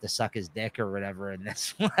cop to suck his dick or whatever. And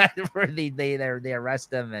this one where they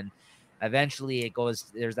arrest him, and eventually it goes.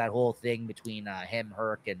 There's that whole thing between him,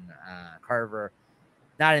 Herc, and Carver.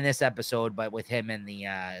 Not in this episode, but with him in the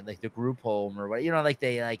like the group home or what, you know, like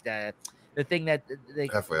they like the thing that they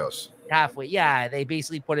halfway. Yeah. They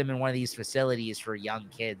basically put him in one of these facilities for young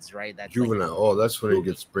kids, right? That's juvenile. Like, that's when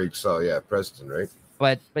he breaks out. Yeah. Preston, right?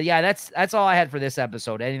 But yeah, that's all I had for this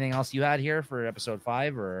episode. Anything else you had here for episode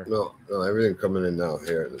 5 or? No, everything coming in now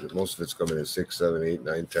here. Most of it's coming in 6, 7, 8,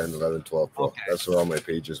 9, 10, 11, 12, 12. Okay. That's where all my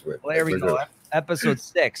pages went. Well, there we go. Episode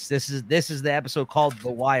 6. This is the episode called The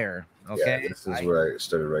Wire. Okay. Yeah, this is where I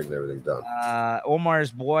started writing everything down. Omar's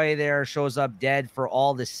boy there shows up dead for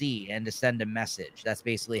all to see and to send a message. That's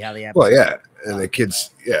basically how the episode. Well, yeah, and the kids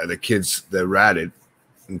that ratted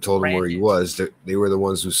and told him where he was. They were the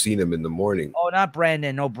ones who seen him in the morning. Oh, not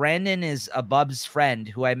Brandon. No, Brandon is a Bub's friend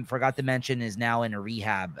who I forgot to mention is now in a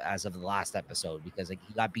rehab as of the last episode because like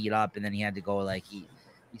he got beat up and then he had to go like he's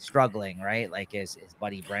struggling, right? Like his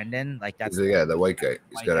buddy Brendan, like that's the white guy.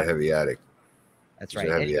 He's got a heavy addict. That's He's right.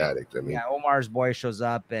 a heavy addict. I mean, yeah, Omar's boy shows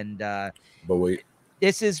up and but wait.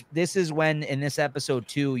 This is when in this episode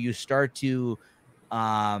 2 you start to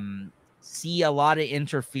see a lot of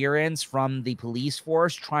interference from the police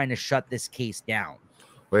force trying to shut this case down.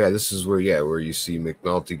 Well, yeah, this is where you see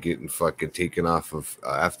McNulty getting fucking taken off of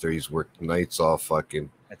after he's worked nights all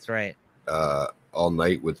fucking. That's right. All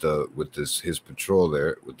night with his patrol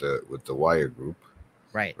there with the wire group.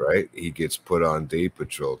 Right. Right. He gets put on day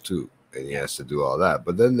patrol too, and he has to do all that.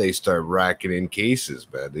 But then they start racking in cases,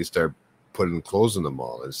 man. They start closing them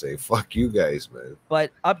all and say, fuck you guys, man.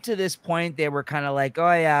 But up to this point, they were kind of like,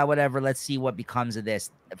 oh yeah, whatever. Let's see what becomes of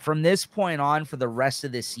this. From this point on, for the rest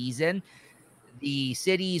of the season, the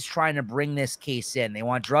city's trying to bring this case in. They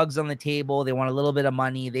want drugs on the table. They want a little bit of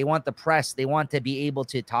money. They want the press. They want to be able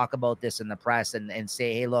to talk about this in the press and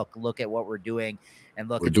say, hey, look at what we're doing. And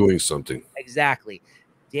look, we're doing something. Exactly.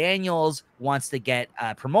 Daniels wants to get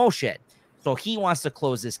a promotion. So he wants to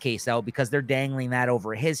close this case out because they're dangling that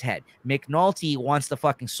over his head. McNulty wants to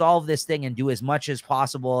fucking solve this thing and do as much as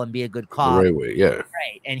possible and be a good cop. The right way, yeah.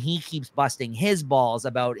 Right. And he keeps busting his balls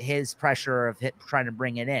about his pressure of trying to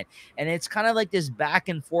bring it in. And it's kind of like this back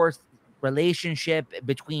and forth relationship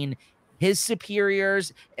between his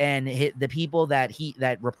superiors and the people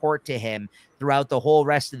that report to him throughout the whole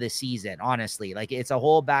rest of the season. Honestly, like it's a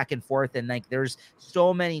whole back and forth, and like there's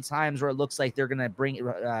so many times where it looks like they're gonna bring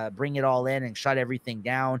it all in and shut everything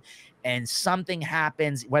down, and something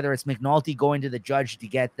happens. Whether it's McNulty going to the judge to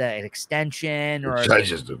get an extension, or the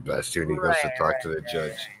judge is the best when he goes to talk to the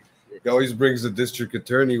judge. He always brings the district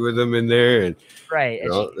attorney with him in there, and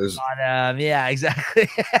yeah, exactly.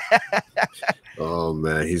 Oh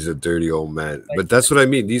man, he's a dirty old man. But that's what I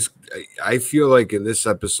mean. I feel like in this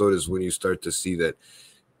episode is when you start to see that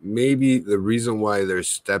maybe the reason why they're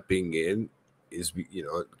stepping in is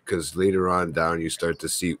because later on down you start to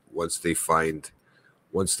see once they find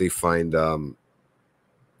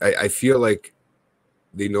I feel like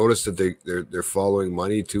they notice that they're following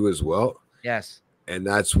money too as well. Yes. And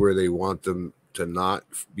that's where they want them to not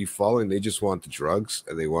be following. They just want the drugs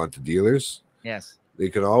and they want the dealers. Yes. They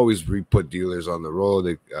can always put dealers on the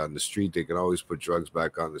road, on the street. They can always put drugs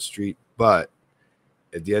back on the street. But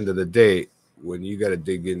at the end of the day, when you got to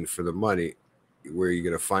dig in for the money, where are you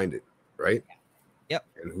going to find it, right? Yep.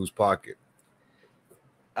 In whose pocket?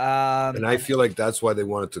 And I feel like that's why they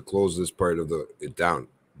wanted to close this part of it down.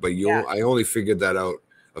 But I only figured that out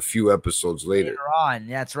a few episodes later on.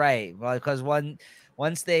 That's right. Well, because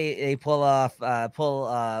once they pull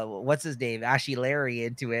what's his name, Ashy Larry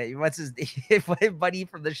into it. What's his name? Buddy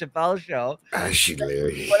from the Chappelle Show. Ashy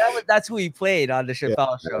Larry. Well, that's who he played on the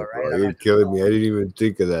Chappelle Show, right? Bro, you're killing me. I didn't even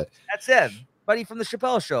think of that. That's him. Buddy from the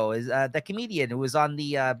Chappelle Show is the comedian who was on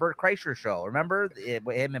the Bert Kreischer show. Remember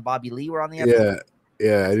him and Bobby Lee were on the episode?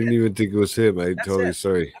 Yeah, I didn't even think it was him. I'm totally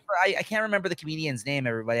sorry. I can't remember the comedian's name,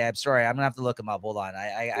 everybody. I'm sorry. I'm gonna have to look him up. Hold on.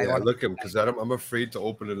 I look him because I'm afraid to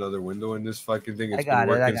open another window in this fucking thing. It's been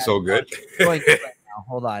working so good. Right now.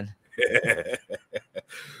 Hold on.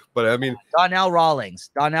 But I mean, Donnell Rawlings.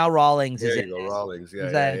 Donnell Rawlings is Rawlings. Yeah,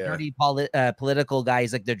 he's a dirty political guy.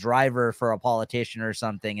 He's like the driver for a politician or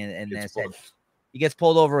something. In this, he gets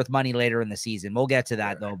pulled over with money later in the season. We'll get to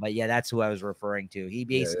that though. But yeah, that's who I was referring to. He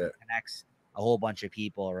basically connects a whole bunch of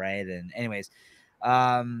people, right? And anyways,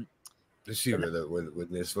 you see when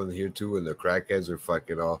this one here too, when the crackheads are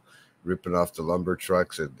fucking all ripping off the lumber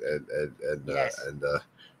trucks and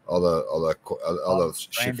all the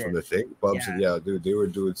shit from the thing, Bubs, and dude, they were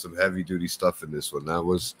doing some heavy duty stuff in this one. That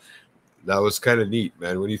was kind of neat,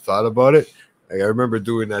 man. When you thought about it, like, I remember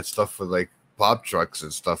doing that stuff with like pop trucks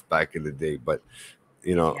and stuff back in the day, but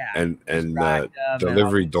and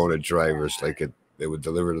delivery donut drivers, they would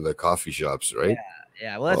deliver to the coffee shops, right?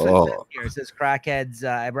 Yeah. Well, that's what it says here. It says crackheads.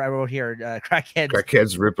 I wrote here,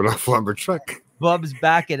 crackheads ripping off lumber truck. Bub's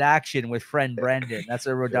back in action with friend Brendan. That's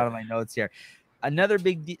what I wrote down in my notes here. Another a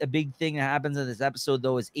big thing that happens in this episode,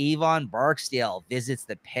 though, is Avon Barksdale visits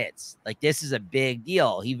the pits. Like, this is a big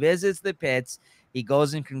deal. He visits the pits. He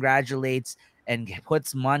goes and congratulates and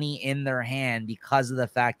puts money in their hand because of the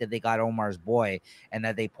fact that they got Omar's boy and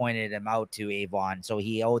that they pointed him out to Avon. So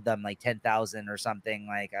he owed them like 10,000 or something.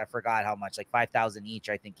 Like, I forgot how much, like 5,000 each,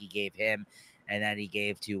 I think he gave him. And then he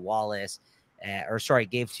gave to Wallace.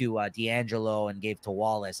 Gave to D'Angelo and gave to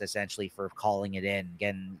Wallace essentially for calling it in,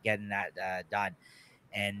 getting that done.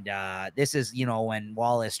 And this is, you know, when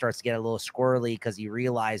Wallace starts to get a little squirrely because he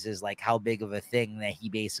realizes like how big of a thing that he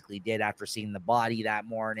basically did after seeing the body that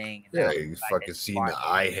morning. And yeah, he fucking seen the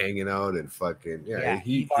eye hanging out and fucking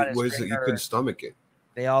he couldn't stomach it.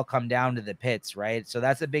 They all come down to the pits, right? So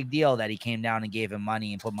that's a big deal that he came down and gave him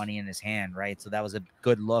money and put money in his hand, right? So that was a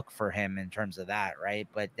good look for him in terms of that, right?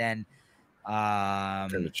 But then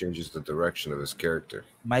kind of changes the direction of his character.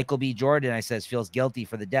 Michael B. Jordan, says, feels guilty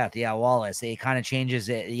for the death. Yeah, Wallace. It kind of changes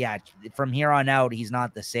it. Yeah, from here on out, he's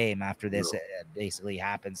not the same after this. It basically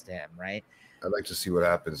happens to him, right? I'd like to see what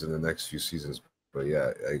happens in the next few seasons, but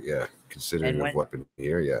considering what happened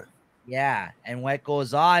here, Yeah, and what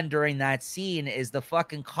goes on during that scene is the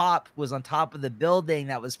fucking cop was on top of the building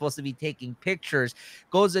that was supposed to be taking pictures,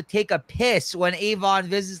 goes to take a piss when Avon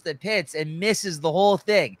visits the pits and misses the whole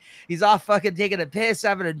thing. He's off fucking taking a piss,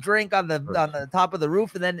 having a drink on the top of the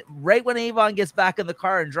roof, and then right when Avon gets back in the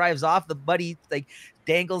car and drives off, the buddy like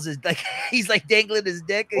dangles his he's like dangling his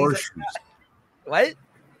dick. And he's like, what?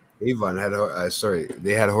 Avon had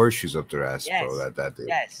they had horseshoes up their ass, bro. That day.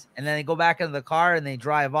 Yes, and then they go back into the car and they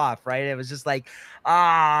drive off. Right? It was just like,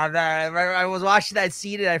 I was watching that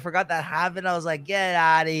scene and I forgot that happened. I was like, get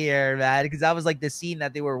out of here, man, because that was like the scene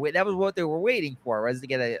that they were. That was what they were waiting for, was to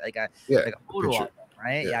get a photo of them,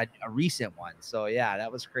 right? Yeah, a recent one. So yeah,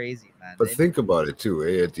 that was crazy, man. But think about it too.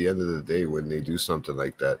 At the end of the day, when they do something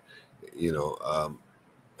like that, you know,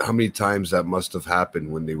 how many times that must have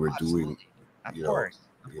happened when they were doing, of course.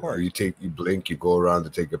 You blink, you go around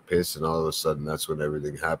to take a piss, and all of a sudden that's when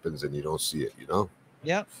everything happens and you don't see it, you know?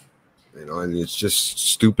 Yeah. You know, and it's just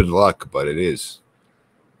stupid luck, but it is.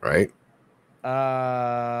 Right?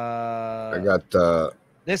 I got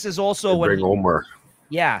this is also when bring Omar.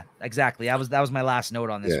 Yeah, exactly. That was my last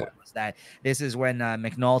note on this one. Was that this is when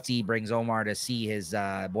McNulty brings Omar to see his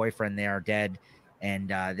boyfriend there dead. And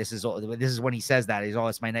this is when he says that he's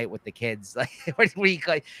it's my night with the kids. Like when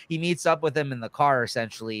he meets up with him in the car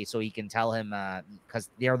essentially, so he can tell him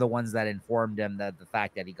because they're the ones that informed him that the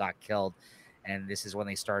fact that he got killed. And this is when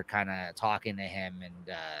they start kind of talking to him,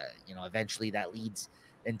 and eventually that leads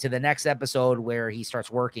into the next episode where he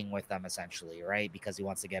starts working with them essentially, right? Because he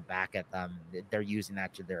wants to get back at them. They're using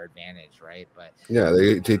that to their advantage, right? But yeah,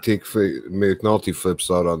 they take McNulty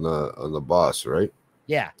flips out on the boss, right?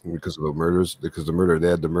 Yeah, because of the murders. Because they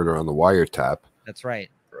had the murder on the wiretap. That's right.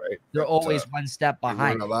 Right. They're always one step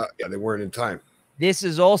behind. They weren't in time. This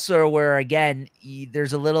is also where, again,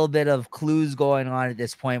 there's a little bit of clues going on at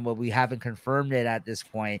this point, but we haven't confirmed it at this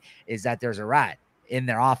point, is that there's a rat in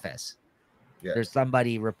their office. Yeah. There's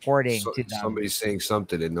somebody reporting to them. Somebody's saying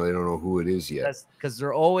something and they don't know who it is yet. Because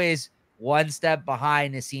they're always one step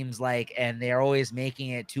behind, it seems like, and they're always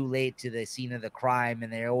making it too late to the scene of the crime,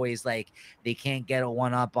 and they're always like they can't get a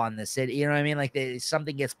one up on the city. You know what I mean? Like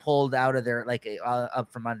something gets pulled out of their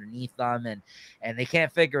up from underneath them, and they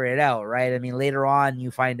can't figure it out, right? I mean, later on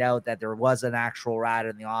you find out that there was an actual rat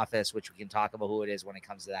in the office, which we can talk about who it is when it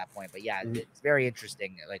comes to that point. But yeah, it's very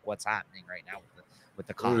interesting, like what's happening right now with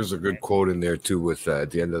the cops. There's a good quote in there too with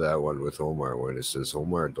at the end of that one with Omar when it says,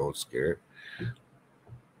 "Omar, don't scare."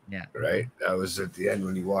 Yeah. Right. That was at the end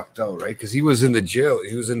when he walked out, right? Because he was in the jail.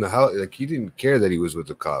 He was in the house. Like, he didn't care that he was with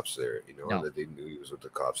the cops there, you know, that they knew he was with the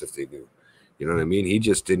cops if they knew. You know what I mean? He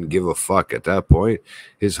just didn't give a fuck at that point.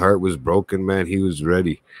 His heart was broken, man. He was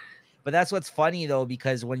ready. But that's what's funny, though,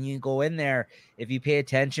 because when you go in there, if you pay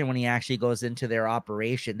attention when he actually goes into their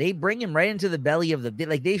operation, they bring him right into the belly of the bit.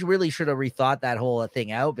 Like, they really should have rethought that whole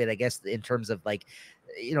thing out. But I guess in terms of like,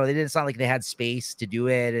 you know, it's not like they had space to do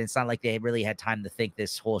it, and it's not like they really had time to think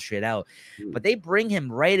this whole shit out. But they bring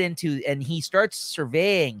him right into, and he starts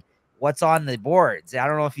surveying what's on the boards. I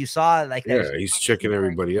don't know if you saw like that. Yeah, he's checking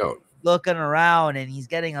everybody out, looking around, and he's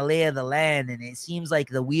getting a lay of the land, and it seems like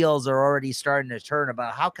the wheels are already starting to turn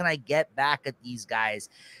about how can I get back at these guys.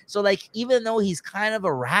 So like, even though he's kind of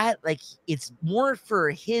a rat, like it's more for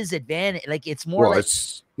his advantage. Like it's more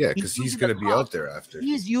because he's going to be out there after.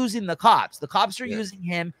 He's using the cops. The cops are using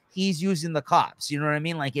him he's using the cops. You know what I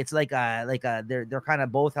mean? Like it's like they're kind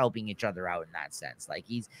of both helping each other out in that sense. Like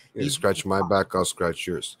You he's scratch my back, I'll scratch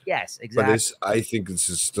yours. yes, But exactly. I think this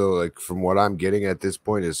is still like from what I'm getting at this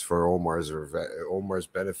point is for Omar's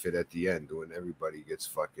benefit at the end when everybody gets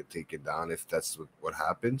fucking taken down. If that's what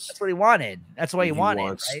happens, That's what he wanted. That's what he wanted,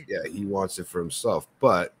 wants, right? yeah, he wants it for himself.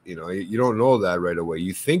 But you know, you don't know that right away.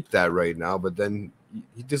 You think that right now, but then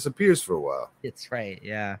he disappears for a while. It's right,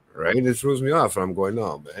 yeah. Right, it throws me off, and I'm going,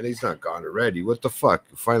 no, man, he's not gone already. What the fuck?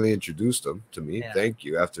 You finally introduced him to me. Yeah. Thank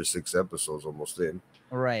you. After 6 episodes, almost in.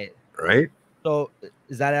 Right. Right. So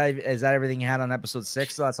is that everything you had on episode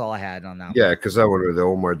 6? So that's all I had on that. Yeah, because that one where the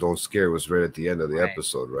Omar don't scare was right at the end of the Right.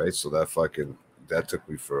 episode, right? So that took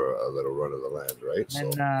me for a little run of the land, right?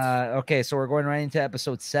 And So okay, so we're going right into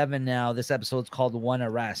episode 7 now. This episode's called One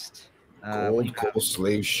Arrest. Gold Coast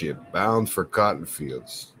slave ship bound for cotton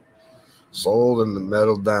fields, sold and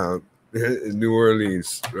metal down in New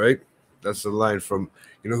Orleans, right? That's the line from,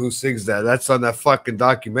 you know who sings that? That's on that fucking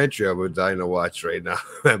documentary I would dying to watch right now.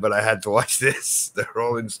 But I had to watch this, the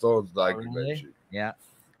Rolling Stones documentary. Really? Yeah.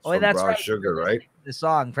 Oh, that's Brown right. Sugar, right? The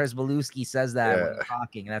song Presbeluski says that when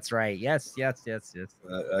talking. That's right. Yes.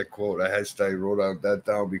 That quote, I wrote that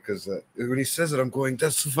down because when he says it, I'm going,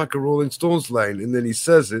 that's the fucking Rolling Stones line. And then he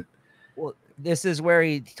says it. Well, this is where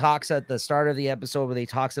he talks at the start of the episode where he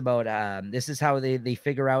talks about this is how they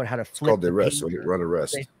figure out how to flip. It's called the rest. Run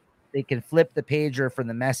arrest. They can flip the pager from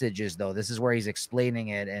the messages, though. This is where he's explaining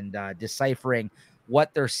it and deciphering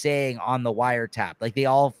what they're saying on the wiretap. Like they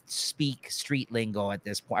all speak street lingo at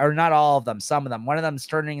this point, or not all of them, some of them. One of them's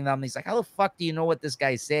turning to them. He's like, how the fuck do you know what this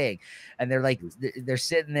guy's saying? And they're like, they're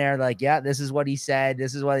sitting there like, yeah, this is what he said.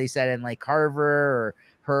 This is what he said. And like Carver or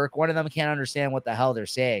Herc, one of them can't understand what the hell they're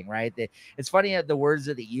saying, right? It's funny the words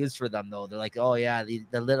that they use for them, though. They're like, oh yeah,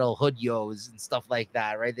 the little hood yos and stuff like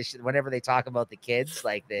that, right? Whenever they talk about the kids,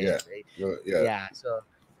 like yeah. So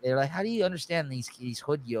they're like, how do you understand these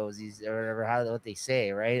hood yos, or whatever, what they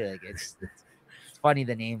say, right? Like it's funny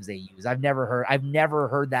the names they use. I've never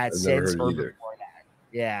heard that since or before that.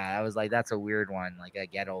 Yeah, I was like, that's a weird one, like a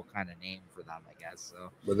ghetto kind of name for them, I guess.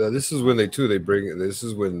 So, but this is when they bring. This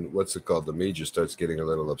is when what's it called? The major starts getting a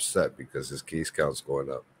little upset because his case count's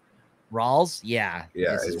going up. Rawls, yeah,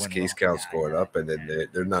 his case count's going up, and then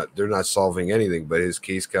they're not solving anything. But his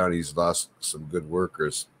case count, he's lost some good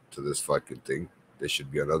workers to this fucking thing. They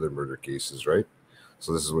should be on other murder cases, right?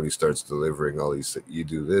 So this is when he starts delivering all these. You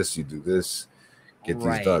do this, get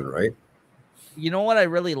these done, right? You know what I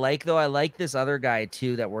really like, though? I like this other guy,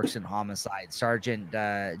 too, that works in homicide. Sergeant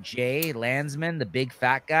J. Landsman, the big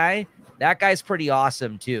fat guy. That guy's pretty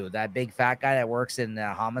awesome, too. That big fat guy that works in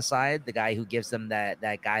homicide, the guy who gives them that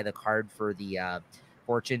guy the card for the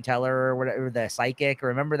fortune teller or whatever, the psychic.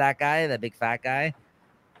 Remember that guy, that big fat guy?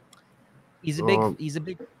 He's a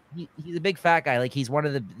big fat guy. Like he's one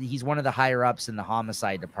of the higher ups in the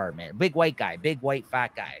homicide department. Big white guy, big white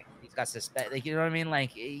fat guy. He's got like, you know what I mean?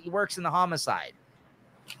 Like he works in the homicide.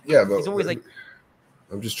 Yeah, but he's always like,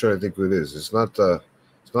 I'm just trying to think who it is. It's not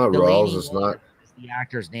Rawls. It's not the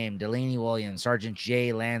actor's name, Delaney Williams, Sergeant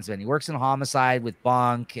J. Landsman. He works in homicide with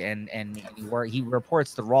Bunk, and he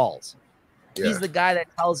reports to Rawls. Yeah. He's the guy that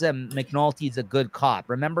tells him McNulty's a good cop.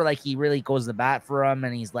 Remember, like he really goes to bat for him,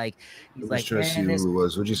 and he's like, trying to see who it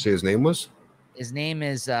was. What'd you say his name was? His name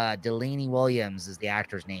is Delaney Williams. Is the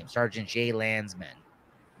actor's name? Sergeant J. Landsman.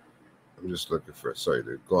 I'm just looking for it. Sorry,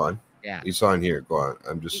 dude. Go on. Yeah, he's on here. Go on.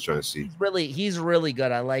 I'm just trying to see. He's really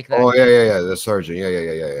good. I like that. Oh yeah. The sergeant.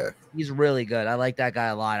 Yeah. He's really good. I like that guy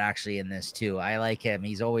a lot, actually, in this too. I like him.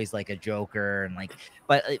 He's always like a joker, and like,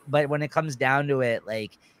 but when it comes down to it,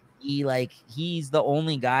 like. He's the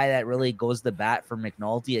only guy that really goes to bat for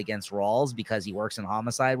McNulty against Rawls because he works in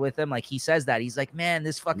homicide with him. Like he says that he's like, man,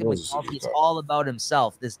 this fucking McNulty is all about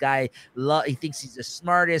himself. This guy, he thinks he's the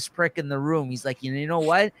smartest prick in the room. He's like, you know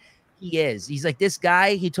what? He is. He's like, this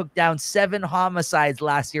guy, he took down 7 homicides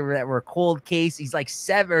last year that were cold case. He's like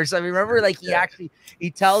 7 or something. Remember, like he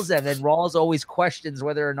tells him, and Rawls always questions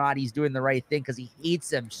whether or not he's doing the right thing because he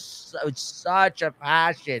hates him such a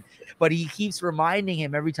passion. But he keeps reminding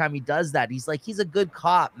him every time he does that. He's like, he's a good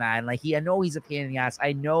cop, man. Like I know he's a pain in the ass.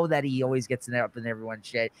 I know that he always gets up in everyone's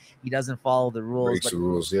shit. He doesn't follow the rules. Breaks the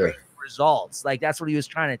rules, yeah. Results. Like that's what he was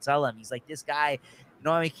trying to tell him. He's like, this guy. You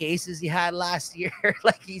know how many cases he had last year?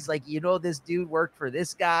 Like he's like, you know, this dude worked for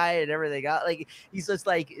this guy and everything. Like he's just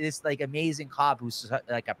like this like amazing cop who's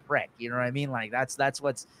like a prick. You know what I mean? Like that's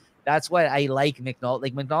what I like McNulty.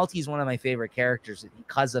 Like McNulty is one of my favorite characters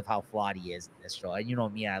because of how flawed he is in this show. And you know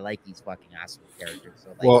me, I like these fucking asshole characters. So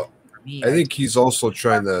like, well, for me, I think he's also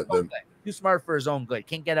trying to too smart for his own good.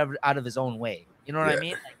 Can't get out of his own way. You know what I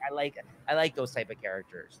mean? Like I like those type of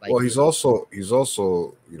characters. Like, well, he's also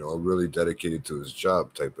you know, really dedicated to his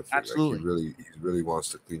job type of thing. Absolutely. Like he really wants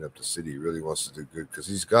to clean up the city. He really wants to do good because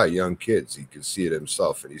he's got young kids. He can see it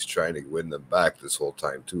himself, and he's trying to win them back this whole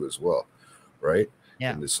time too, as well, right?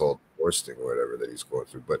 Yeah. And this whole divorce thing or whatever that he's going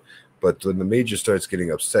through. But when the major starts getting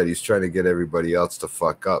upset, he's trying to get everybody else to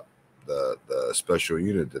fuck up the special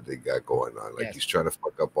unit that they got going on. Like, he's trying to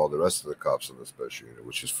fuck up all the rest of the cops in the special unit,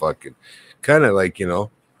 which is fucking kind of like, you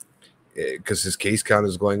know, because his case count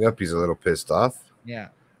is going up. He's a little pissed off. Yeah.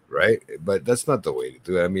 Right. But that's not the way to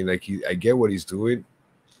do it. I mean, like, I get what he's doing.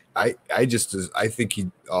 I think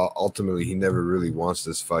he ultimately he never really wants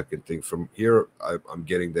this fucking thing. From here, I'm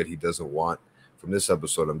getting that he doesn't want. From this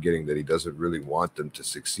episode, I'm getting that he doesn't really want them to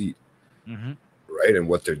succeed. Mm-hmm. Right, and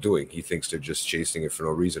what they're doing, he thinks they're just chasing it for no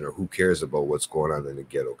reason, or who cares about what's going on in the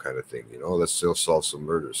ghetto, kind of thing. You know, let's still solve some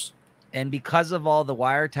murders. And because of all the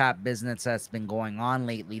wiretap business that's been going on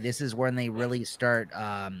lately, this is when they really start,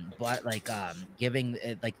 giving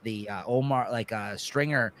like the Omar, like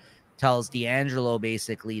Stringer tells D'Angelo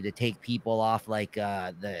basically to take people off the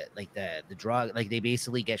drug, like they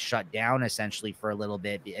basically get shut down essentially for a little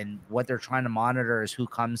bit, and what they're trying to monitor is who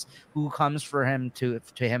comes for him to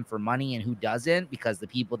him for money and who doesn't, because the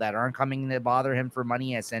people that aren't coming to bother him for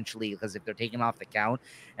money, essentially, because if they're taking off the count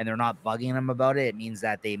and they're not bugging him about it, it means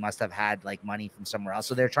that they must have had like money from somewhere else.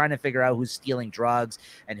 So they're trying to figure out who's stealing drugs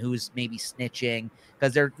and who's maybe snitching,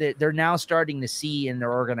 because they're now starting to see in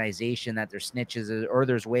their organization that there's snitches, or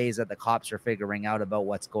there's ways that the cops are figuring out about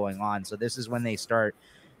what's going on. So this is when they start,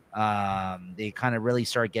 they kind of really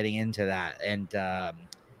start getting into that. And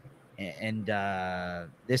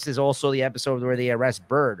this is also the episode where they arrest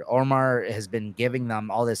Bird. Omar has been giving them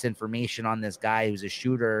all this information on this guy who's a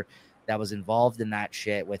shooter that was involved in that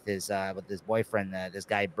shit with his boyfriend, this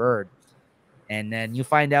guy Bird. And then you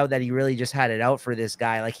find out that he really just had it out for this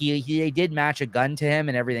guy. Like they did match a gun to him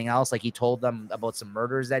and everything else. Like he told them about some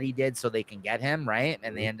murders that he did so they can get him, right?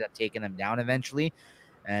 And they ended up taking him down eventually.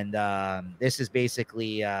 And this is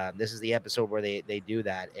basically this is the episode where they do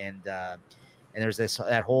that. And there's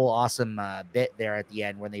that whole awesome bit there at the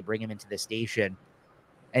end when they bring him into the station.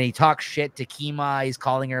 And he talks shit to Kima. He's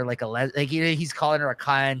calling her like he's calling her a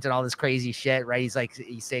cunt and all this crazy shit, right?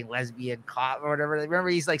 He's saying lesbian cop or whatever. Remember,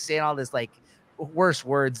 he's like saying all this like worse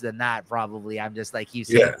words than that. Probably. I'm just like, he's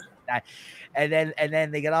saying that. And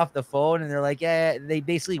then they get off the phone and they're like, yeah, they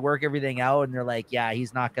basically work everything out. And they're like, yeah,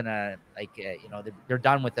 he's not gonna they're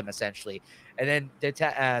done with him essentially. And then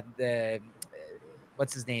the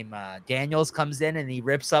what's his name? Daniels comes in and he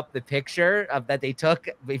rips up the picture that they took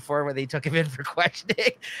before when they took him in for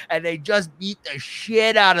questioning, and they just beat the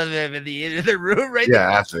shit out of him in the room right there.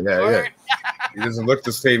 Yeah. He doesn't look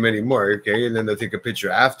the same anymore. Okay, and then they take a picture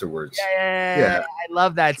afterwards. Yeah. I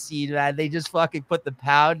love that scene, man. They just fucking put the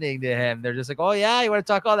pounding to him. They're just like, oh yeah, you want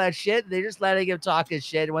to talk all that shit? They're just letting him talk his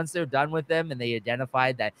shit. Once they're done with him and they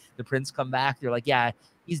identified that the prince come back, they're like, yeah,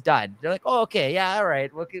 he's done. They're like, oh, okay, yeah, all right.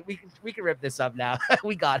 We can rip this up now.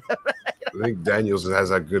 We got him. I think Daniels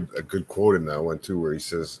has a good quote in that one too, where he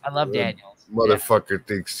says, I love Daniels. Motherfucker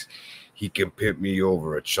thinks he can pimp me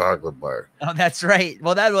over a chocolate bar. Oh, that's right.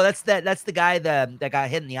 That's the guy that got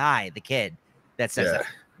hit in the eye, the kid that says that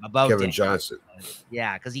about Kevin Daniels. Johnson.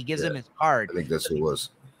 Yeah, because he gives him his card. I think that's who it was.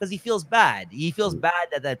 Because he feels bad. He feels bad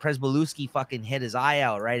that Presbolewski fucking hit his eye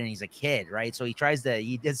out, right? And he's a kid, right? So he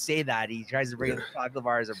did say that. He tries to bring him the chocolate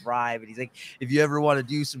bar as a bribe. And he's like, if you ever want to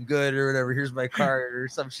do some good or whatever, here's my card or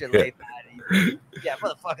some shit like that.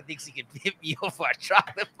 Motherfucker thinks he can hit me over a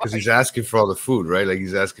chocolate bar. Because he's asking for all the food, right? Like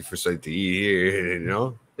he's asking for something to eat here, you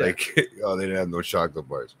know? Like, oh, they didn't have no chocolate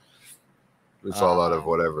bars. It's all out of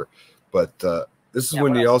whatever. But this is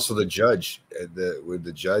when the judge and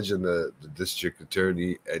the judge and the district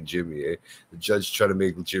attorney and Jimmy, the judge trying to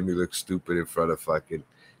make Jimmy look stupid in front of fucking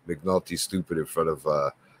McNulty, stupid in front of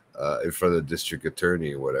the district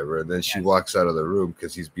attorney or whatever, and then she walks out of the room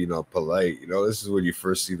because he's being all polite. You know, this is when you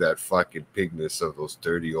first see that fucking pigness of those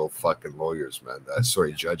dirty old fucking lawyers, man.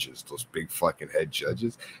 Judges, those big fucking head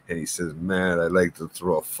judges. And he says, "Man, I'd like to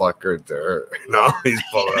throw a fucker into her." You know, he's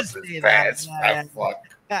pulling up his pants, fat fuck.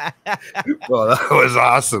 Well, that was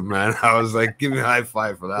awesome, man. I was like, give me a high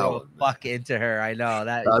five for that one. Fuck into her. I know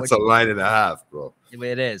that's a line and a half, bro.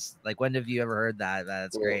 It is. Like, when have you ever heard that?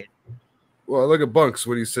 That's great. Well, look at Bunks,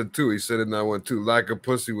 what he said too. He said in that one too, lack of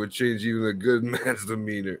pussy would change even a good man's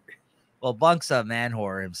demeanor. Well, Bunk's a man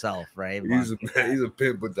whore himself, right? He's a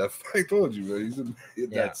pimp with that. I told you, man.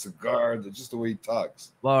 That cigar, just the way he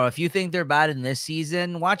talks. Well, if you think they're bad in this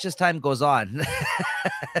season, watch as time goes on.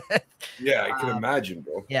 Yeah, I can imagine,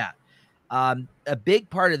 bro. Yeah. A big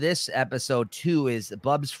part of this episode too is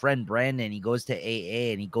Bub's friend Brandon. He goes to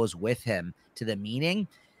AA and he goes with him to the meeting,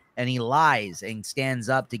 and he lies and stands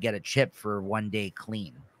up to get a chip for 1 day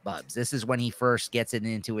clean. Bubs. This is when he first gets it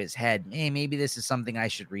into his head. Hey, maybe this is something I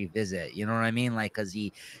should revisit. You know what I mean? Like, cause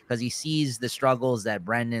he sees the struggles that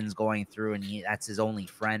Brendan's going through, and that's his only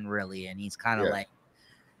friend really. And he's kind of like,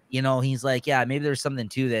 you know, he's like, yeah, maybe there's something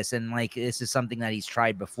to this. And like, this is something that he's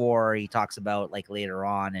tried before. He talks about like later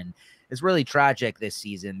on. And it's really tragic this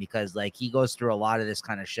season because like he goes through a lot of this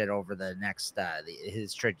kind of shit over the next,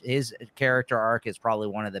 his character arc is probably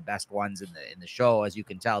one of the best ones in the show, as you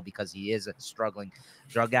can tell, because he is a struggling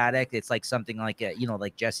drug addict. It's like something like, you know,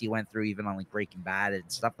 like Jesse went through even on like Breaking Bad and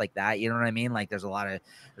stuff like that. You know what I mean? Like there's a lot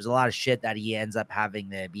of shit that he ends up having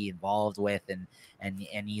to be involved with. And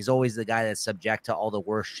he's always the guy that's subject to all the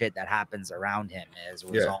worst shit that happens around him as a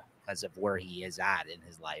result because of where he is at in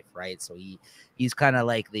his life, right? So he's kind of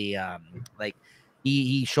like the like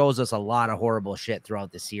he shows us a lot of horrible shit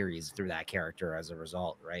throughout the series through that character as a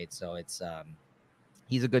result, right? So it's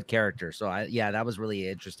he's a good character. So that was really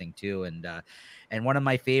interesting too. And one of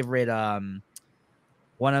my favorite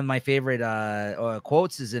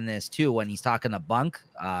quotes is in this too, when he's talking to Bunk,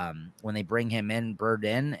 when they bring him in, Bird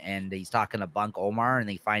in, and he's talking to Bunk Omar, and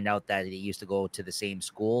they find out that he used to go to the same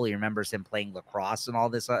school. He remembers him playing lacrosse and all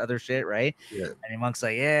this other shit, right? Yeah. And Bunk's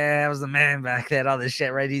like, yeah, I was the man back then, all this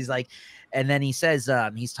shit, right? He's like, and then he says,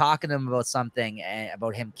 he's talking to him about something,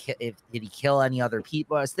 about him, did he kill any other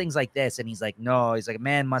people? It's things like this. And he's like, no, he's like, a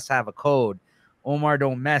man must have a code. Omar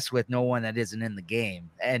don't mess with no one that isn't in the game.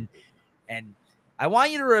 And I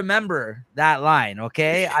want you to remember that line,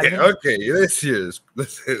 okay? Okay, let's hear this.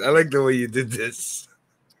 Listen, I like the way you did this.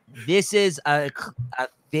 This is a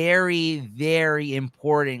very, very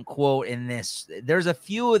important quote in this. There's a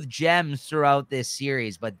few with gems throughout this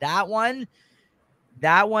series, but that one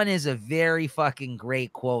is a very fucking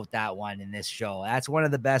great quote, that one in this show. That's one of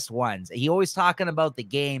the best ones. He always talking about the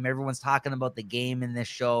game. Everyone's talking about the game in this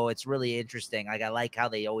show. It's really interesting. Like, I like how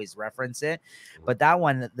they always reference it. But that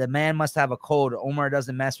one, the man must have a code. Omar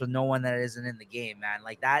doesn't mess with no one that isn't in the game, man.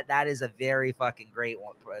 Like, that is a very fucking great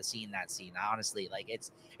one, scene, that scene. Honestly, like,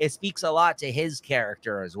 it speaks a lot to his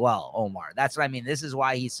character as well, Omar. That's what I mean. This is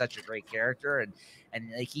why he's such a great character. And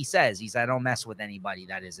like he says, I don't mess with anybody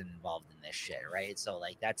that isn't involved in this shit, right? So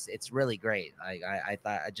like it's really great. I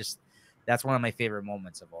thought that's one of my favorite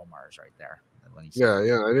moments of Omar's right there. When he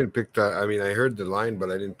I didn't pick that. I mean, I heard the line, but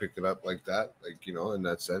I didn't pick it up like that. Like, you know, in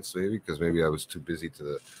that sense, maybe because maybe I was too busy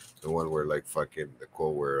to the one where like fucking the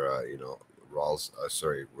quote where you know, Rawls,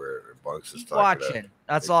 where Bunks is talking. Watching.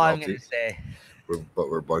 That's all I'm gonna say.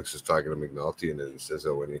 Where Bunks is talking to McNulty, and then it says,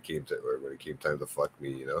 "Oh, when it came time to fuck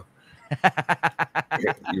me, you know."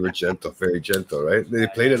 You were gentle, very gentle, right? They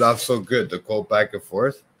played it off so good, the quote back and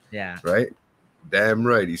forth. Yeah. Right? Damn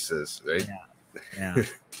right, he says, right? Yeah.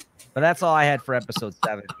 But that's all I had for episode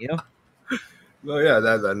 7, you know? No, yeah,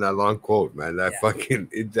 that long quote, man. That fucking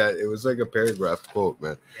it was like a paragraph quote,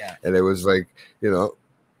 man. Yeah. And it was like, you know,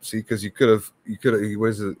 see, because you could have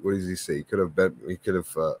what does he say? He could have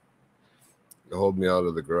hauled me out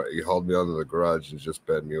of the garage. He hauled me out of the garage and just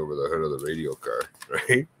bent me over the hood of the radio car,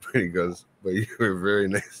 right? He goes, but you were very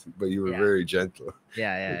nice, but you were very gentle.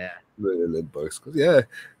 Yeah. And then Bucks goes, yeah,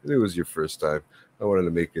 it was your first time. I wanted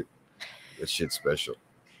to make it a shit special.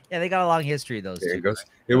 Yeah, they got a long history, those two. Goes,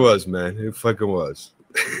 it was, man. It fucking was.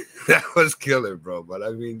 That was killer, bro. But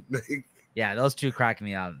I mean, like, yeah, those two crack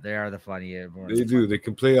me up. They are the funny. They do. They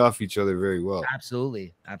can play off each other very well.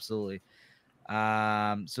 Absolutely. So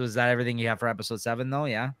is that everything you have for episode 7 though?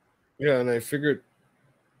 Yeah. Yeah, and I figured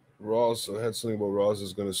Ross, I had something about Ross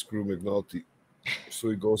is gonna screw McNulty. So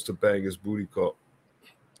he goes to bang his booty call.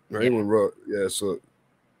 Right? So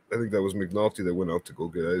I think that was McNulty that went out to go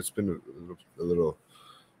get it. It's been a little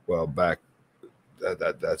while back.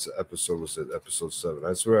 That's episode 7.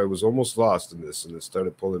 I swear I was almost lost in this, and it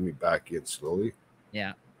started pulling me back in slowly.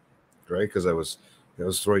 Yeah. Right? Because I was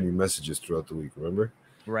throwing you messages throughout the week, remember?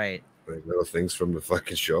 Right. Like little things from the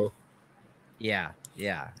fucking show. Yeah.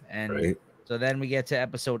 And so then we get to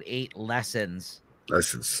episode 8, lessons.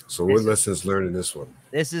 So what lessons learned in this one?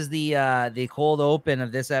 This is the cold open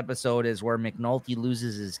of this episode is where McNulty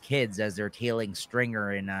loses his kids as they're tailing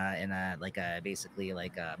Stringer in a basically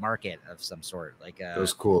like a market of some sort. Like it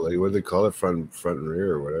was cool. Like, what do they call it? Front and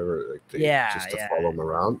rear or whatever. Like just to follow him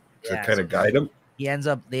around to kind of guide him.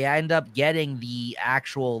 They end up getting the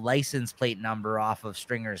actual license plate number off of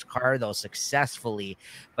Stringer's car though successfully,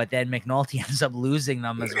 but then McNulty ends up losing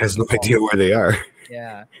them as well. He has no idea where they are.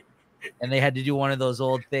 Yeah. And they had to do one of those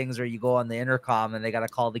old things where you go on the intercom and they got to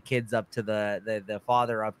call the kids up to the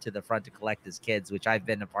father up to the front to collect his kids, which I've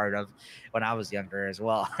been a part of when I was younger as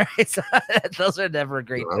well. Right? So those are never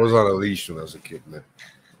great. I was on a leash when I was a kid, man.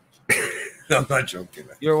 I'm not joking.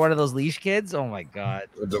 Man. You were one of those leash kids? Oh my god!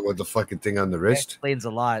 With the fucking thing on the wrist. That explains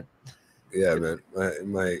a lot. Yeah, man.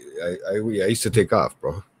 I used to take off,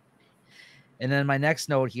 bro. And then my next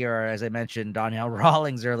note here, as I mentioned, Donnell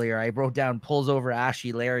Rawlings earlier, I wrote down pulls over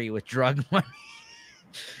Ashley Larry with drug money.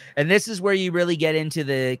 And this is where you really get into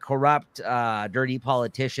the corrupt, dirty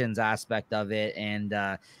politicians aspect of it. And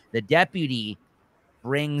the deputy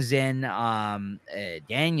brings in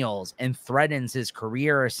Daniels and threatens his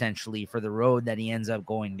career essentially for the road that he ends up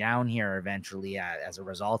going down here eventually as a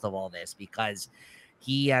result of all this, because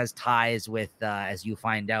he has ties with, as you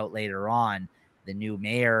find out later on, the new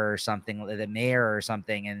mayor or something,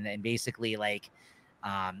 and basically like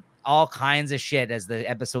all kinds of shit as the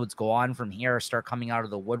episodes go on from here start coming out of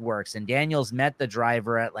the woodworks. And Daniels met the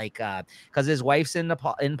driver at like because his wife's in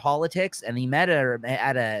politics, and he met her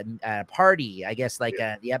at a party, I guess, like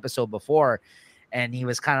the episode before, and he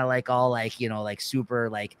was kind of like all like, you know, like super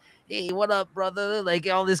like, hey, what up, brother? Like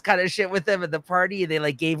all this kind of shit with them at the party. And they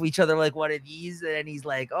like gave each other like one of these, and he's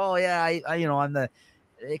like, oh yeah, I you know,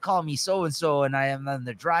 they call me so-and-so, and I'm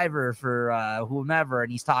the driver for whomever.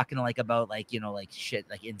 And he's talking like about like, you know, like shit,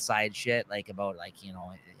 like inside shit, like about like, you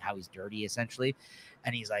know, how he's dirty essentially.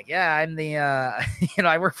 And he's like, yeah, I'm the, you know,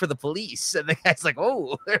 I work for the police. And the guy's like,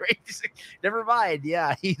 oh, never mind.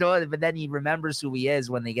 Yeah. You know, but then he remembers who he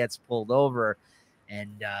is when he gets pulled over.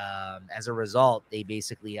 And as a result, they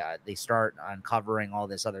basically they start uncovering all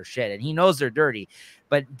this other shit, and he knows they're dirty.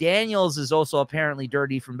 But Daniels is also apparently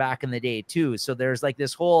dirty from back in the day too. So there's like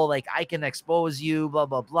this whole like, I can expose you, blah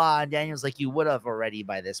blah blah. And Daniels like, you would have already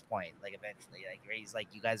by this point, like eventually, like he's like,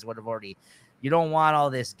 you guys would have already. You don't want all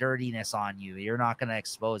this dirtiness on you. You're not gonna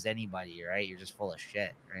expose anybody, right? You're just full of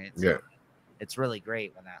shit, right? So, yeah. It's really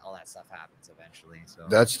great when all that stuff happens eventually. So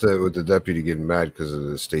that's with the deputy getting mad because of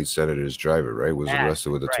the state senator's driver, right? Was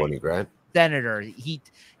arrested with a 20 grand. Senator,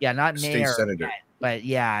 not mayor, state senator, but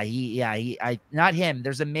not him.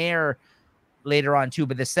 There's a mayor later on too,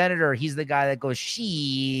 but the senator, he's the guy that goes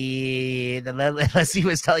she. Leslie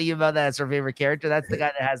was telling you about that. It's her favorite character. That's the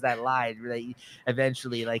guy that has that line. Like,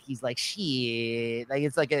 eventually, like he's like she, like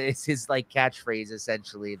it's his like catchphrase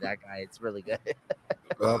essentially. That guy, it's really good.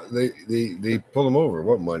 They pull him over.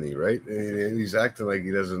 What money, right? And he's acting like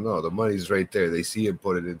he doesn't know. The money's right there. They see him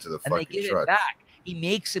put it into the and fucking they give truck. It back. He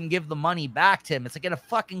makes him give the money back to him. It's like in a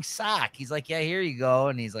fucking sack. He's like, yeah, here you go.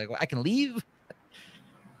 And he's like, well, I can leave.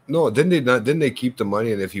 No, didn't they keep the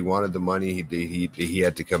money? And if he wanted the money, he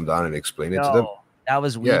had to come down and explain it to them. That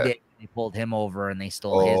was They pulled him over and they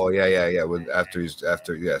stole his. Oh yeah. That's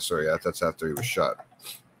after he was shot.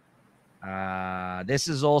 This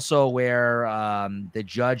is also where the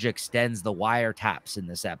judge extends the wiretaps in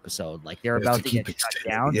this episode. Like they're about to get shut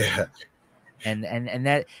down. Yeah.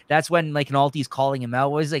 And that's when like Nolte's calling him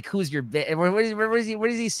out. He's like, who's your bitch? What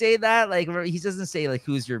does he say that? Like he doesn't say like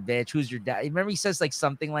who's your bitch, who's your dad. Remember he says like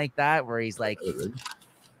something like that where he's like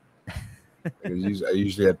I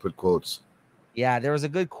usually had put quotes. Yeah, there was a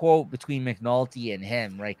good quote between McNulty and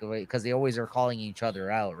him, right? Because they always are calling each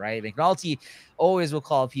other out, right? McNulty always will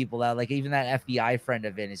call people out, like even that FBI friend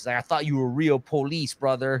of his. He's like, I thought you were real police,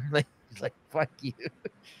 brother. Like he's like, fuck you.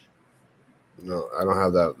 No, I don't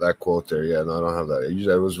have that quote there. Yeah, no, I don't have that.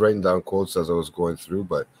 I was writing down quotes as I was going through,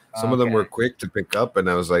 but some of them were quick to pick up, and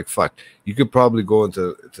I was like, fuck. You could probably go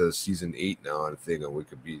into season 8 now on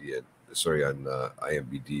Wikipedia. Sorry, on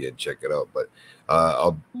IMDb and check it out. But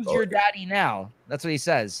who's your daddy now? That's what he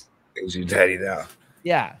says. Who's your daddy now?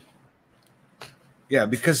 Yeah. Yeah,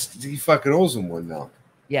 because he fucking owes him one now.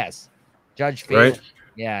 Yes. Judge Fatal. Right?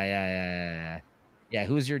 Yeah.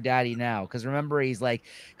 Who's your daddy now? Because remember, he's like,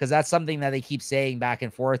 because that's something that they keep saying back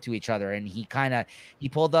and forth to each other. And he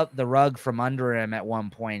pulled up the rug from under him at one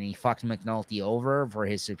point. And he fucked McNulty over for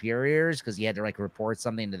his superiors because he had to like report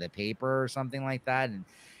something to the paper or something like that. And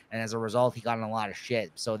as a result, he got in a lot of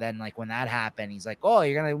shit. So then, like, when that happened, he's like, oh,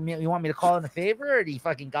 you want me to call in a favor? And he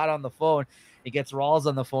fucking got on the phone. He gets Rawls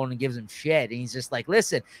on the phone and gives him shit. And he's just like,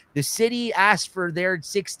 listen, the city asked for their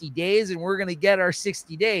 60 days and we're going to get our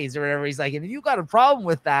 60 days or whatever. He's like, and if you got a problem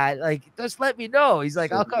with that, like, just let me know. He's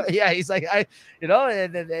like, I'll come. Yeah. He's like, and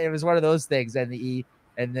it was one of those things. And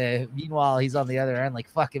meanwhile, he's on the other end, like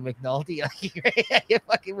fucking McNulty.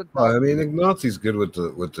 Fucking McNulty. Well, I mean, McNulty's good with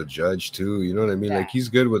the judge too. You know what I mean? Yeah. Like he's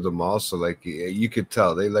good with them also. Like you could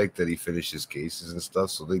tell they like that he finishes cases and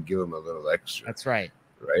stuff, so they give him a little extra. That's right.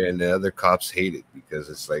 Right, and the other cops hate it because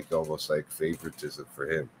it's like almost like favoritism for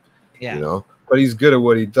him. Yeah. You know, but he's good at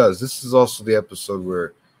what he does. This is also the episode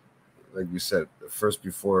where, like we said, first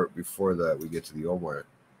before that we get to the Omar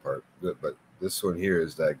part, but this one here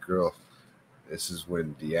is that girl. This is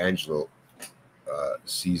when D'Angelo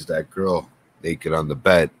sees that girl naked on the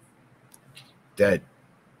bed, dead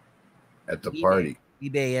at the party.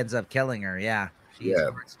 eBay ends up killing her. Yeah. She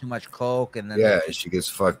snorts too much coke, and then and she gets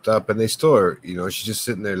fucked up, and they still are, you know, she's just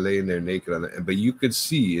sitting there laying there naked on it. But you could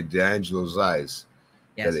see in D'Angelo's eyes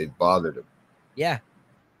that it bothered him. Yeah.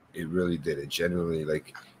 It really did. It genuinely,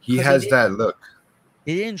 like, he has that look.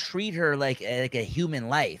 They didn't treat her like a human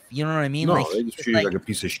life. You know what I mean? No, like, they just treat her like a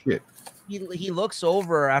piece of shit. He looks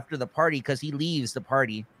over after the party because he leaves the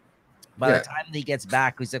party. By the time he gets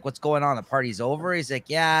back, he's like, "What's going on? The party's over." He's like,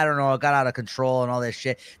 "Yeah, I don't know. It got out of control and all this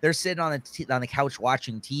shit." They're sitting on the couch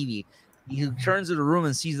watching TV. He turns to the room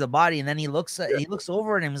and sees the body, and then he looks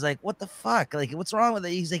over at him. He's like, "What the fuck? Like, what's wrong with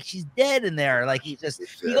it?" He's like, "She's dead in there." Like, he goes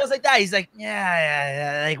like that. He's like,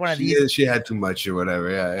 "Yeah, like one of these." She had too much or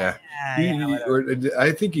whatever. Yeah.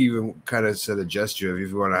 I think he even kind of said a gesture of if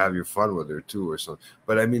you want to have your fun with her too or something.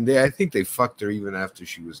 But I mean, I think they fucked her even after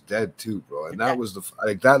she was dead too, bro. And that was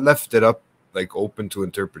that left it up like open to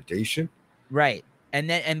interpretation, right?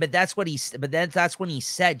 But that's when he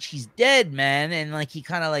said she's dead, man. And like he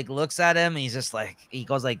kind of like looks at him, and he's just like, he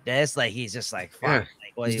goes like this, like he's just like, fuck.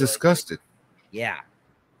 Like, he's disgusted. Yeah.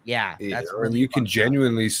 That's really, you can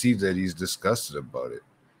genuinely see that he's disgusted about it.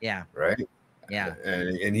 Yeah. Right. Yeah.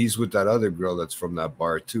 And he's with that other girl that's from that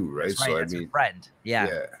bar too, right? So I mean, friend. Yeah.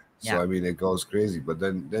 So I mean, it goes crazy. But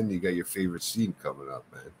then you got your favorite scene coming up,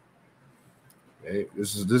 man. Hey,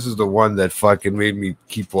 this is the one that fucking made me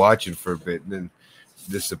keep watching for a bit and then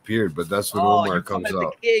disappeared. But that's when Omar comes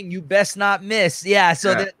out. The king, you best not miss. Yeah.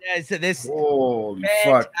 So this holy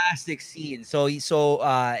fantastic scene. So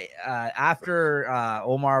after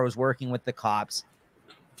Omar was working with the cops,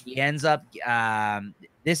 he ends up.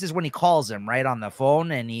 This is when he calls him right on the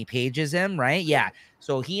phone and he pages him, right? Yeah.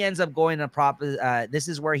 So he ends up going to this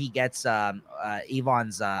is where he gets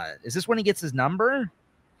Yvonne's. Is this when he gets his number?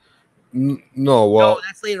 No,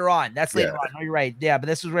 that's later on. No, you're right. Yeah, but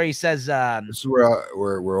this is where he says. This is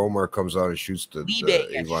where Omar comes out and shoots the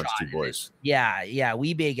Yvonne's two boys. Yeah,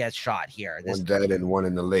 Weebay gets shot here. One dead and one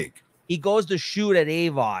in the lake. He goes to shoot at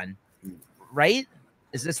Avon, right?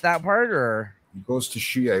 Is this that part or? He goes to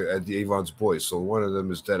shoot at the Avon's boys. So one of them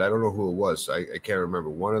is dead. I don't know who it was. I can't remember.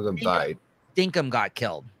 One of them died. Dinkum got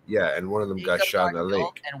killed. Yeah, and one of them got shot in the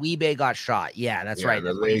lake. And Weebay got shot. Yeah, that's right. In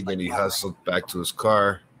the lake, and he hustled back to his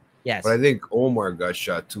car. Yes. But I think Omar got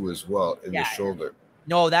shot too as well in the shoulder.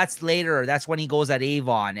 No, that's later. That's when he goes at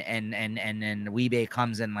Avon and then Weebay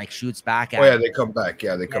comes and like shoots back at him. They come back.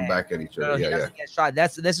 Yeah, they come back at each other. He doesn't get shot.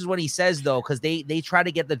 This is what he says though, because they try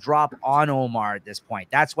to get the drop on Omar at this point.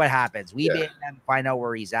 That's what happens. Weebay and them find out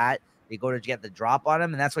where he's at. They go to get the drop on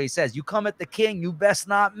him, and that's what he says. You come at the king, you best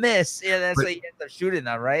not miss. Yeah, that's what he ends up shooting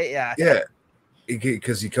them, right? Yeah. Yeah.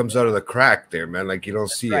 Because he comes out of the crack there, man. Like you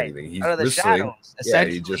don't see anything. He's out of the whistling.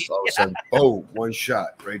 Shadows, he just all of a sudden, boom, one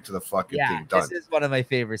shot right to the fucking thing. Done. This is one of my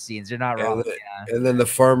favorite scenes. You're not wrong. And then the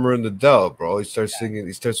farmer in the Dell, bro. He starts singing.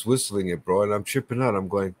 He starts whistling it, bro. And I'm tripping out. I'm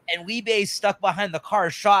going. And Weebay's stuck behind the car,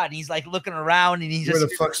 shot, and he's like looking around, and he's just. Where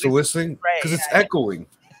the fuck's the whistling? Because it's echoing.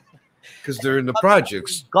 Because they're in the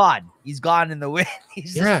projects. He's gone in the wind.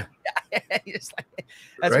 He's he's like,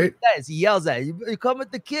 that's what he says. He yells at you. You come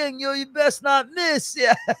at the king, you best not miss.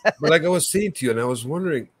 Yeah. But like I was saying to you, and I was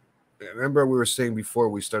wondering, remember we were saying before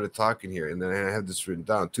we started talking here, and then I have this written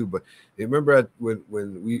down too. But remember when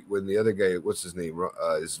the other guy, what's his name,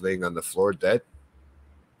 is laying on the floor dead?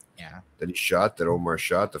 Yeah. That he shot, that Omar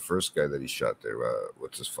shot, the first guy that he shot there.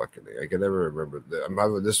 What's his fucking name? I can never remember.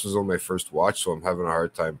 This was on my first watch, so I'm having a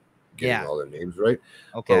hard time getting all their names right.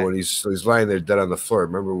 Okay. But when he's lying there dead on the floor,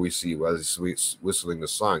 remember we see while he's whistling the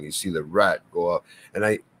song, you see the rat go up,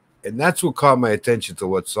 and that's what caught my attention to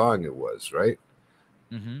what song it was, right?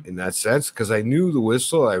 Mm-hmm. In that sense, because I knew the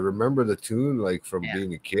whistle, I remember the tune like from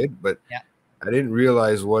being a kid, but I didn't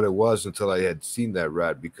realize what it was until I had seen that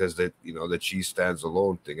rat, because that that she stands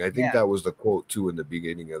alone thing. I think that was the quote too in the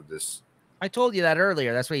beginning of this. I told you that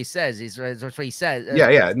earlier. That's what he says. That's what he says.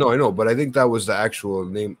 No, I know, but I think that was the actual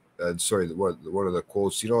name. Sorry, one of the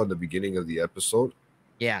quotes, in the beginning of the episode.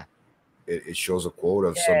 Yeah. It shows a quote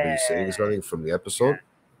of somebody saying something from the episode.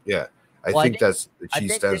 Yeah. I think that's she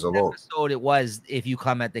stands alone. Episode it was, if you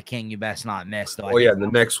come at the king, you best not miss. Though. The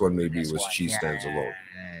next one maybe was she stands alone.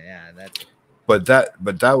 Yeah, that's. But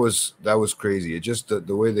that was crazy. It just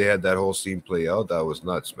the way they had that whole scene play out, that was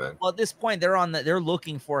nuts, man. Well, at this point, they're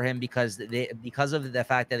looking for him because of the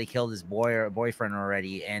fact that he killed his boyfriend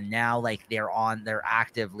already, and now like they're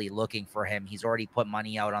actively looking for him. He's already put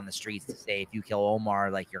money out on the streets to say if you kill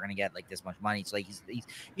Omar, like you're gonna get like this much money. So like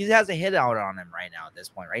he has a hit out on him right now at this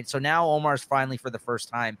point, right? So now Omar's finally for the first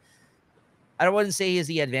time. I wouldn't say he has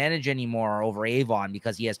the advantage anymore over Avon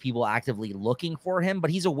because he has people actively looking for him,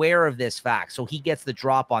 but he's aware of this fact. So he gets the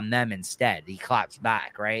drop on them instead. He claps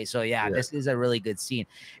back, right? So yeah, this is a really good scene.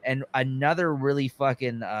 And another really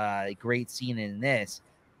fucking great scene in this,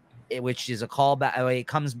 which is a callback.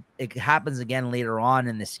 It happens again later on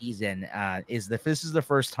in the season, this is the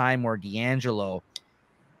first time where D'Angelo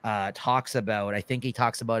talks about, I think he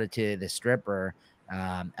talks about it to the stripper,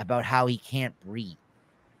 about how he can't breathe.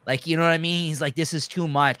 Like, you know what I mean? He's like, this is too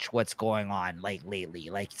much what's going on, like, lately.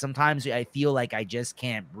 Like, sometimes I feel like I just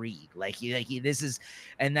can't breathe. This is,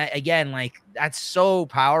 and that, again, like, that's so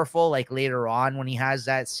powerful. Like, later on when he has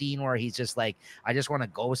that scene where he's just like, I just want to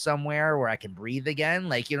go somewhere where I can breathe again.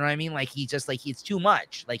 Like, you know what I mean? Like, he just, like, it's too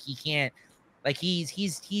much. Like, he can't, like,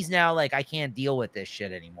 he's now, like, I can't deal with this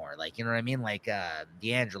shit anymore. Like, you know what I mean? Like,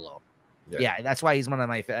 D'Angelo. Yeah, that's why he's one of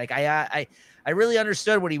my like I really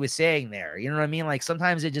understood what he was saying there. You know what I mean? Like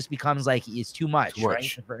sometimes it just becomes like it's too much,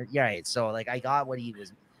 right? Yeah, right. So like I got what he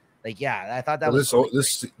was like. Yeah, I thought that was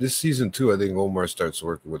this season 2. I think Omar starts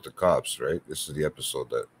working with the cops, right? This is the episode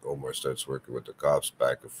that Omar starts working with the cops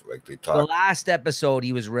back of like they talk. The last episode,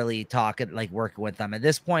 he was really talking, like working with them. At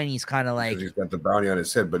this point, he's kind of like he's got the bounty on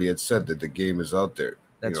his head, but he had said that the game is out there.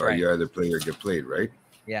 That's right. You either play or get played, right?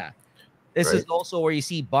 Yeah. This is also where you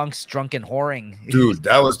see Bunk's drunken whoring. Dude,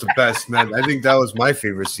 that was the best, man. I think that was my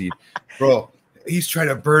favorite scene. Bro, he's trying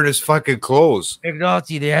to burn his fucking clothes.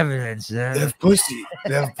 McNulty, the evidence. They have pussy.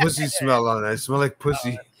 They have pussy smell on it. I smell like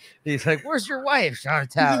pussy. He's like, where's your wife, Sean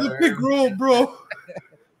He's in the big roll, bro.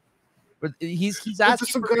 But he's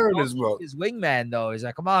asking for his wingman though. He's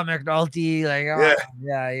like, "Come on, McNulty!" Like, oh,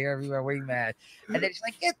 yeah, you're my wingman. And then he's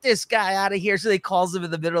like, "Get this guy out of here!" So they calls him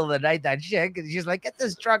in the middle of the night. That chick, and she's like, "Get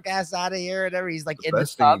this drunk ass out of here!" And he's like, in the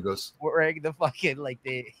tub, wearing the fucking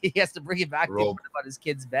he has to bring it back to put him on his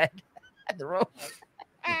kid's bed. The rope,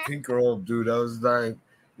 the pink robe, dude. I was dying.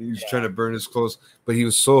 He was trying to burn his clothes, but he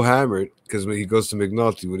was so hammered because when he goes to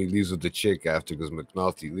McNulty, when he leaves with the chick after, because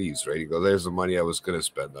McNulty leaves, right? He goes, "There's the money I was gonna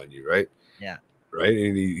spend on you, right?" Yeah. Right,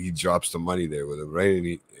 and he drops the money there with him, right? And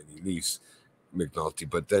he leaves McNulty,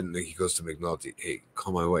 but then he goes to McNulty, "Hey,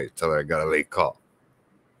 call my wife, tell her I got a late call,"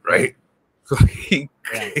 right? So he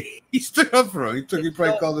stood up for him. He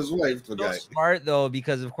probably called his wife. The guy. Smart though,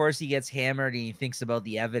 because of course he gets hammered and he thinks about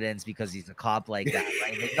the evidence because he's a cop like that,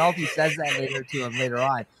 right? McNulty says that to him later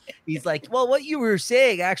on. He's like, "Well, what you were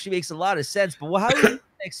saying actually makes a lot of sense, but how do you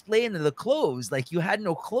explain the clothes? Like you had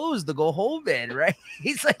no clothes to go home in, right?"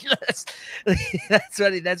 He's like, that's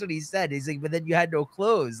what he said. He's like, "But then you had no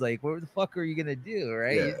clothes. Like, what the fuck are you gonna do,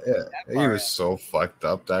 right?" Yeah. He was so fucked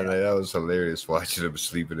up that night. That was hilarious watching him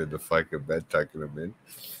sleeping in the fucking bed, tucking him in.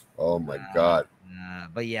 Oh my god.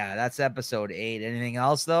 But yeah, that's episode 8. Anything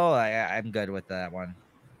else though? I'm good with that one.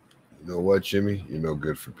 You know what, Jimmy? You're no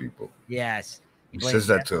good for people. Yes. He says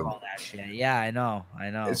that to him. Yeah, I know.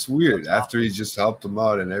 It's weird. After he just helped him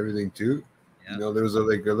out and everything too. Yeah. You know, there was a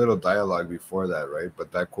little dialogue before that, right?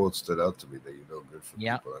 But that quote stood out to me that you're no good for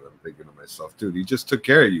people. And I'm thinking to myself, dude, he just took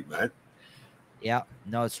care of you, man. Yeah,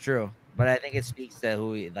 no, it's true. But I think it speaks to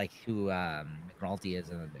who McNulty is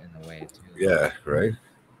in a way too. Yeah, right.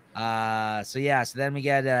 So then we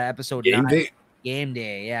get episode Game 9. Day. Game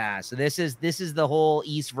Day, yeah. So this is the whole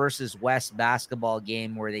East versus West basketball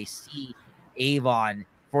game where they see Avon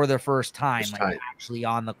for the first time, actually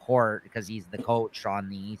on the court because he's the coach on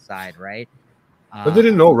the East side, right? But they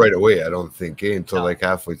didn't know right away, I don't think, until like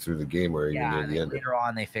halfway through the game or even near the end. Later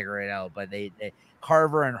on, they figure it out, but they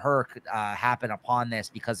Carver and Herc happen upon this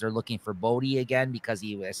because they're looking for Bodie again because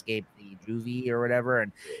he escaped the juvie or whatever,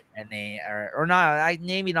 and they or not,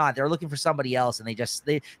 maybe not. They're looking for somebody else,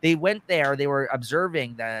 and they went there. They were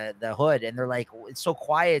observing the hood, and they're like, "It's so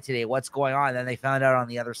quiet today. What's going on?" And then they found out on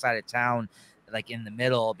the other side of town, like in the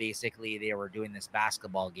middle, basically they were doing this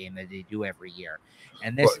basketball game that they do every year,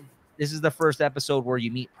 and this is the first episode where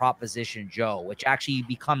you meet Proposition Joe, which actually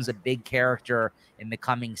becomes a big character in the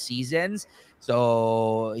coming seasons.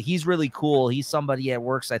 So he's really cool. He's somebody that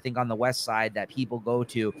works, I think, on the West Side that people go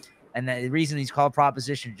to. And the reason he's called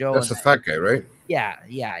Proposition Joe. That's the fat guy, right? Yeah.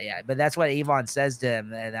 But that's what Avon says to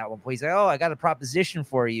him. And at one point, he's like, "Oh, I got a proposition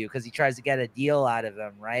for you," because he tries to get a deal out of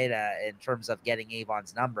him, right? In terms of getting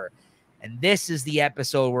Avon's number. And this is the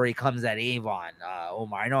episode where he comes at Avon.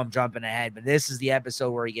 Omar, I know I'm jumping ahead, but this is the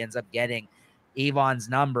episode where he ends up getting Avon's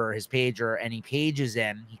number, his pager, and he pages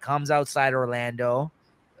him. He comes outside Orlando's.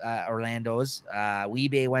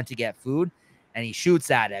 Weebay went to get food, and he shoots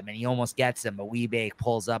at him, and he almost gets him, but Weebay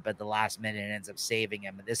pulls up at the last minute and ends up saving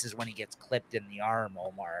him. And this is when he gets clipped in the arm,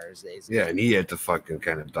 Omar. Yeah, and he had to fucking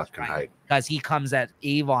kind of duck and hide. Because he comes at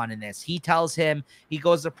Avon in this. He tells him, he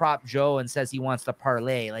goes to Prop Joe and says he wants to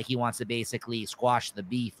parlay, like he wants to basically squash the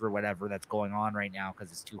beef or whatever that's going on right now because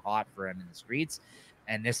it's too hot for him in the streets.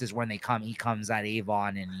 And this is when he comes at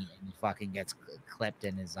Avon and he fucking gets clipped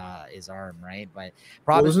in his arm, right? But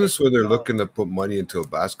probably wasn't this where they're looking to put money into a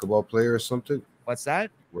basketball player or something? What's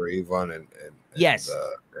that? Where Avon and yes,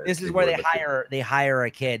 this is where they hire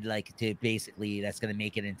a kid like to basically that's going to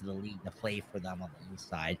make it into the league to play for them on the east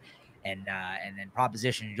side. And then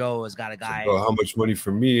Proposition Joe has got a guy. So, how much money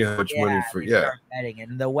for me? How much money for betting?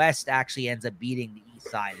 And the West actually ends up beating the East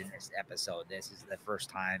Side in this episode. This is the first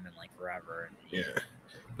time in like forever. Yeah,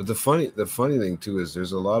 but the funny thing too is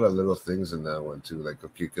there's a lot of little things in that one too. Like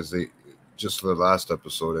because they just the last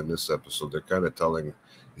episode and this episode they're kind of telling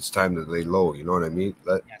it's time to lay low. You know what I mean?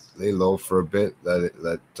 Lay low for a bit.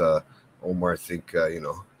 Let Omar think.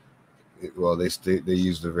 Well they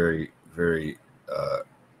used a very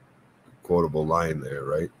quotable line there,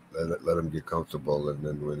 right? Let him get comfortable, and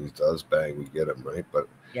then when he does bang, we get him, right? But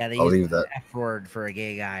yeah, they use that F word for a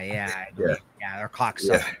gay guy, or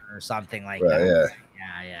cocksucker or something like that.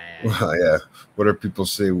 Well, yeah. What are people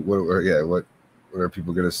say? What are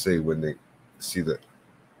people gonna say when they see that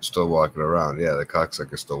still walking around? Yeah, the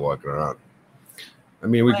cocksucker still walking around. I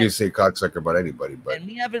mean, we can say cocksucker about anybody, but and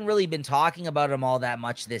we haven't really been talking about him all that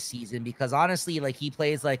much this season because honestly, like he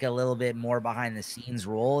plays like a little bit more behind the scenes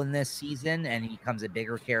role in this season, and he becomes a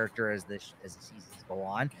bigger character as the seasons go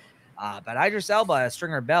on. But Idris Elba,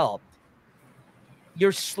 Stringer Bell,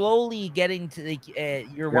 you're slowly getting to the.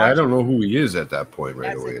 I don't know who he is at that point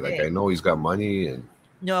right away. Like I know he's got money and.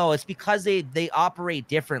 No, it's because they operate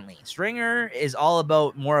differently. Stringer is all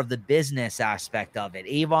about more of the business aspect of it.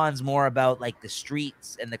 Avon's more about like the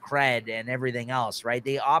streets and the cred and everything else, right?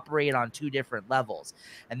 They operate on two different levels.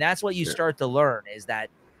 And that's what you start to learn is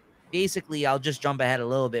that basically, I'll just jump ahead a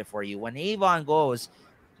little bit for you. When Avon goes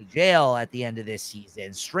to jail at the end of this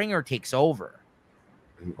season, Stringer takes over.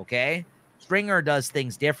 Okay? Stringer does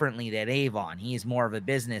things differently than Avon. He's more of a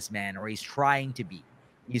businessman, or he's trying to be.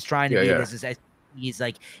 He's trying to be a business.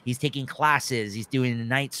 He's taking classes. He's doing a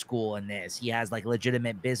night school in this. He has like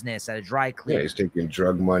legitimate business at a dry cleaner. Yeah, he's taking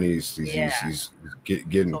drug money. He's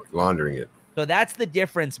getting laundering it. So that's the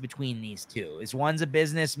difference between these two. Is one's a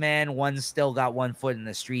businessman, one's still got one foot in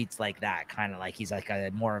the streets like that, kind of like he's like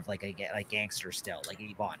a more of like a gangster still, like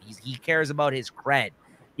Avon. He cares about his cred.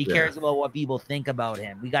 He cares about what people think about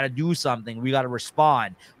him. We got to do something. We got to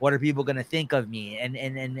respond. What are people going to think of me?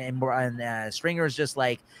 And Stringer's just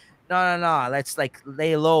like, no. Let's like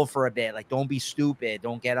lay low for a bit. Like, don't be stupid.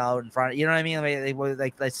 Don't get out in front. You know what I mean?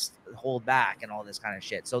 Like let's hold back and all this kind of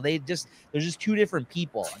shit. So there's just two different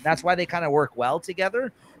people, and that's why they kind of work well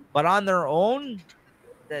together. But on their own,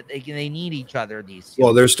 that they need each other.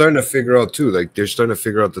 Well, they're starting to figure out too. Like they're starting to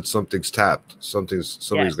figure out that something's tapped. Somebody's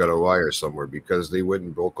got a wire somewhere because they went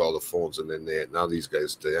and broke all the phones, and then now these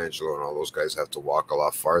guys, D'Angelo and all those guys, have to walk a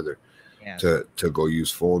lot farther to go use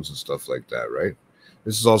phones and stuff like that, right?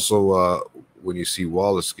 This is also when you see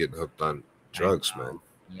Wallace getting hooked on drugs, man.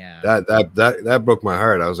 Yeah, that broke my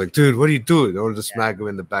heart. I was like, dude, what are you doing? I wanted to smack him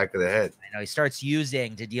in the back of the head. I know he starts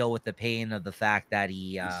using to deal with the pain of the fact that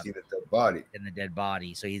he see the dead body in the dead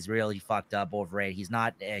body. So he's really fucked up over it. He's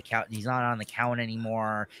not he's not on the count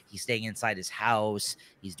anymore. He's staying inside his house.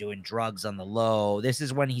 He's doing drugs on the low. This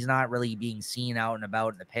is when he's not really being seen out and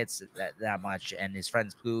about in the pits that much. And his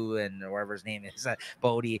friends Pooh and whatever his name is,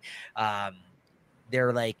 Bodie,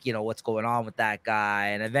 they're like, what's going on with that guy?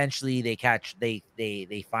 And eventually they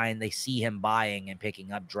see him buying and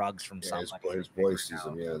picking up drugs from somebody. His boy sees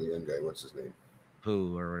him. Yeah, the young guy. What's his name?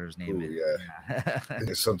 Pooh or whatever his name is.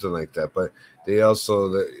 Yeah. Something like that. But they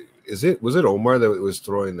also was it Omar that was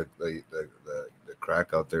throwing the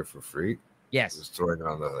crack out there for free? Yes. He was throwing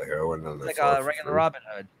on the heroin on the like a regular Robin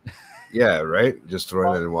Hood. Yeah, right. Just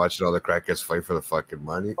throwing it and watching all the crackheads fight for the fucking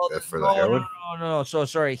money for the heroin. No. So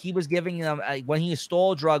sorry. He was giving them when he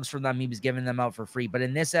stole drugs from them. He was giving them out for free. But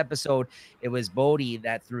in this episode, it was Bodie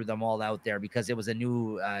that threw them all out there because it was a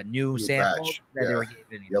new sample that they were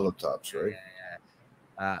giving. Yellow Tops, right?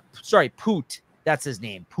 Yeah. Sorry, Poot. That's his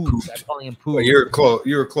name. Poot. I'm calling him Poot. Oh,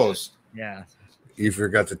 you were close. Yeah. You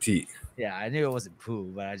forgot the T. Yeah, I knew it wasn't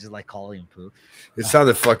Pooh, but I just like calling him Pooh. It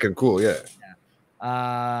sounded fucking cool. Yeah.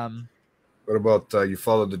 What about you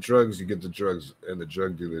follow the drugs, you get the drugs and the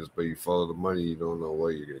drug dealers, but you follow the money, you don't know what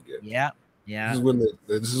you're gonna get. Yeah, Yeah.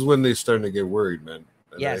 This is when they're starting to get worried, man.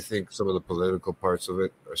 And I Yes. think some of the political parts of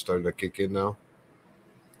it are starting to kick in now.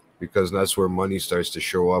 Because that's where money starts to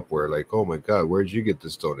show up, where like, oh my God, where did you get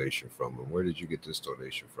this donation from? And where did you get this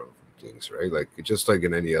donation from things, right? Like just like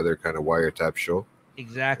in any other kind of wiretap show.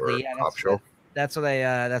 Exactly. Yeah, cop show. That's what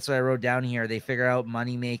I wrote down here. They figure out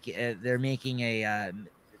they're making a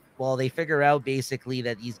well, they figure out basically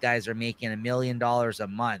that these guys are making $1 million a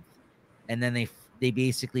month, and then they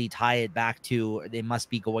basically tie it back to they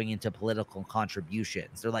must be going into political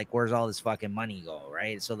contributions. They're like, where's all this fucking money go,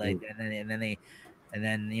 right? So like, and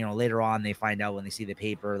then you know later on they find out when they see the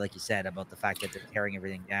paper, like you said, about the fact that they're tearing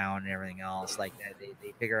everything down and everything else, like that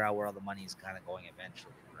they figure out where all the money is kind of going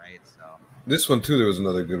eventually, right? So this one too, there was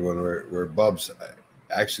another good one where Bubs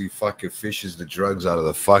actually fucking fishes the drugs out of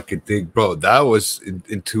the fucking thing, bro. That was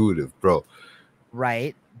intuitive, bro.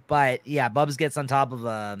 Right, but yeah, Bubs gets on top of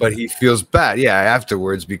but he feels bad, yeah,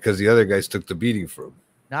 afterwards because the other guys took the beating from him.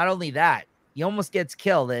 Not only that, he almost gets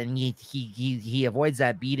killed, and he avoids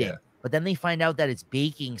that beating. Yeah. But then they find out that it's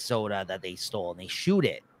baking soda that they stole, and they shoot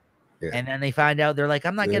it. Yeah. And then they find out they're like,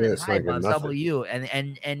 "I'm not getting high, Bubs. W."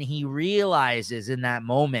 And he realizes in that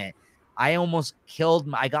moment, I almost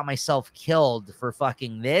I got myself killed for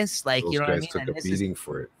fucking this. Like, those you know guys what I mean? Took a beating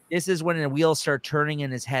for it. This is when the wheels start turning in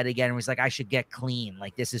his head again. He's like, I should get clean.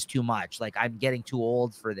 Like, this is too much. Like, I'm getting too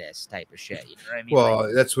old for this type of shit. You know what I mean? Well,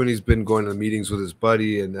 like, that's when he's been going to meetings with his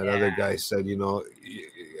buddy, and that other guy said, you know,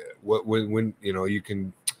 when you know, you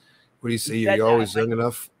can. What do you say? You're always young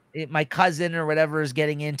enough. My cousin or whatever is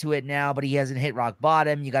getting into it now, but he hasn't hit rock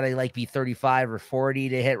bottom. You got to like be 35 or 40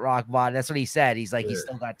 to hit rock bottom. That's what he said. He's like, he's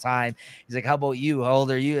still got time. He's like, how about you? How old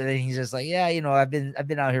are you? And then he's just like, yeah, you know, I've been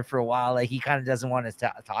out here for a while. Like he kind of doesn't want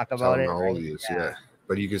to talk about it. How old he is, yeah.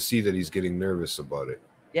 But you can see that he's getting nervous about it.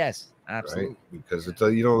 Yes, absolutely. Right? Because it's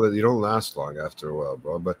you don't last long after a while,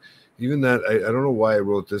 bro. But even that, I don't know why I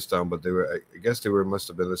wrote this down, but I guess they must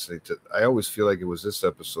have been listening to. I always feel like it was this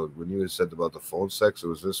episode when you said about the phone sex. It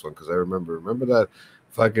was this one because I remember that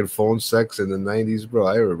fucking phone sex in the 90s, bro.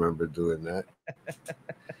 I remember doing that.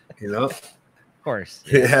 You know, of course,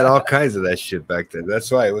 it had all kinds of that shit back then. That's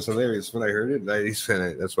why it was hilarious when I heard it.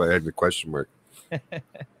 90s, that's why I had the question mark.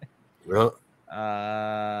 Well.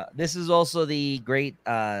 This is also the great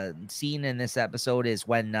scene in this episode is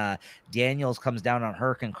when Daniels comes down on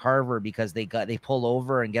Herc and Carver because they pull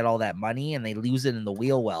over and get all that money and they lose it in the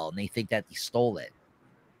wheel well and they think that he stole it.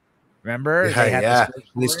 Remember? Yeah,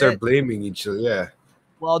 they start blaming each other. Yeah.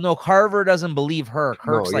 Well, no, Carver doesn't believe Herc.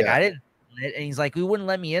 Herc's like, I didn't. And he's like, we wouldn't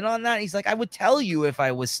let me in on that. He's like, I would tell you if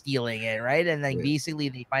I was stealing it, right? And then basically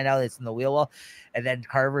they find out it's in the wheel well. And then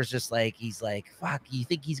Carver's just like, he's like, fuck, you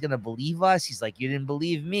think he's gonna believe us? He's like, you didn't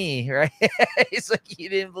believe me, right? He's like, you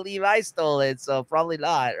didn't believe I stole it, so probably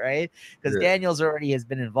not, right? Because Daniels already has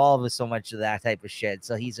been involved with so much of that type of shit.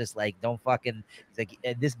 So he's just like, don't fucking, he's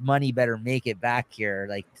like, this money better make it back here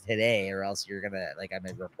like today, or else you're gonna like I'm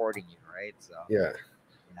reporting you, right? So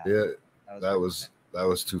that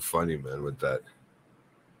was too funny, man, with that.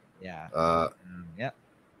 Yeah. Yeah.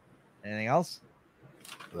 Anything else?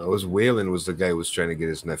 It was Waylon was the guy who was trying to get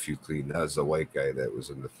his nephew clean. That was the white guy that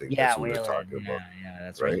was in the thing. Yeah, that's what Waylon. we're talking about. Yeah,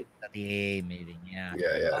 that's right. At the AA meeting. Yeah.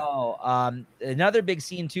 Yeah. Oh, another big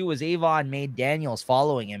scene too was Avon made Daniels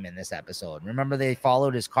following him in this episode. Remember they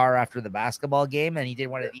followed his car after the basketball game and he did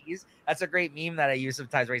one of these? That's a great meme that I use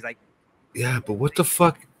sometimes where he's like, yeah, but what the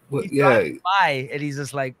fuck? What? By, and he's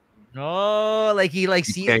just like, no, like he like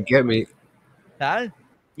you can't get me. Huh?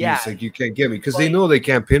 Yeah, he's like, you can't get me because they know they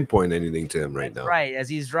can't pinpoint anything to him right now. Right. As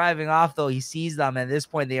he's driving off, though, he sees them. At this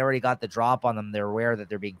point, they already got the drop on them. They're aware that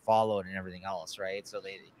they're being followed and everything else, right? So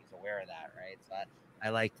he's aware of that, right? So I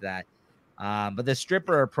liked that. But the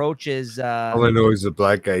stripper approaches. All I know is the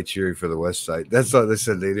black guy cheering for the West Side. That's all they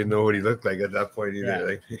said. They didn't know what he looked like at that point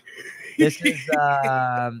either. Yeah. Like, this is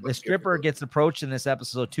the stripper gets approached in this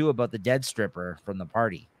episode too about the dead stripper from the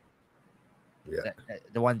party. Yeah,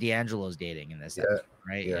 the one D'Angelo's dating in this episode,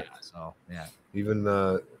 right? Yeah. So yeah. Even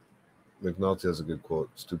McNulty has a good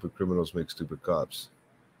quote: "Stupid criminals make stupid cops."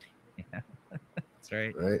 Yeah, that's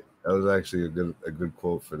right. Right. That was actually a good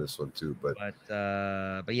quote for this one too. But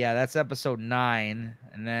yeah, that's episode 9,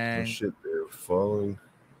 and then they're following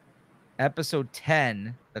episode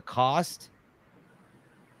 10. The Cost.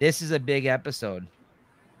 This is a big episode.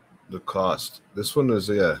 The Cost. This one is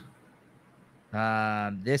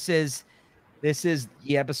This is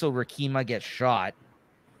the episode where Kima gets shot.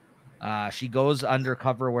 She goes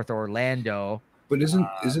undercover with Orlando. But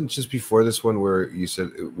isn't just before this one where you said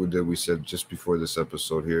we said just before this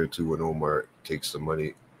episode here too when Omar takes the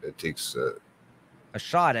money, it takes a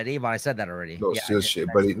shot at Avon. I said that already. No, yeah, shit,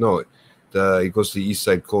 but he goes to the East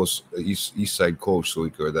Side Coast,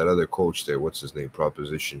 so or that other coach there. What's his name?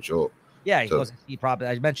 Proposition Joe. Yeah, he goes to see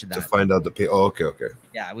I mentioned that. To find out the pay. Oh, okay.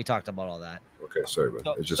 Yeah, we talked about all that. Okay, sorry, man.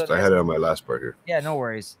 So, It's just I had it on my last part here. Yeah, no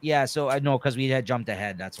worries. Yeah, so I know because we had jumped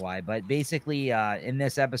ahead, that's why. But basically, in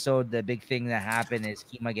this episode, the big thing that happened is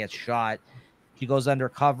Kima gets shot. She goes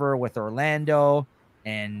undercover with Orlando,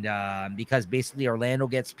 and because basically Orlando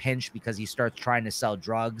gets pinched because he starts trying to sell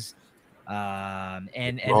drugs.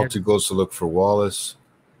 And Malty goes to look for Wallace,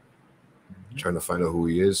 trying to find out who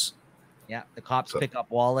he is. Yeah, the cops pick up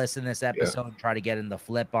Wallace in this episode and try to get him to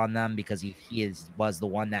flip on them because he was the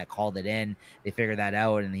one that called it in. They figure that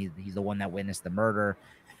out, and he's the one that witnessed the murder.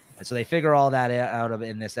 And so they figure all that out of it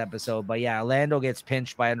in this episode. But yeah, Orlando gets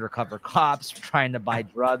pinched by undercover cops trying to buy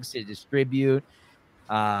drugs to distribute.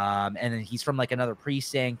 And then he's from like another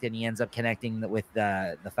precinct, and he ends up connecting with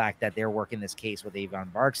the fact that they're working this case with Avon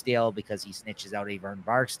Barksdale because he snitches out Avon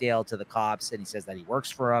Barksdale to the cops, and he says that he works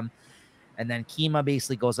for him. And then Kima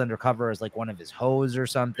basically goes undercover as like one of his hoes or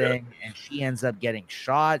something, and she ends up getting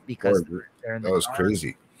shot because they're in the that was dark.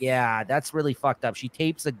 crazy. Yeah, that's really fucked up. She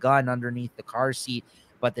tapes a gun underneath the car seat,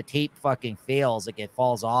 but the tape fucking fails. Like it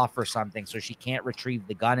falls off or something, so she can't retrieve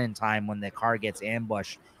the gun in time when the car gets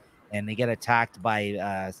ambushed. And they get attacked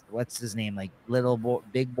by what's his name, like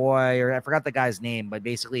big boy, or I forgot the guy's name, but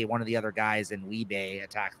basically one of the other guys in Libe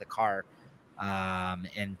attacked the car,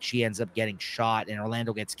 and she ends up getting shot, and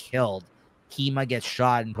Orlando gets killed. Kima gets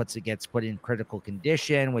shot and gets put in critical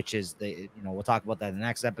condition, which is we'll talk about that in the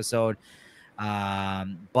next episode.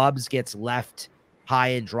 Bubs gets left high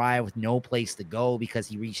and dry with no place to go because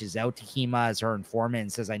he reaches out to Kima as her informant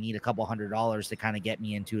and says, I need $200 to kind of get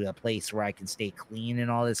me into a place where I can stay clean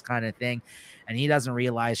and all this kind of thing. And he doesn't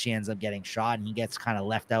realize she ends up getting shot, and he gets kind of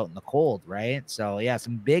left out in the cold, right? So yeah,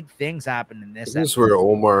 some big things happen in this. This is where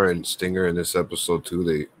Omar and Stinger in this episode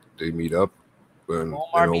too, they meet up. When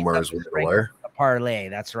Omar is with the wire. A parlay,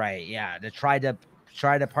 that's right. Yeah, to try to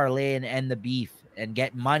parlay and end the beef and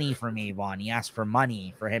get money from Avon. He asked for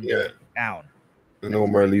money for him to go down. And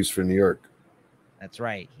Omar leaves for New York. That's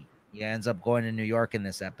right. He ends up going to New York in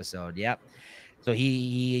this episode. Yep. So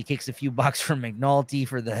he takes a few bucks from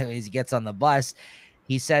McNulty as he gets on the bus.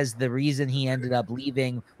 He says the reason he ended up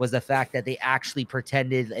leaving was the fact that they actually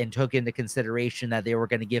pretended and took into consideration that they were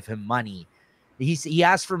going to give him money. He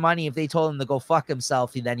asked for money. If they told him to go fuck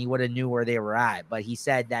himself, then he would have knew where they were at. But he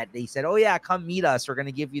said that they said, "Oh yeah, come meet us. We're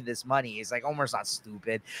gonna give you this money." He's like, Omar's not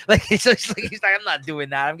stupid. Like he's like, I'm not doing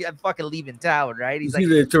that. I'm fucking leaving town, right? He's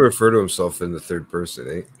like to refer to himself in the third person,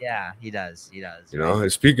 eh? Yeah, he does. You know,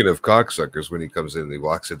 and speaking of cocksuckers, when he comes in, he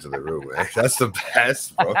walks into the room. Eh? That's the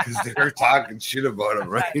best, bro, because they were talking shit about him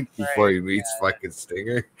right before he meets fucking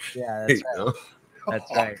Stinger. Yeah, that's right.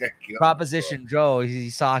 That's right. Proposition Joe,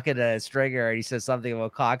 he's talking to Stringer and he says something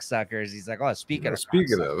about cocksuckers. He's like, "Oh, speaking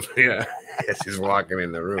of, yeah, he's walking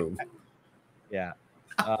in the room." Yeah.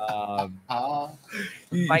 You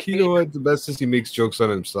know what? The best is he makes jokes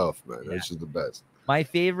on himself, man. That's just the best. My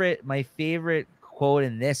favorite quote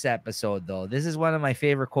in this episode, though, this is one of my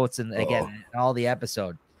favorite quotes in all the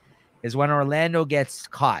episode, is when Orlando gets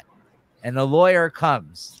caught and the lawyer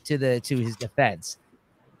comes to his defense.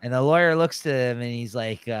 And the lawyer looks to him and he's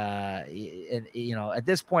like, at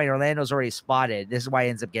this point, Orlando's already spotted. This is why he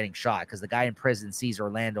ends up getting shot, because the guy in prison sees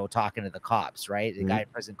Orlando talking to the cops, right? The guy in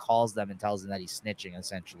prison calls them and tells them that he's snitching,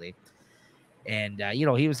 essentially. And,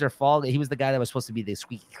 he was their fault. He was the guy that was supposed to be the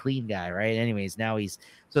squeaky clean guy, right? Anyways,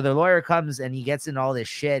 so the lawyer comes and he gets in all this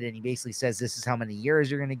shit and he basically says, this is how many years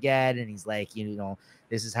you're going to get. And he's like,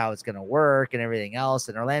 this is how it's going to work and everything else.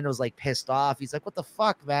 And Orlando's like pissed off. He's like, what the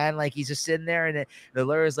fuck, man? Like he's just sitting there and the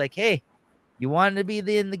lawyer's like, hey, you wanted to be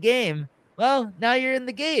in the game. Well, now you're in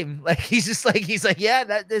the game. Like, he's like,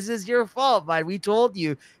 yeah, this is your fault, man. We told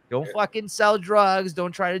you, don't fucking sell drugs.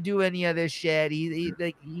 Don't try to do any of this shit.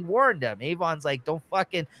 He warned him. Avon's like, don't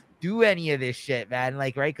fucking do any of this shit, man.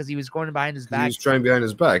 Like, right? Because he was going behind his back. He was trying behind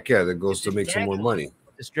his back. Yeah, that goes to make some more money.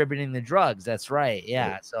 Distributing the drugs. That's right.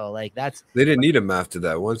 Yeah. So like they didn't need him after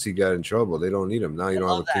that. Once he got in trouble, they don't need him. Now you don't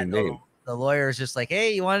have a clean name. The lawyer's just like,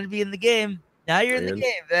 hey, you wanted to be in the game. Now you're in the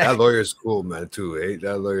game. That lawyer's cool, man, too. Eh?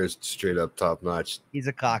 That lawyer's straight up top notch. He's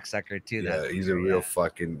a cocksucker too. Yeah, he's a real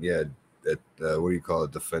fucking what do you call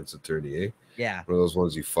it? Defense attorney, eh? Yeah. One of those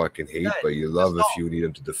ones you fucking hate, but you love if you need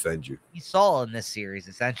him to defend you. He's Saul in this series,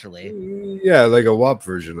 essentially. Yeah, like a WAP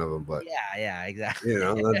version of him, but yeah, exactly.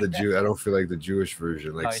 Not the Jew. I don't feel like the Jewish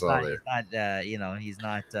version, like Saul there. He's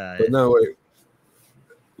not. But now, wait,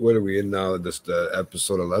 what are we in now? This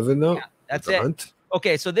episode 11 now. Yeah, that's it. Hunt?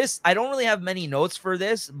 Okay, so I don't really have many notes for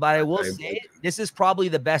this, but I will say this is probably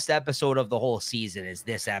the best episode of the whole season. Is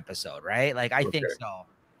this episode, right? Like I think so.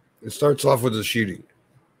 It starts off with the shooting,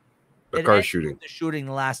 the It car ends shooting. with the shooting in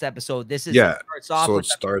the last episode. This is Yeah. starts off So with it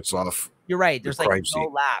starts off. You're right. the There's like crime no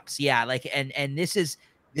scene. lapse. Yeah, like and this is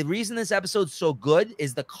the reason this episode's so good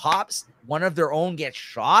is the cops, one of their own gets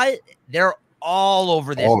shot. They're all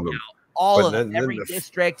over this All of now. them. All But of them. then Every the-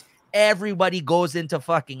 district, everybody goes into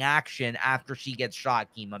fucking action after she gets shot,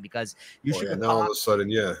 Kima, because you Oh, should yeah, now all of a sudden,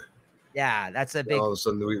 yeah. yeah, that's a Now big all of a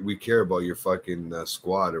sudden, we care about your fucking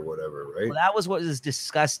squad or whatever, right? well, that was what was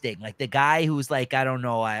disgusting. Like the guy who's like, I don't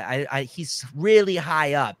know, he's really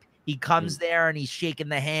high up. He comes there and he's shaking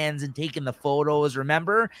the hands and taking the photos,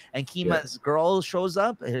 remember? And Kima's girl shows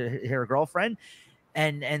up, her girlfriend,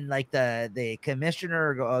 and like the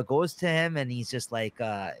commissioner goes to him and he's just like,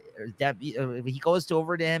 he goes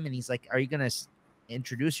over to him and he's like, are you gonna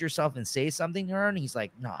introduce yourself and say something to her? And he's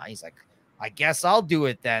like, no. He's like, I guess I'll do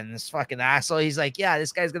it then. This fucking asshole. He's like, yeah,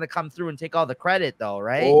 this guy's gonna come through and take all the credit though,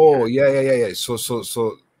 right? Oh, yeah. So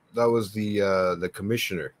that was the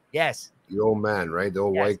commissioner. Yes. The old man, right? The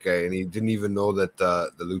old Yes. white guy, and he didn't even know that the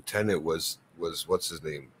lieutenant was what's his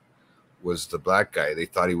name? Was the black guy. They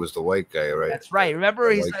thought he was the white guy, right? That's right. Remember,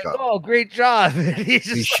 The he's white like, cop. "Oh, great job!" He's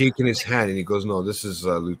just He's shaking his hand, and he goes, "No, this is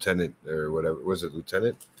Lieutenant or whatever. Was it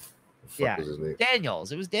Lieutenant? The fuck Yeah. was his name?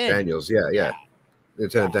 Daniels. It was Daniels. Daniels. Yeah.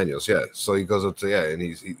 Lieutenant Daniels. Yeah. So he goes up to and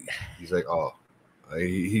he's like, oh,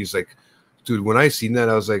 he's like, dude. When I seen that,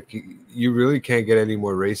 I was like, you really can't get any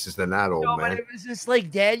more racist than that, old No, but man. it was just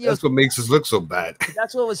like Daniels. That's what makes us look so bad.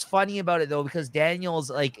 That's what was funny about it, though, because Daniels,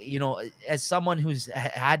 like, you know, as someone who's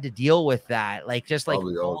had to deal with that, like, just like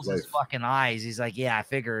Probably all rolls his his life. fucking eyes. He's like, yeah,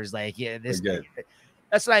 figures, like, yeah, this. Again.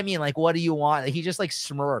 That's what I mean. Like, what do you want? Like, he just like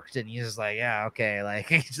smirked and he's just like, yeah, okay, like,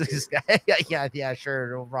 he's this guy, yeah,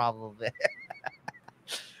 sure, no problem.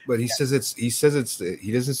 But he says he doesn't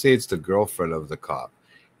say it's the girlfriend of the cop.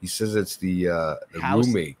 He says it's the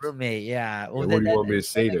roommate. Roommate, yeah. Well, What do you want me to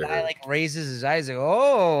say the to guy her? like raises his eyes, like,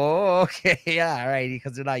 oh, okay, yeah, all right,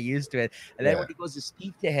 because they're not used to it. And then when he goes to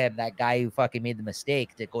speak to him, that guy who fucking made the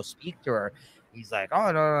mistake to go speak to her, he's like,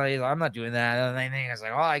 oh no, I'm not doing that. And I think it's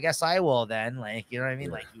like, oh, I guess I will then. Like, you know what I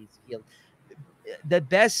mean? Yeah. Like the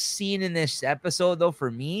best scene in this episode, though, for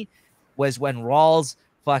me, was when Rawls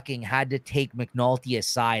fucking had to take McNulty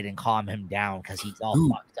aside and calm him down because he's all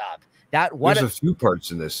fucked up. There's a few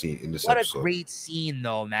parts in this scene in this episode. What a great scene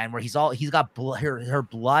though, man, where he's got her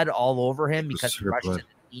blood all over him because he rushed to the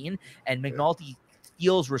scene, and McNulty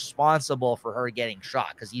feels responsible for her getting shot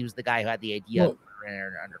because he was the guy who had the idea of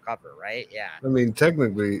her undercover, right? Yeah. I mean,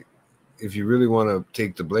 technically, if you really want to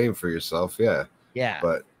take the blame for yourself, yeah.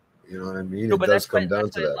 But you know what I mean? No, It does come down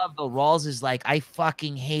to that. I love though. Rawls is like, I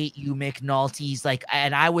fucking hate you, McNulty. He's like,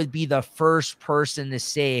 and I would be the first person to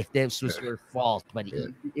say if this was your fault, but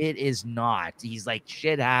it is not. He's like,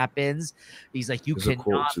 shit happens. He's like, you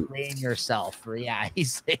cannot blame yourself.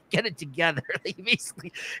 He's like, get it together. Like,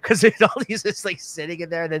 basically, because there's all these just like sitting in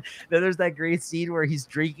there. And then there's that great scene where he's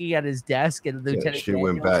drinking at his desk and Lieutenant shit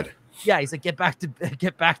went bad. Yeah, he's like, get back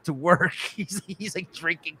to work. He's like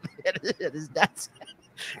drinking at his desk.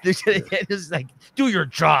 It's like, do your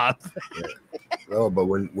job. Oh, but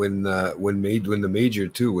when the major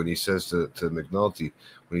too, when he says to McNulty,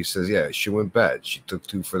 when he says, yeah, she went bad. She took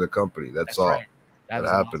two for the company. That's all right. that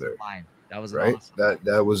happened there. That was right. Awesome.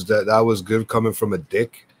 That was good coming from a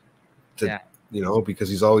dick. You know, because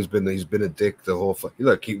he's been a dick the whole.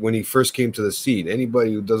 Look, when he first came to the scene,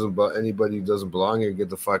 anybody who doesn't belong here, get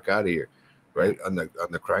the fuck out of here. Right on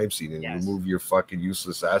the crime scene and remove your fucking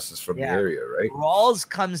useless asses from the area, right? Rawls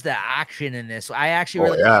comes to action in this. I actually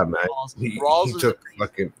really man. Rawls. He Rawls took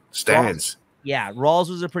fucking stands. Rawls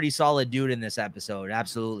was a pretty solid dude in this episode.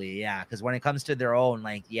 Absolutely, yeah. Because when it comes to their own,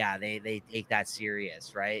 like, they take that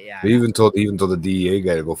serious, right? Yeah. They even told the DEA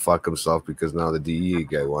guy to go fuck himself because now the DEA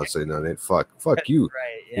guy wants in on it. Fuck you.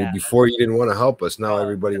 Right. Yeah. Before you didn't want to help us, now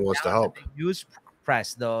everybody wants to help. News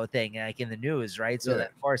press though thing like in the news, right? So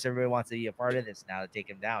that, of course, everybody wants to be a part of this now to take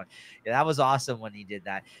him down. Yeah, that was awesome when he did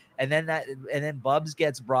that. And then Bubs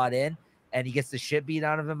gets brought in and he gets the shit beat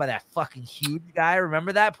out of him by that fucking huge guy.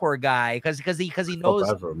 Remember that poor guy? Because he knows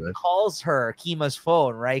he calls her Kima's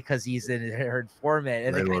phone, right? Because he's in her informant,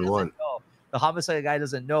 and the guy doesn't know. The homicide guy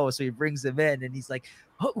doesn't know, so he brings him in, and he's like,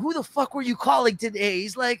 "Who the fuck were you calling today?"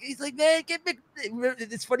 He's like, "Man, get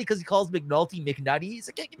It's funny because he calls McNulty McNutty. He's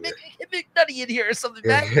like, "Get McNutty in here or something."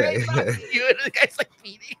 Man, and the guy's like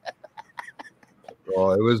beating.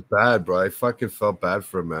 Oh, it was bad, bro. I fucking felt bad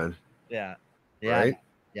for him, man. Yeah. Right?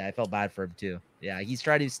 Yeah, I felt bad for him too. Yeah, he's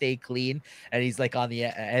trying to stay clean, and he's like on the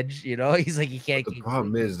edge, you know. He's like, he can't. The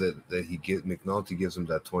problem is that McNulty gives him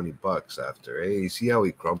that $20 after. Hey, you see how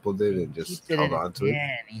he crumpled it and just held on to it?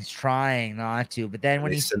 He's trying not to, but then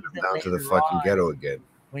when he sent him down to the fucking ghetto again.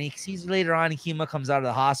 when he sees her later on, Kima comes out of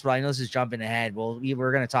the hospital. I know this is jumping ahead. Well,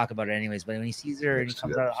 we're going to talk about it anyways. But when he sees her and he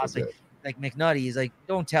comes out of the hospital, like McNutty, he's like,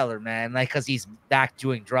 "Don't tell her, man." Like, because he's back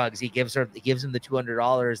doing drugs. He gives him the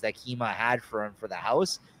 $200 that Kima had for him for the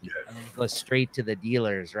house, and then he goes straight to the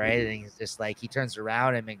dealers, right? And he's just like, he turns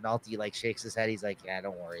around and McNulty like shakes his head. He's like, "Yeah,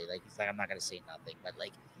 don't worry." Like, he's like, "I'm not going to say nothing," but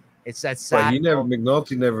like, it's that sad. But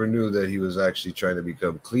McNulty never knew that he was actually trying to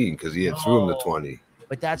become clean because he had threw him the 20.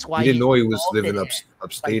 But that's why he didn't know he was living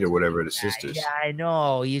upstate or whatever the sisters. Yeah, I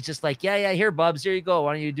know. He's just like, yeah, here, Bubs, here you go.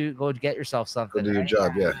 Why don't you go get yourself something? Go do your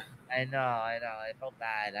job, yeah. I know. I felt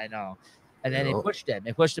bad. I know. And then it pushed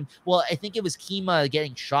him. Well, I think it was Kima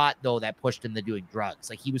getting shot though that pushed him to doing drugs.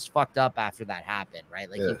 Like he was fucked up after that happened, right?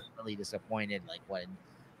 Like he was really disappointed, like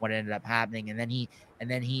what ended up happening. And then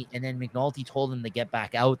McNulty told him to get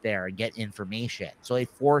back out there and get information. So it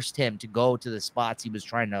forced him to go to the spots he was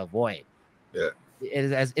trying to avoid. Yeah.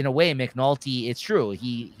 As in a way, McNulty, it's true.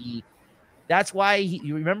 He that's why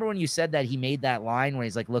you remember when you said that he made that line where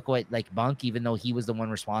he's like, look what, like Bunk, even though he was the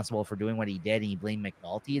one responsible for doing what he did and he blamed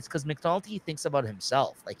McNulty, it's because McNulty thinks about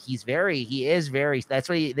himself. Like he is very, that's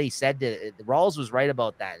what they said to Rawls was right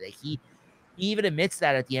about that. Like he even admits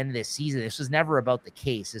that at the end of this season, this was never about the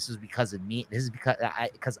case. This was because of me. This is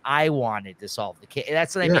because I wanted to solve the case.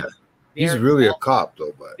 That's what I mean. He's really a cop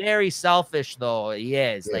though, but very selfish though. He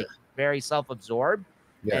is like very self-absorbed.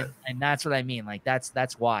 Yeah. And that's what I mean. Like that's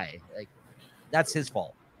why, like, that's his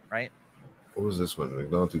fault, right? What was this one?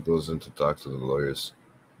 McNulty goes in to talk to the lawyers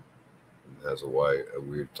and has a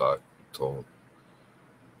weird tone.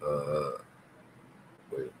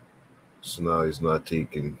 Wait. So now he's not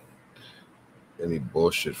taking any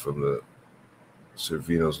bullshit from the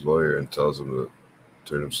Servino's lawyer and tells him to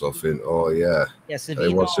turn himself in. Oh yeah. Yeah,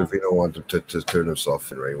 Servino wanted to turn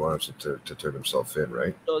himself in, right? He wants him to turn himself in,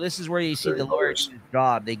 right? So this is where you see the lawyer's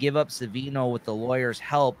job. They give up Savino with the lawyer's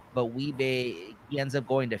help, but he ends up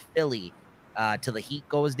going to Philly till the heat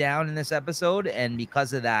goes down in this episode, and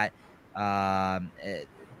because of that,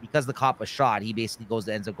 because the cop was shot, he basically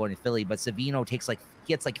ends up going to Philly. But Savino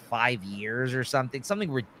gets 5 years or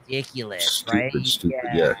something ridiculous, right? Stupid,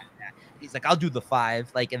 yeah. He's like, I'll do the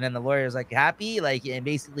 5, like, and then the lawyer's like, happy, like, and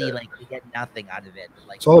basically, like, you get nothing out of it.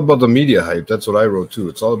 Like, it's all about the media hype. That's what I wrote too.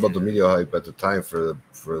 It's all about the media hype at the time for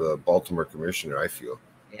the Baltimore commissioner. I feel.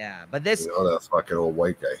 Yeah, but this, that fucking old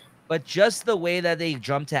white guy. But just the way that they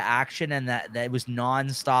jumped to action and that it was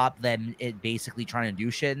nonstop, them it basically trying to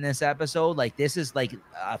do shit in this episode. Like this is like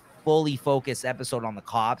a fully focused episode on the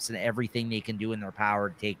cops and everything they can do in their power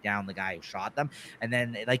to take down the guy who shot them. And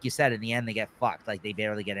then, like you said, in the end, they get fucked. Like they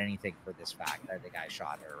barely get anything for this fact that the guy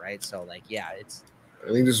shot her. Right. So like, yeah, I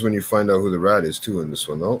think this is when you find out who the rat is too in this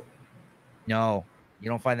one, though. No, you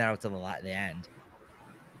don't find that out till the end.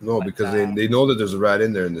 No, but, because they know that there's a rat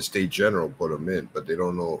in there and the state general put him in, but they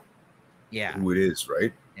don't know who it is,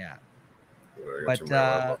 right? Yeah. But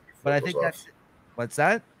I think that's what's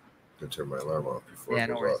that? To turn my alarm off before it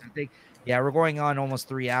goes off. I think we're going on almost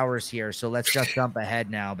 3 hours here, so let's just jump ahead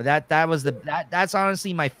now. But that's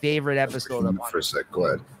honestly my favorite episode. For a sec, go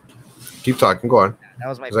ahead. Keep talking. Go on. That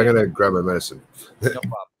was my. I'm gonna grab my medicine. No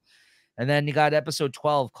problem. And then you got episode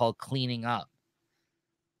 12 called "Cleaning Up."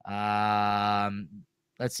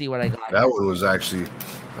 Let's see what I got. That one was actually,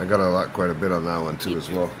 I got quite a bit on that one too as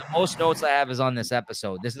well. The most notes I have is on this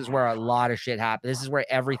episode. This is where a lot of shit happens. This is where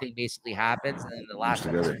everything basically happens, and then the last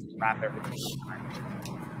episode wrap everything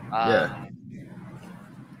up.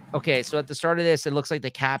 Okay, so at the start of this, it looks like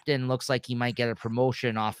the captain looks like he might get a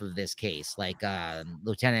promotion off of this case. Like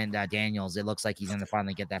Lieutenant Daniels, it looks like he's going to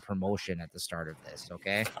finally get that promotion at the start of this,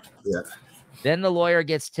 okay? Yeah. Then the lawyer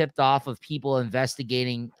gets tipped off of people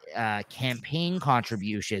investigating campaign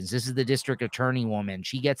contributions. This is the district attorney woman.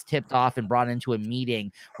 She gets tipped off and brought into a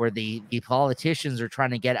meeting where the politicians are trying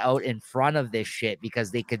to get out in front of this shit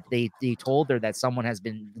because they told her that someone has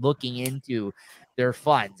been looking into their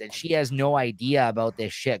funds and she has no idea about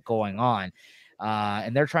this shit going on.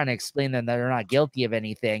 And they're trying to explain them that they're not guilty of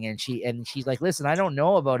anything. And she's like, listen, I don't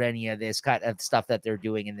know about any of this kind of stuff that they're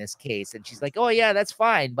doing in this case. And she's like, oh yeah, that's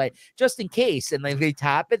fine. But just in case. And like they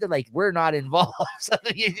tap it, they're like, we're not involved. So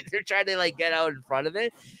they're trying to like get out in front of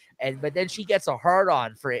it. But then she gets a hard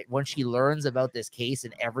on for it when she learns about this case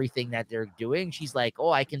and everything that they're doing. She's like,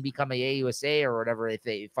 oh, I can become a AUSA or whatever if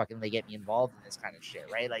they get me involved in this kind of shit,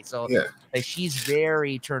 right? Like, so like she's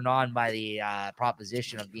very turned on by the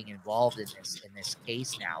proposition of being involved in this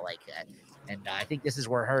case now. Like, and I think this is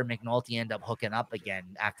where her and McNulty end up hooking up again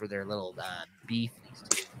after their little beef, these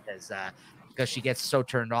two, because because she gets so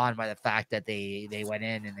turned on by the fact that they went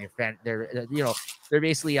in and they're you know, they're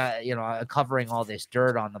basically you know, covering all this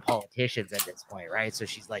dirt on the politicians at this point, right? So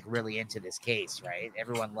she's like really into this case, right?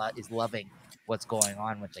 Everyone is loving what's going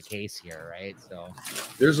on with the case here, right? So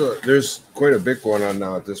there's quite a bit going on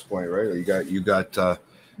now at this point, right? You got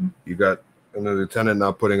an lieutenant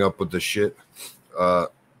not putting up with the shit,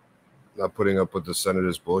 not putting up with the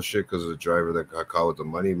senator's bullshit because of the driver that got caught with the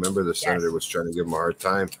money. Remember, the senator was trying to give him a hard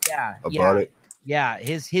time about it. Yeah,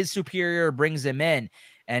 his superior brings him in,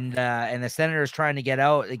 and the senator is trying to get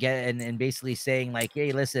out again, and basically saying like,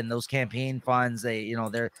 hey, listen, those campaign funds, you know,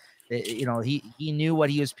 he knew what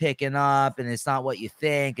he was picking up, and it's not what you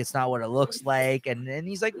think, it's not what it looks like, and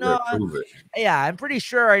he's like, no, prove it. Yeah, I'm pretty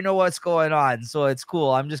sure I know what's going on, so it's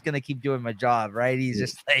cool. I'm just gonna keep doing my job, right? He's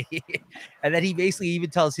just like, and then he basically even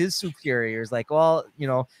tells his superiors, like, well, you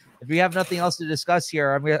know, if we have nothing else to discuss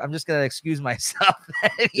here, I'm just gonna excuse myself.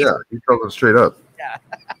 Yeah, he tells them straight up. Yeah,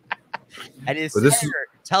 and his senator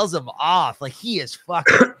tells him off, like he is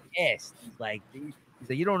fucking pissed. Like,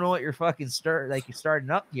 you don't know what you're fucking you're starting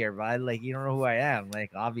up here, bud. Like, you don't know who I am.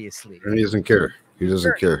 Like, obviously, and he doesn't care. He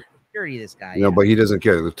doesn't care. This guy, you know, but he doesn't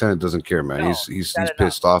care. The lieutenant doesn't care, man. No, he's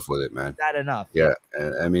pissed off with it, man. That enough. Yeah,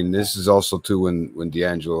 and I mean, this is also too when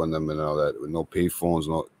D'Angelo and them and all that, with no pay phones,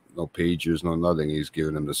 no pagers, no nothing. He's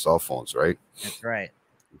giving them the cell phones, right? That's right.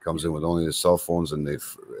 He comes in with only the cell phones, and they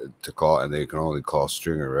can only call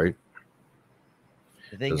Stringer, right?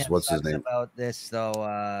 The thing what's his name about this though?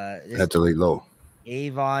 Had to lay low.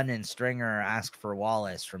 Avon and Stringer ask for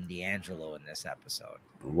Wallace from D'Angelo in this episode.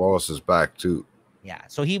 Wallace is back too. Yeah,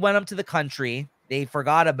 so he went up to the country. They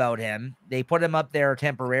forgot about him. They put him up there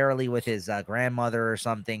temporarily with his grandmother or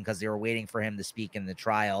something because they were waiting for him to speak in the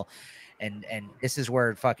trial. And this is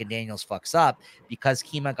where fucking Daniels fucks up, because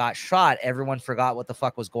Kima got shot. Everyone forgot what the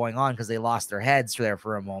fuck was going on because they lost their heads there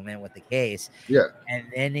for a moment with the case. Yeah. And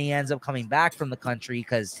then he ends up coming back from the country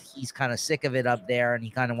because he's kind of sick of it up there, and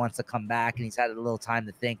he kind of wants to come back, and he's had a little time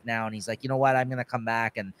to think now. And he's like, you know what? I'm going to come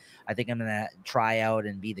back, and I think I'm going to try out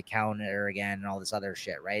and be the counter again and all this other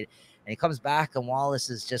shit, right? And he comes back, and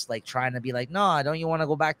Wallace is just like trying to be like, no, don't you want to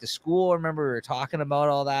go back to school? Remember we were talking about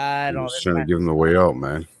all that? He's trying to give him the way out,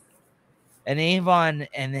 man. And Avon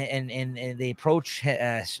and they approach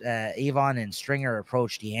Avon and Stringer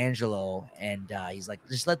approach D'Angelo, and he's like,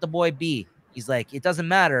 just let the boy be. He's like, it doesn't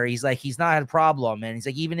matter. He's like, he's not a problem. And he's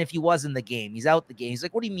like, even if he was in the game, he's out the game. He's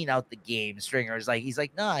like, what do you mean out the game? Stringer is like, he's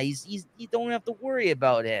like, nah, you don't have to worry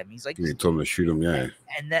about him. He's like, he told him to shoot him, yeah.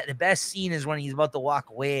 And that the best scene is when he's about to walk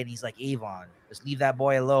away, and he's like, Avon, just leave that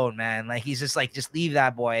boy alone, man. Like, he's just like, just leave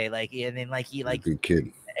that boy. Like, and then like he like good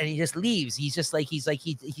kid. And he just leaves. He's just like, he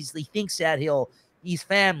thinks that he's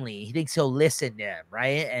family. He thinks he'll listen to him,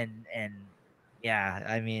 right? And yeah,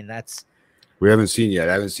 I mean, that's, we haven't seen yet.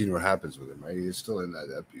 I haven't seen what happens with him, right? He's still in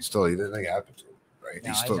that. He didn't think it happened to him, right? No,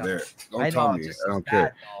 he's still there. Don't tell me. I don't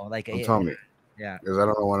care. Like, don't tell me. Yeah, because I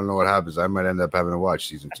don't want to know what happens. I might end up having to watch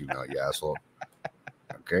season 2 now, you asshole.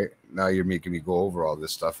 Okay, now you're making me go over all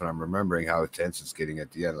this stuff, and I'm remembering how intense it's getting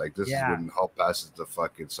at the end. Like, this is when Hulk passes the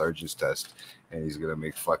fucking sergeant's test, and he's gonna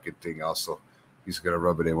make fucking thing. Also, he's gonna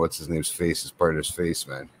rub it in what's his name's face, his partner's face,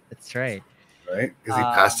 man. That's right. Right, because he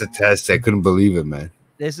passed the test. I couldn't believe it, man.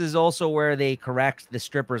 This is also where they correct the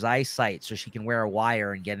stripper's eyesight so she can wear a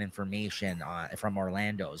wire and get information from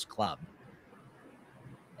Orlando's club.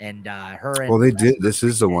 And her. Well, they did. This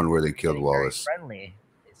is the one where they killed Wallace. Friendly.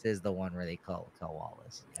 This is the one where they kill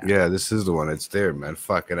Wallace. Yeah, this is the one. It's there, man.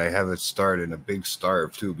 Fuck it. I have it starred in a big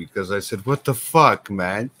starve too, because I said, "What the fuck,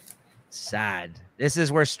 man?" Sad. This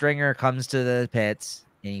is where Stringer comes to the pits,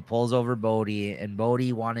 and he pulls over Bodie, and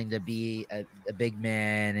Bodie wanting to be a big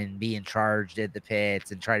man and be in charge at the pits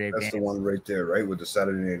and try to advance. That's the one right there, right, with the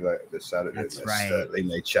Saturday late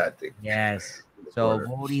night chat thing. Yes. So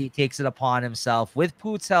Bodie takes it upon himself with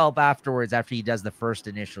Poot's help afterwards, after he does the first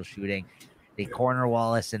initial shooting. They corner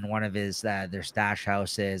Wallace in one of his their stash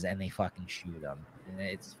houses, and they fucking shoot him. And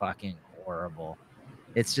it's fucking horrible.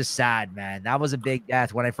 It's just sad, man. That was a big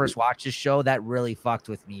death. When I first watched this show, that really fucked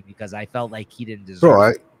with me, because I felt like he didn't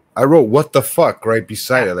deserve it. I wrote "what the fuck" right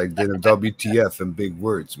beside it, like did a WTF in big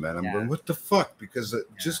words, man. I'm going, what the fuck? Because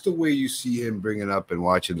just the way you see him bringing up and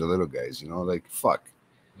watching the little guys, you know, like fuck.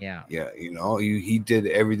 Yeah. Yeah, you know, he did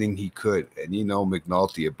everything he could, and you know,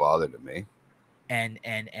 McNulty, it bothered him, eh? And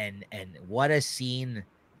what a scene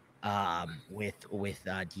with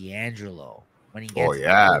D'Angelo when he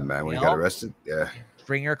gets man, when he got arrested. Yeah.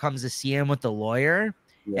 Stringer comes to see him with the lawyer,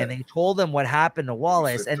 and they told him what happened to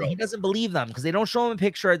Wallace, and he doesn't believe them because they don't show him a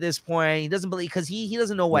picture at this point. He doesn't believe, because he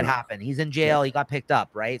doesn't know what happened. He's in jail. He got picked up,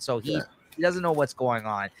 right? So he He doesn't know what's going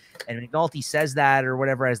on. And McNulty says that or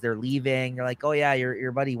whatever as they're leaving. They're like, oh, yeah,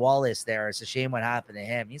 your buddy Wallace there. It's a shame what happened to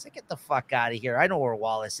him. He's like, get the fuck out of here. I know where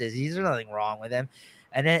Wallace is. There's nothing wrong with him.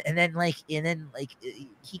 And then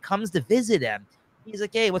he comes to visit him. He's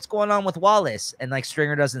like, hey, what's going on with Wallace? And like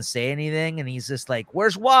Stringer doesn't say anything. And he's just like,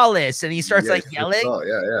 where's Wallace? And he starts like yelling. Oh,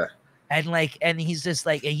 yeah. And he's just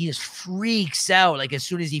like, and he just freaks out. Like as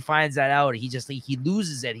soon as he finds that out, he just like, he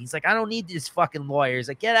loses it. He's like, I don't need this fucking lawyer. He's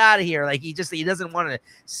like, get out of here. Like he doesn't want to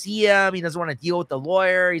see him. He doesn't want to deal with the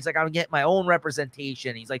lawyer. He's like, I'll get my own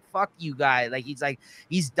representation. He's like, fuck you guys. Like he's like,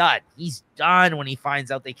 he's done. He's done when he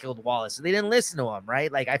finds out they killed Wallace. So they didn't listen to him,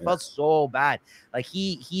 right? Like I felt so bad. Like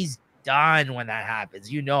he's done when that happens.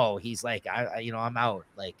 He's like, I'm out.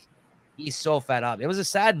 Like he's so fed up. It was a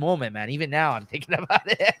sad moment, man. Even now I'm thinking about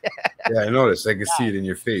it. Yeah, I noticed. I can see it in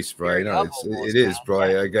your face, bro. I know it is, bro.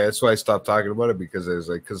 Yeah. That's why I stopped talking about it, because I was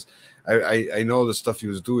like, because I know the stuff he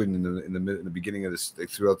was doing in the beginning of this, like,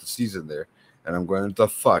 throughout the season there, and I'm going, the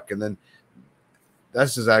fuck. And then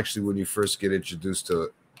this is actually when you first get introduced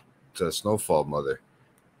to Snowfall Mother.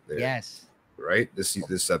 There, Yes. right.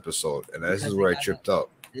 This episode, and this is where I tripped out,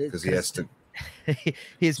 because he has to.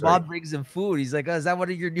 His mom brings him food. He's like, oh, is that one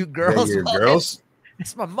of your new girls? Yeah, your girls?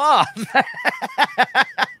 It's my mom.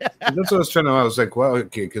 That's what I was trying to. I was like, well,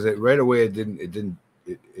 okay, because right away it didn't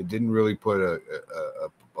really put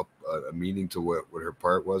a meaning to what her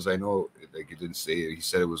part was. I know, like, it didn't say it. He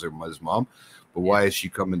said it was his mom, but why is she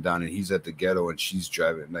coming down and he's at the ghetto and she's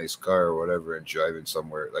driving a nice car or whatever and driving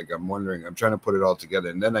somewhere? Like, I'm wondering. I'm trying to put it all together,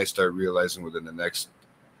 and then I start realizing within the next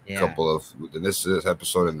within this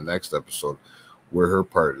episode and the next episode where her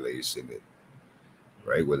part lays in it,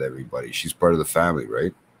 right? With everybody, she's part of the family,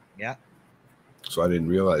 right? Yeah. So I didn't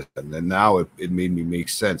realize that. And then now it made me make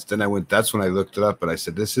sense. Then that's when I looked it up and I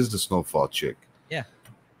said, this is the Snowfall chick. Yeah.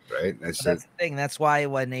 Right. And I said, that's the thing. That's why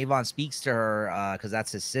when Avon speaks to her, because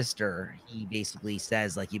that's his sister, he basically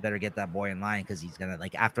says, like, you better get that boy in line, because he's gonna,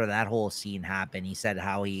 like, after that whole scene happened, he said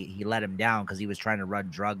how he let him down because he was trying to run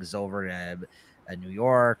drugs over to New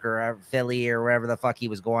York or Philly or wherever the fuck he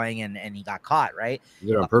was going, and he got caught, right? He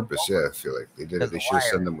did it on purpose. Yeah, I feel like they did it. They should have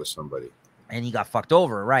sent them with somebody. And he got fucked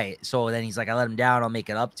over, right? So then he's like, I let him down, I'll make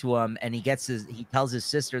it up to him. And he tells his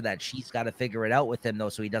sister that she's got to figure it out with him, though,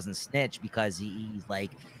 so he doesn't snitch, because he's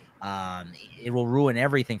like, it will ruin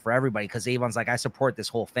everything for everybody. Because Avon's like, I support this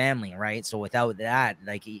whole family, right? So without that,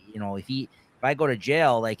 like, if I go to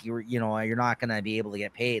jail, like, you're not gonna be able to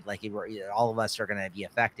get paid. Like, all of us are gonna be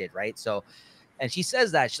affected, right? So. And she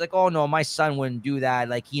says that. She's like, oh, no, my son wouldn't do that.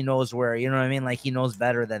 Like, he knows where, you know what I mean? Like, he knows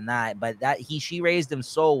better than that. But she raised him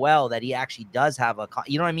so well that he actually does have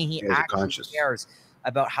you know what I mean? He actually cares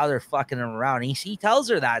about how they're fucking him around. And he tells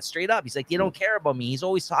her that straight up. He's like, they don't care about me. He's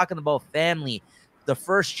always talking about family. The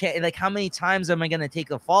first chance, like, how many times am I going to take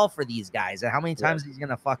a fall for these guys? And how many times he's going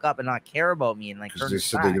to fuck up and not care about me? And like, they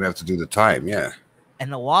said they're going to have to do the time. Yeah.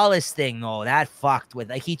 And the Wallace thing, though, that fucked with,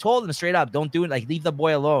 like, he told him straight up, don't do it. Like, leave the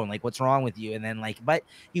boy alone. Like, what's wrong with you? And then, like, but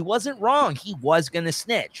he wasn't wrong. He was going to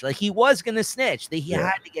snitch. Like, he was going to snitch. He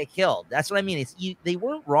had to get killed. That's what I mean. They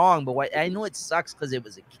weren't wrong, but I know it sucks because it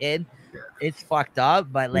was a kid. Yeah. It's fucked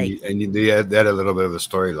up, but like. And they had a little bit of a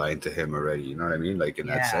storyline to him already. You know what I mean? Like, in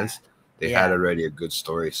that sense, they had already a good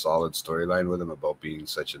solid storyline with him about being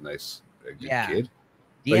such a nice, good kid.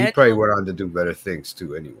 But he probably went on to do better things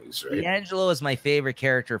too, anyways, right? D'Angelo is my favorite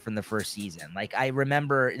character from the first season. Like, I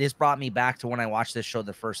remember this brought me back to when I watched this show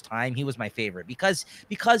the first time. He was my favorite because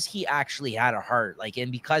he actually had a heart, like,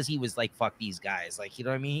 and because he was like, fuck these guys, like, you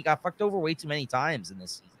know what I mean? He got fucked over way too many times in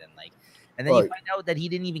this season, like, and then you find out that he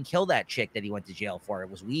didn't even kill that chick that he went to jail for.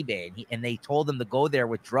 It was Weebay, and they told him to go there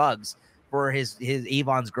with drugs for his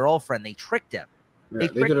Avon's girlfriend. They tricked him. Yeah,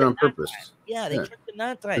 they did it on purpose. Yeah, they tricked him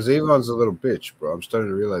that time. Because Avon's a little bitch, bro. I'm starting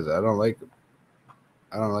to realize that. I don't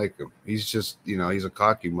like him. He's just, he's a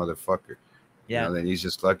cocky motherfucker. Yeah. And then he's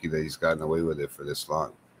just lucky that he's gotten away with it for this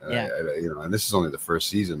long. And and this is only the first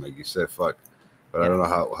season, like you said, fuck. But I don't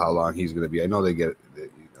know how long he's going to be. I know there's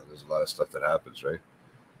a lot of stuff that happens, right?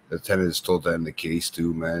 The tenant is told to end the case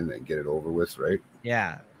too, man, and get it over with, right?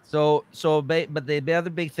 Yeah. But the other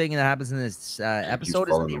big thing that happens in this episode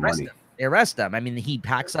is they arrest him. They arrest him. I mean, he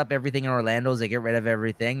packs up everything in Orlando. They get rid of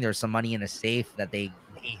everything. There's some money in a safe that they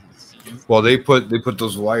seize. Well, they put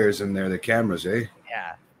those wires in there, the cameras, eh?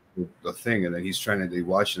 Yeah. The thing, and then they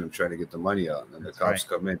watching him trying to get the money out, and then the cops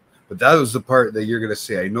come in. But that was the part that you're gonna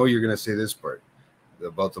say. I know you're gonna say this part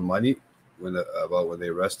about the money when they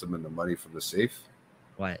arrest him and the money from the safe.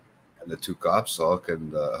 What? And the two cops, Hulk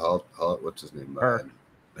and what's his name? Herc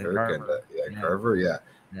and Carver, yeah.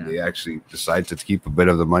 Yeah. They actually decide to keep a bit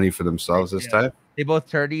of the money for themselves this time. They both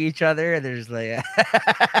turn to each other and they're just like,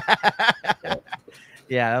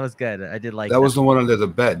 Yeah, that was good. I did like That was the one under the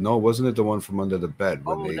bed. No, wasn't it the one from under the bed?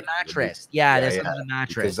 Oh, When the they, mattress. Yeah, this was the because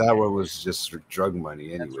mattress. that one was just drug money,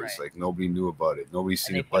 That's anyways. right. Like nobody knew about it. Nobody And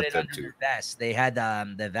seen they it put but it them under two. their vest. They had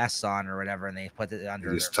the vests on or whatever, and they put it under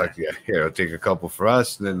They just their tuck, vest. here, I'll take a couple for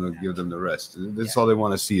us, and then they'll give them the rest. That's all they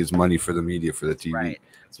want to see is money for the media, for the TV. Right.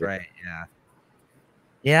 That's right. Yeah.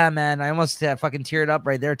 Yeah, man. I almost fucking teared up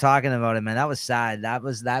right there talking about it, man. That was sad.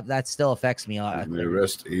 That still affects me. They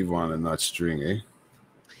arrest Avon and not String, eh?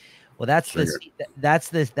 Well, that's Stringer. that's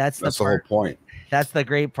the whole point. That's the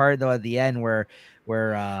great part though at the end where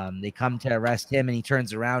they come to arrest him and he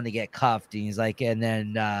turns around to get cuffed and he's like, and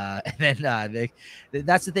then that's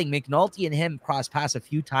the thing. McNulty and him cross paths a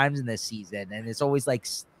few times in this season, and it's always like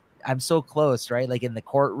I'm so close, right? Like in the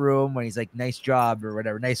courtroom when he's like, "Nice job" or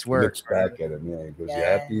whatever, "Nice work." He looks back at him, yeah. He goes, "You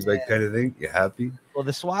happy?" Like kind of thing. You happy? Well,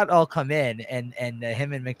 the SWAT all come in, and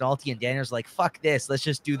him and McNulty and Daniels like, "Fuck this, let's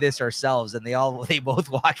just do this ourselves." And they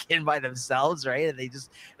both walk in by themselves, right? And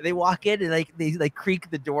they walk in and they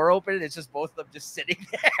creak the door open, and it's just both of them just sitting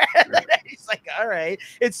there. And he's like, "All right,"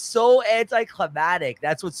 it's so anticlimactic.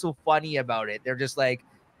 That's what's so funny about it. They're just like,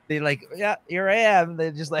 "Yeah, here I am."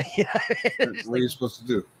 They're just like, what are you supposed to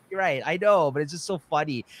do? Right, I know, but it's just so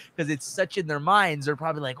funny because it's such in their minds. They're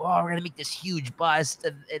probably like, "Oh, we're gonna make this huge bust,"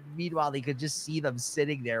 and meanwhile, they could just see them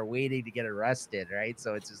sitting there waiting to get arrested, right?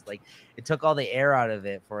 So it's just like it took all the air out of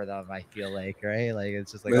it for them. I feel like, right? Like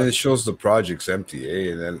it's just like it shows the project's empty,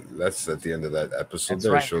 eh? And then that's at the end of that episode.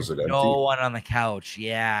 There, right. It shows it empty. No one on the couch.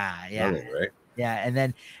 Yeah, Nothing, right? Yeah, and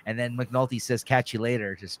then McNulty says, "Catch you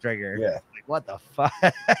later" to Stringer. Yeah, like what the fuck?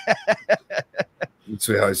 That's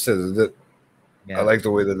how I said it. Yeah. I like the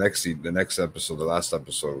way the next episode, the last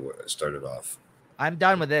episode started off. I'm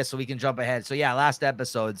done with this, so we can jump ahead. So yeah, last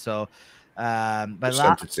episode. So, but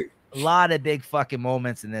a lot of big fucking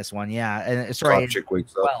moments in this one. Yeah, and sorry, chick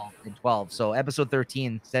wakes up. 12. So episode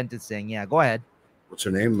 13, sentencing. Yeah, go ahead. What's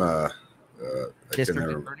her name? District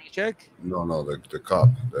Attorney chick? No, the cop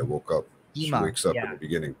that woke up. Kima. She wakes up in the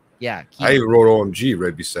beginning. Yeah, Kima. I even wrote OMG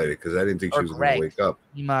right beside it because I didn't think she was going to wake up.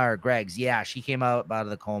 Kima or Greg's. Yeah, she came out of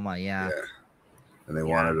the coma. Yeah. And they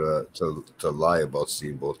wanted to lie about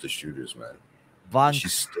seeing both the shooters, man. Vunk she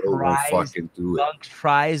still won't fucking do it. Vunk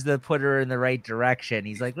tries to put her in the right direction.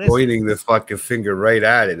 He's like, pointing the fucking finger right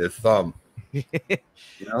at it, the thumb. You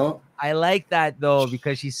know? I like that though,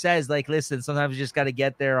 because she says, like, listen, sometimes you just got to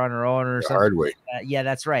get there on her own or something. Hard way. Yeah,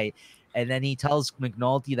 that's right. And then he tells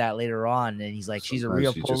McNulty that later on, and he's like, she's a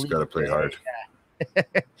real police. You just got to play hard. Yeah.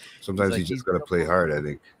 Sometimes you just got to play hard, I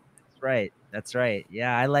think. That's right.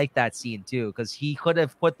 Yeah, I like that scene too, because he could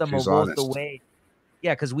have put them both away.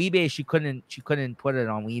 Yeah, because Weebay, she couldn't put it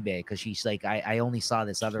on Weebay because she's like, I only saw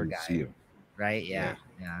this other guy. See him. Right? Yeah.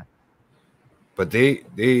 But they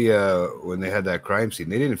when they had that crime scene,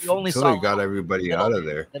 they didn't until they got everybody out of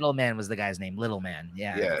there. Little Man was the guy's name, Little Man.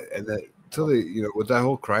 Yeah. Yeah, and then until they, with that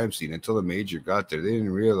whole crime scene, until the major got there, they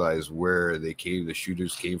didn't realize where the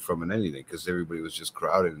shooters came from and anything, because everybody was just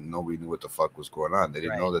crowded and nobody knew what the fuck was going on. They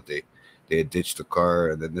didn't know that they had ditched the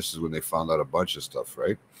car, and then this is when they found out a bunch of stuff,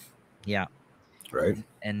 right? Yeah. Right.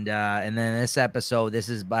 And then this episode,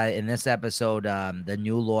 the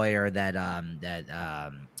new lawyer that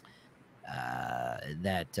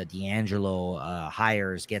D'Angelo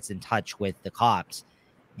hires gets in touch with the cops.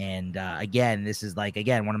 And again, this is like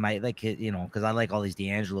one of my because I like all these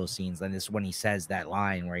D'Angelo scenes, and this is when he says that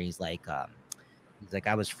line where he's like I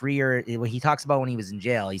was freer. When he talks about when he was in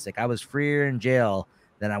jail, he's like, I was freer in jail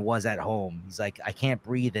than I was at home. He's like, I can't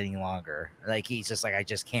breathe any longer. Like he's just like, I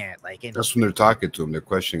just can't. Like that's when they're talking to him, they're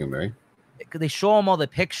questioning him, right? They show him all the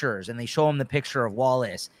pictures, and they show him the picture of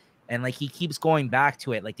Wallace. And like he keeps going back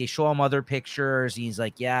to it. Like they show him other pictures. He's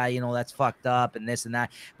like, yeah, that's fucked up and this and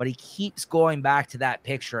that. But he keeps going back to that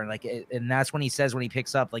picture. And and that's when he says, when he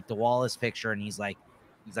picks up like the Wallace picture, and he's like,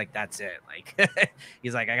 that's it. Like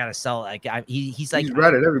he's like, I gotta sell it. Like he's like, he's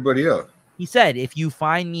ratted everybody up. He said, if you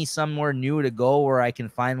find me somewhere new to go where I can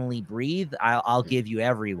finally breathe, I'll give you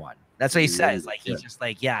everyone. That's what he says. Like he's just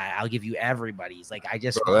like, yeah, I'll give you everybody. He's like,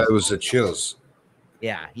 that was the chills.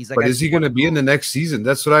 Yeah, he's like, but is he going to be in the next season?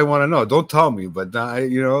 That's what I want to know. Don't tell me, but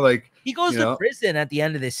like he goes to prison at the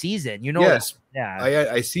end of the season. Yes, yeah,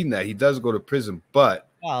 I seen that he does go to prison, but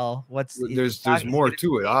there's more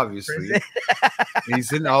to it. Obviously,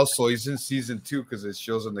 he's in season 2 because it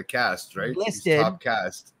shows on the cast, right? He's top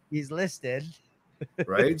cast. He's listed,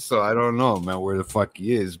 right? So I don't know, man, where the fuck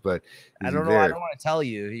he is, but I don't know. I don't want to tell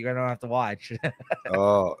you. You're gonna have to watch.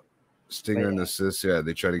 Oh, Stinger and the sis,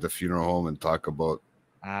 they try to get the funeral home and talk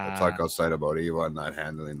outside about Avon not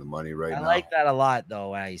handling the money right now. I like that a lot,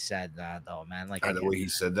 though. How he said that, though, man. Like the way he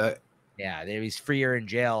said that. Yeah, he's freer in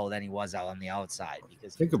jail than he was out on the outside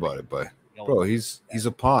because Think about it, but you know, bro, he's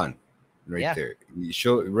a pawn right Yeah. there. You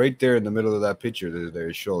show right there in the middle of that picture.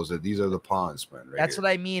 There shows that these are the pawns, man. Right. That's here.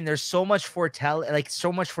 what I mean. There's so much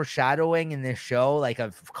so much foreshadowing in this show, like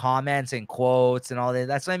of comments and quotes and all that.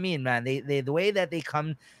 That's what I mean, man. They the way that it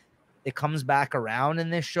comes back around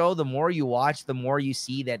in this show. The more you watch, the more you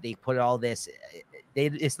see that they put all this.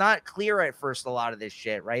 It's not clear at first, a lot of this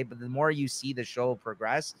shit, right? But the more you see the show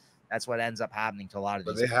progress, that's what ends up happening to a lot of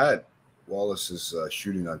But these. they had Wallace's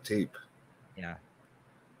shooting on tape. Yeah.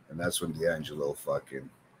 And that's when D'Angelo fucking,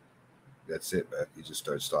 that's it, man. He just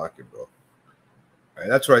starts talking, bro. And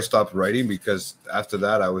that's where I stopped writing, because after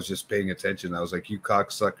that, I was just paying attention. I was like, you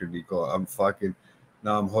cocksucker, Niko.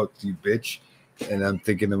 Now I'm hooked, you bitch. And I'm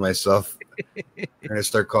thinking to myself, I'm going to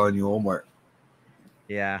start calling you Omar.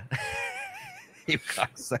 Yeah. You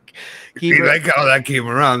cocksucker. You like how that came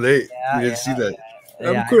around, eh? You didn't see that.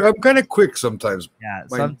 I'm kind of quick sometimes. Yeah,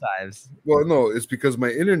 sometimes. Well, no, it's because my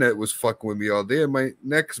internet was fucking with me all day and my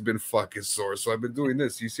neck's been fucking sore. So I've been doing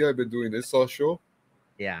this. You see, I've been doing this all show.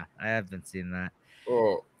 Yeah, I haven't seen that.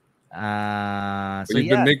 Oh, so you've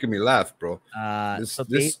been making me laugh, bro.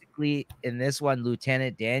 Basically, in this one,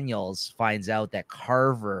 Lieutenant Daniels finds out that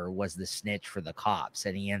Carver was the snitch for the cops,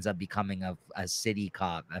 and he ends up becoming a city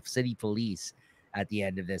cop, a city police at the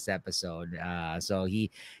end of this episode. So you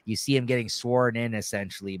see him getting sworn in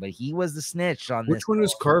essentially, but he was the snitch on this. Which one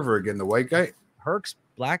is Carver again? The white guy? Herc's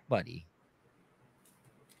black buddy.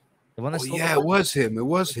 The one that it was him. It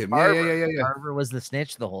was him. Yeah. Carver was the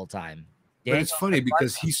snitch the whole time. But it's funny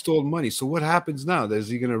because he stole money. So what happens now? Is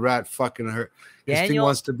he gonna rat fucking her? This thing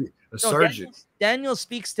wants to be a sergeant. Daniel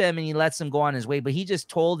speaks to him and he lets him go on his way, but he just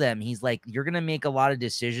told him, he's like, you're gonna make a lot of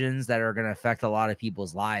decisions that are gonna affect a lot of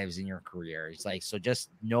people's lives in your career. He's like, so just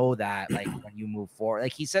know that, like, when you move forward,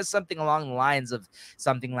 like he says something along the lines of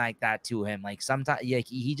something like that to him. Like sometimes, like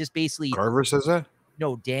he just basically Carver says that.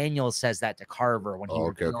 No, Daniel says that to Carver when he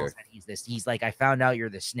reveals that he's this. He's like, I found out you're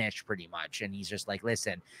the snitch, pretty much. And he's just like,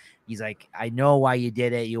 listen, he's like, I know why you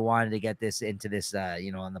did it. You wanted to get this into this,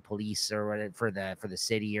 on the police or whatever for the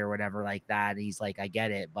city or whatever like that. And he's like, I get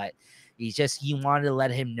it, but he wanted to let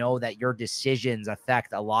him know that your decisions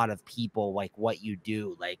affect a lot of people, like what you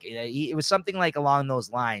do. Like it was something like along those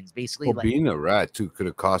lines, basically. Well, like, being a rat too could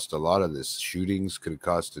have cost a lot of this. Shootings could have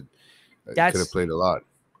costed. Could have played a lot.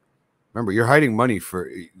 Remember, you're hiding money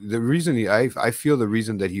for the reason I feel the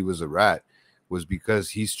reason that he was a rat was because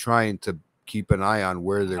he's trying to keep an eye on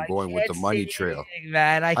where they're going with the money trail.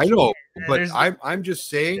 Man, I know, but I'm just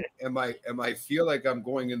saying, am I feel like I'm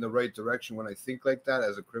going in the right direction when I think like that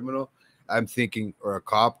as a criminal? I'm thinking, or a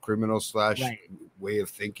cop, criminal / way of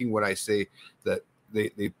thinking, when I say that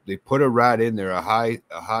they put a rat in there, a high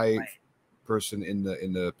person in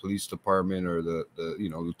the police department, or the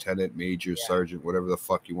lieutenant, major, sergeant, whatever the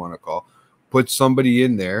fuck you want to call, put somebody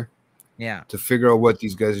in there to figure out what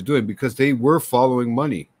these guys are doing, because they were following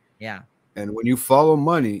money. And when you follow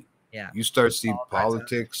money, you start seeing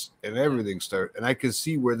politics and everything start, and I can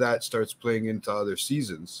see where that starts playing into other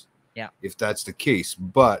seasons, if that's the case.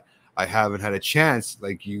 But I haven't had a chance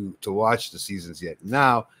like you to watch the seasons yet.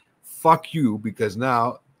 Now fuck you, because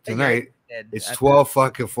now tonight it's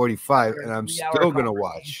 12:45, and I'm still gonna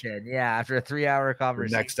watch. After a 3-hour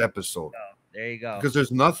conversation. The next episode. Oh, there you go. Because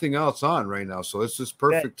there's nothing else on right now, so it's just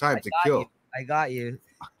perfect time to kill. I got you.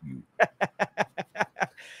 Fuck you.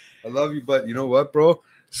 I love you, but you know what, bro?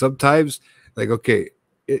 Sometimes, like, okay,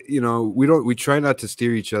 we try not to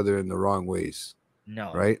steer each other in the wrong ways.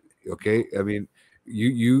 No. Right? Okay. I mean,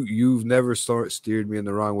 you've never steered me in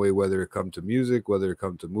the wrong way, whether it come to music, whether it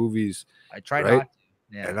come to movies. I try not to.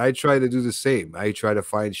 Yeah. And I try to do the same. I try to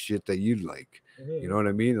find shit that you'd like. You know what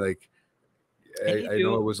I mean? Like, I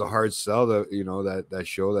know it was a hard sell, that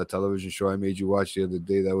show, that television show I made you watch the other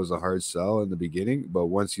day. That was a hard sell in the beginning, but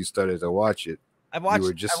once you started to watch it,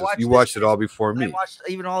 you watched it all before me. I watched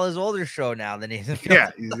even all his older show now than Nathan.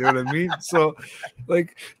 Yeah, you know what I mean? So,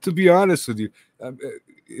 like, to be honest with you,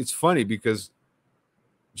 it's funny because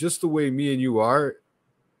just the way me and you are,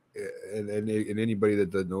 and anybody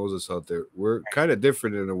that knows us out there, we're kind of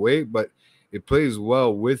different in a way, but it plays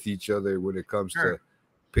well with each other when it comes to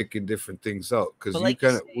picking different things out, because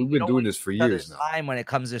we've been doing this for years now. Time when it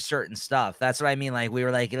comes to certain stuff, that's what I mean. Like, we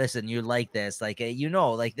were like, listen, you like this, like,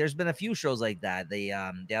 like there's been a few shows like that. The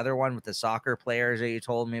other one with the soccer players that you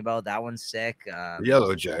told me about, that one's sick.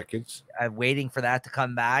 Yellow Jackets. I'm waiting for that to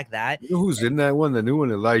come back. You know who's in that one? The new one,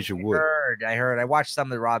 Elijah Wood. I heard. I watched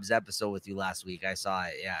some of Rob's episode with you last week. I saw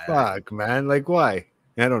it. Yeah. Fuck, man. Like, why?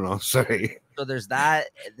 I don't know. Sorry. So there's that,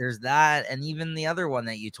 and even the other one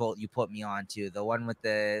that you put me on to, the one with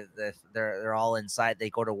the they're all inside, they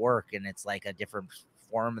go to work and it's like a different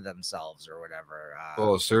form of themselves or whatever.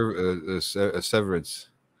 Severance.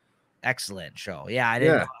 Excellent show. Yeah, I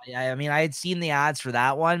didn't. I mean, I had seen the ads for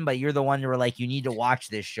that one, but you're the one who were like, you need to watch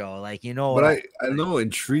this show. Like, you know. But I know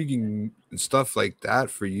intriguing stuff like that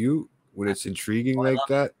for you, when it's intriguing like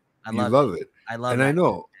that, you love it. I love it. And that. I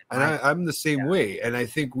know, and I'm the same way. And I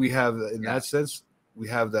think we have, in that sense, we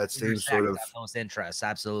have that same sort of those interests.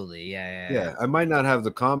 Absolutely. Yeah. I might not have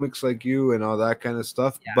the comics like you and all that kind of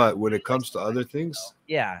stuff, but when it comes to other things,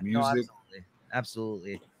 music,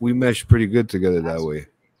 absolutely, we mesh pretty good together that way.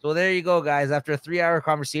 So there you go, guys. After a 3-hour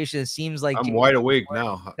conversation, it seems like I'm wide awake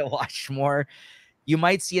now to watch more. You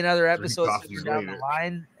might see another episode down the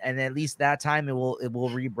line, and at least that time it will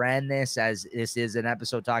rebrand this as this is an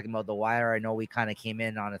episode talking about The Wire. I know we kind of came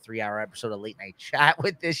in on a 3-hour episode of late night chat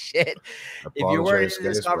with this shit. If you weren't in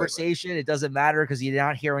this conversation, it doesn't matter because you're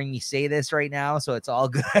not hearing me say this right now, so it's all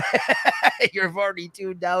good. You've already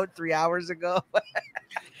tuned out 3 hours ago.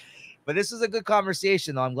 But this is a good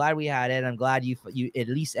conversation, though. I'm glad we had it. I'm glad you at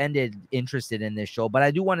least ended interested in this show. But I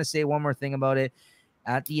do want to say one more thing about it.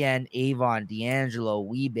 At the end, Avon, D'Angelo,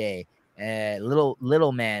 Weebay,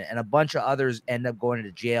 Little Man, and a bunch of others end up going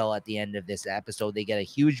to jail at the end of this episode. They get a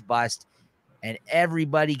huge bust, and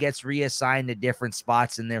everybody gets reassigned to different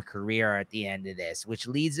spots in their career at the end of this, which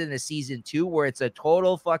leads into season 2, where it's a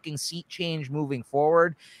total fucking seat change moving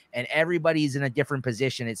forward, and everybody's in a different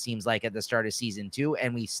position, it seems like, at the start of season 2,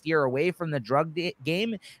 and we steer away from the drug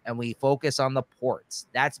game, and we focus on the ports.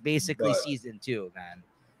 That's basically season 2, man.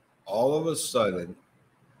 All of a sudden,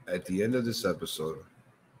 at the end of this episode,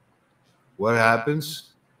 what happens?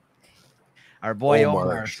 Our boy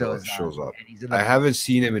Omar shows up. I haven't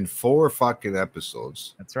seen him in 4 fucking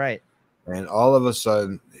episodes. That's right. And all of a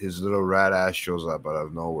sudden, his little rat ass shows up out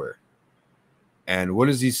of nowhere. And what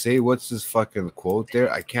does he say? What's his fucking quote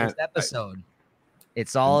there? I can't. This episode.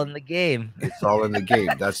 It's all in the game. It's all in the game.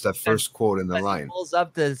 That's the first quote in the line. He pulls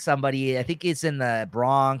up to somebody. I think it's in the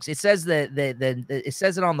Bronx. It says it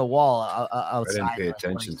says it on the wall outside. I didn't pay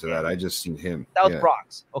attention to that. I just seen him. South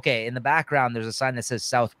Bronx. Okay, in the background, there's a sign that says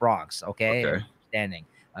South Bronx. Okay. Standing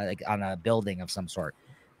like on a building of some sort.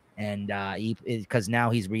 And because now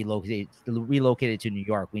he's relocated to New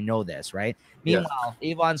York. We know this, right? Meanwhile,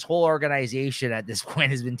 Avon's whole organization at this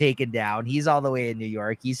point has been taken down. He's all the way in New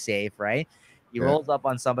York. He's safe, right? He rolls up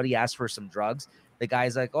on somebody, asks for some drugs. The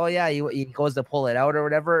guy's like, "Oh yeah," he goes to pull it out or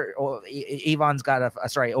whatever. Omar's got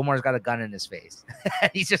a gun in his face.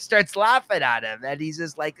 He just starts laughing at him, and he's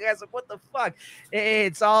just like, "Guys, what the fuck?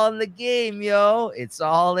 It's all in the game, yo. It's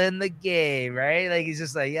all in the game, right?" Like he's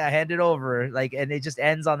just like, "Yeah, hand it over." Like, and it just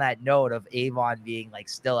ends on that note of Avon being like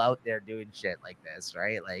still out there doing shit like this,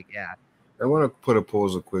 right? Like, yeah. I want to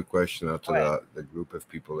pose a quick question out to the group if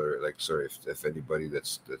people are like, sorry, if anybody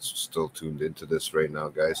that's still tuned into this right now,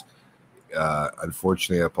 guys.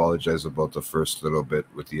 Unfortunately, I apologize about the first little bit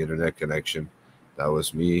with the internet connection. That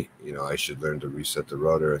was me. You know, I should learn to reset the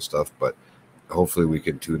router and stuff, but hopefully we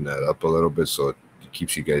can tune that up a little bit so it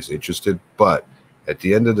keeps you guys interested. But at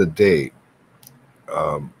the end of the day,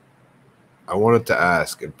 I wanted to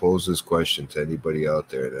ask and pose this question to anybody out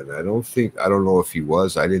there, and I don't know if he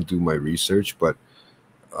was. I didn't do my research, but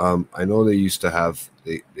I know they used to have.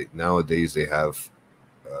 Nowadays they have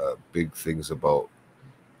big things about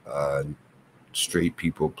straight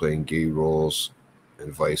people playing gay roles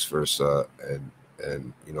and vice versa,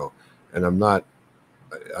 and you know, and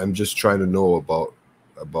I'm just trying to know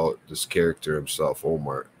about this character himself,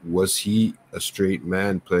 Omar. Was he a straight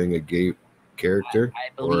man playing a gay character,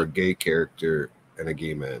 or a gay character and a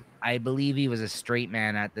gay man? I believe he was a straight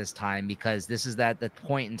man at this time, because this is the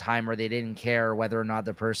point in time where they didn't care whether or not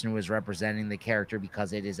the person who was representing the character,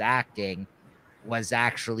 because it is acting, was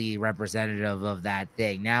actually representative of that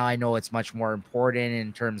thing. Now I know it's much more important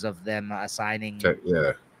in terms of them assigning,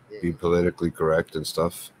 be politically correct and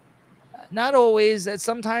stuff. Not always. That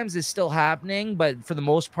sometimes it's still happening, but for the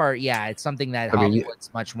most part, yeah, it's something that Hollywood's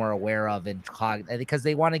much more aware of, and because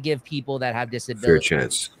they want to give people that have disabilities, fair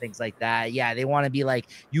chance, things like that. Yeah, they want to be like,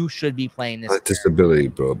 you should be playing this. Not disability,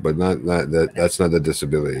 bro, but not that. That's not the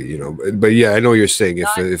disability, you know. But yeah, I know what you're saying.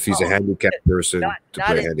 If he's a handicapped person to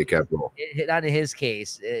play a handicapped role, not in his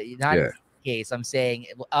case, not in his case. I'm saying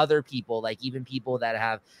other people, like even people that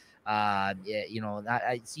have Yeah, you know,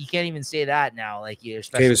 you can't even say that now. Like you,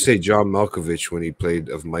 Can't even especially say John Malkovich when he played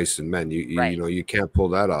of Mice and Men. You know, you can't pull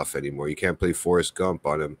that off anymore. You can't play Forrest Gump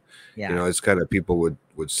on him. Yeah. You know, it's kind of people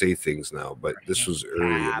would say things now, but this was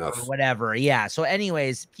early enough or whatever. Yeah. So,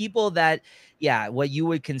 anyways, people that, yeah, what you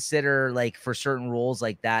would consider like for certain roles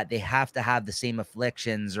like that, they have to have the same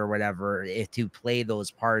afflictions or whatever to play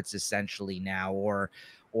those parts essentially now, or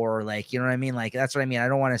like, you know what I mean? Like, that's what I mean. I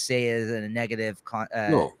don't want to say it in a negative no, not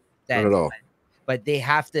at sense, all. but they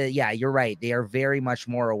have to, yeah, you're right. They are very much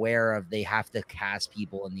more aware of they have to cast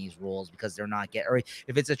people in these roles because they're not or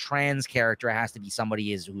if it's a trans character, it has to be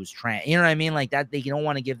somebody who's trans. You know what I mean? Like that, they don't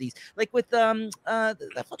want to give these, like with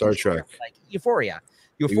Star Trek, like Euphoria.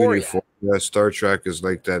 Even Star Trek is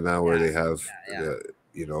like that now, where they have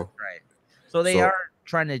you know, right. So they are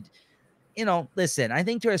trying to, you know, listen, I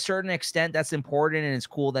think to a certain extent that's important and it's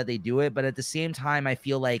cool that they do it. But at the same time, I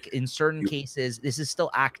feel like in certain cases, this is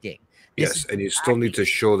still acting. Yes, and you still need to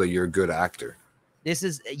show that you're a good actor.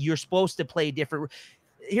 You're supposed to play different.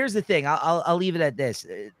 Here's the thing. I'll leave it at this.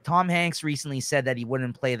 Tom Hanks recently said that he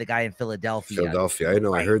wouldn't play the guy in Philadelphia. I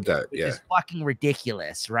know. Right? I heard that. Which is fucking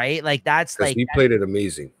ridiculous, right? Like that's like he played it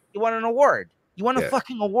amazing. He won an award. You won a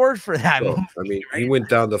fucking award for that movie. I mean, right? He went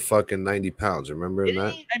down to fucking 90 pounds. Remember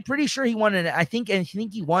that? I'm pretty sure he won it. I think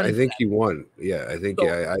he won. I think he won. Yeah, I think.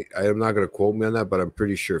 I am not going to quote me on that, but I'm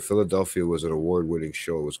pretty sure Philadelphia was an award-winning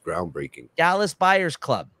show. It was groundbreaking. Dallas Buyers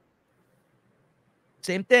Club.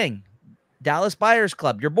 Same thing. Dallas Buyers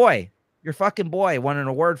Club. Your fucking boy won an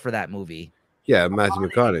award for that movie. Yeah, Matthew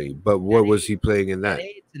McConaughey. But what was he playing in that?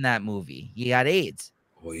 AIDS in that movie. He got AIDS.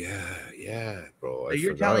 Oh yeah, bro. So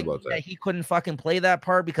you're telling me that he couldn't fucking play that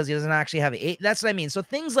part because he doesn't actually have AIDS? That's what I mean. So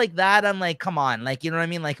things like that, I'm like, come on, like, you know what I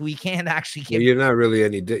mean? Like we can't actually give. You're not really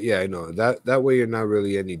any. Yeah, I know that way. You're not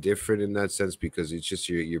really any different in that sense because it's just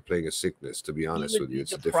you're playing a sickness. To be honest with you,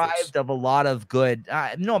 it's deprived of a lot of good.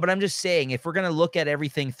 No, but I'm just saying, if we're gonna look at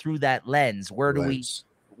everything through that lens, where do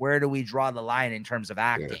we draw the line in terms of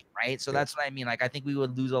acting, right? So that's what I mean. Like I think we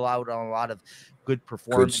would lose a lot on a lot of good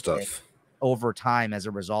performance stuff over time as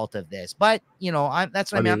a result of this. But you know,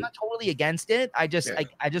 that's what I mean. I'm not totally against it. I just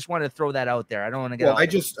want to throw that out there. I don't want to get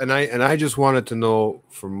I just wanted to know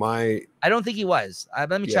from my I don't think he was.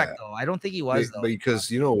 Let me check though. I don't think he was though. Because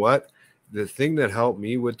you know what? The thing that helped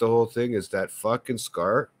me with the whole thing is that fucking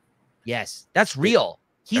scar. Yes, that's real.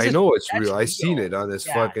 I know it's real. I seen it on this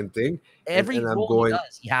fucking thing. Every role he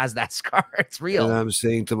does, he has that scar. It's real. And I'm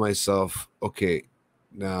saying to myself, okay,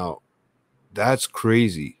 now that's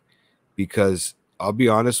crazy. Because I'll be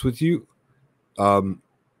honest with you,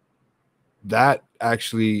 that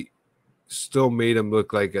actually still made him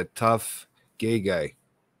look like a tough gay guy.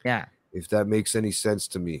 Yeah. If that makes any sense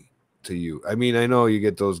to you. I mean, I know you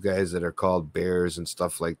get those guys that are called bears and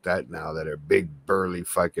stuff like that now that are big, burly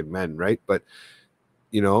fucking men, right? But,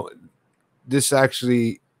 you know, this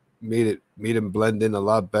actually made him blend in a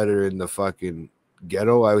lot better in the fucking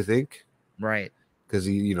ghetto, I would think. Right. Because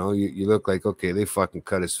you look like, okay, they fucking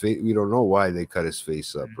cut his face. We don't know why they cut his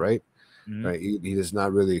face up, right? Mm-hmm. Right. He is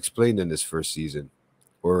not really explained in this first season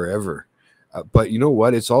or ever. But you know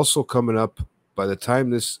what? It's also coming up by the time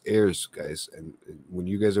this airs, guys. And when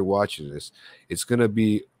you guys are watching this, it's going to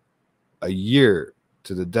be a year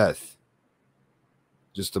to the death.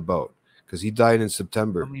 Just about. Because he died in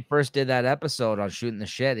September. When we first did that episode on Shooting the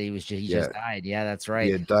Shit, he just died. Yeah, that's right.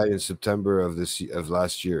 He had died in September of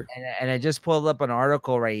last year. And I just pulled up an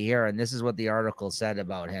article right here, and this is what the article said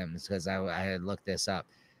about him. It's because I had looked this up.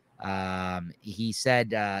 He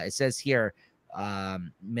said, it says here,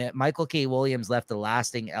 Michael K. Williams left a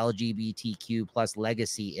lasting LGBTQ plus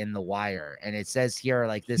legacy in The Wire. And it says here,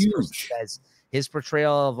 like this person says, his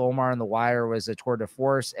portrayal of Omar in The Wire was a tour de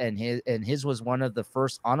force, and his was one of the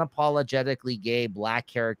first unapologetically gay black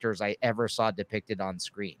characters I ever saw depicted on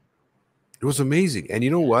screen. It was amazing. And you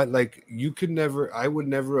know what? Like I would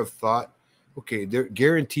never have thought, okay,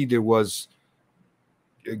 guaranteed there was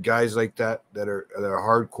guys like that are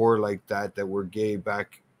hardcore like that were gay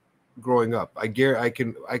back growing up. I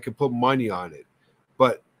can put money on it,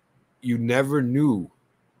 but you never knew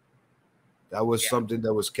that was something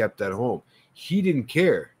that was kept at home. He didn't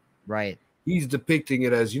care. Right. He's depicting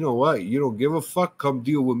it as, you know what? You don't give a fuck. Come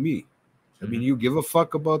deal with me. I mean, you give a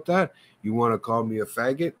fuck about that? You want to call me a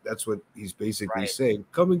faggot? That's what he's basically saying.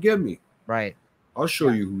 Come and get me. Right. I'll show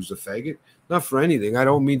you who's a faggot. Not for anything. I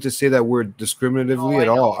don't mean to say that word discriminatively at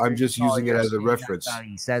all. I'm just using it as a reference.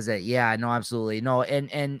 He says it. Yeah, no, absolutely. No,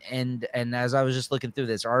 and as I was just looking through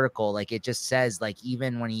this article, like it just says, like,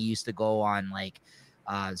 even when he used to go on like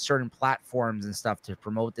certain platforms and stuff to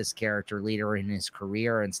promote this character later in his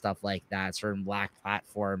career and stuff like that. Certain black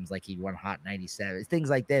platforms, like he won Hot 97, things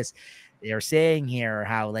like this. They're saying here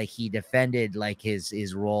how like he defended like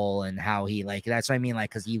his role and how he like, that's what I mean,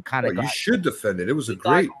 like because you kind of you should defend it. It was a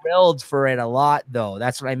got great grilled for it a lot though.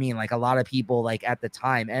 That's what I mean. Like a lot of people like at the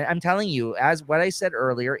time, and I'm telling you, as what I said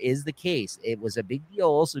earlier is the case. It was a big deal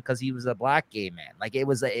also because he was a black gay man. Like it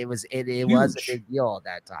was a big deal at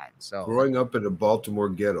that time. So growing up in the Baltimore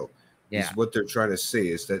ghetto is yeah, what they're trying to say,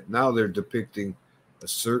 is that now they're depicting a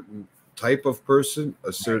certain type of person,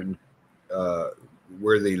 a certain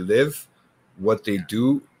where they live, what they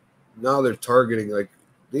do. Now they're targeting, like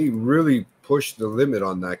they really push the limit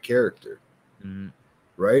on that character,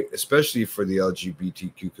 right? Especially for the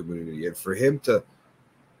LGBTQ community, and for him to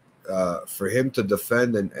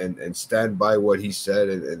defend and stand by what he said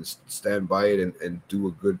and stand by it and do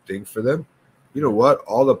a good thing for them. You know what?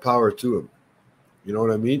 All the power to him. You know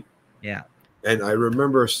what I mean? Yeah. And I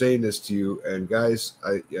remember saying this to you, and guys,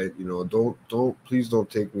 I please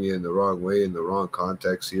don't take me in the wrong way, in the wrong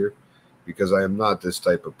context here, because I am not this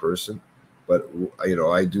type of person. But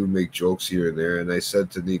I do make jokes here and there. And I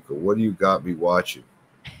said to Niko, "What do you got me watching?"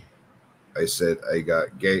 I said, "I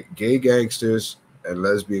got gay gangsters and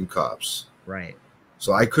lesbian cops." Right.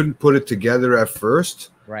 So I couldn't put it together at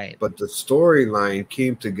first. Right. But the storyline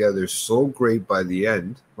came together so great by the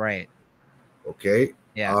end. Right. Okay.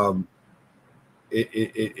 Yeah.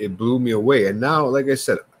 It blew me away. And now, like I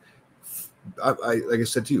said, like I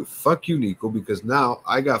said to you, fuck you, Niko, because now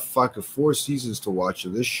I got fucking 4 seasons to watch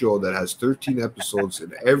of this show that has 13 episodes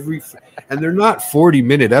in and they're not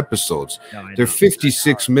 40-minute episodes. No, they're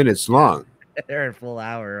 56 minutes long. They're a full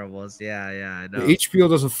hour almost. Yeah, I know. HBO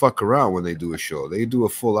doesn't fuck around when they do a show. They do a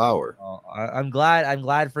full hour. Well, I'm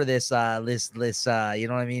glad for this this you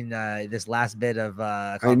know what I mean, this last bit of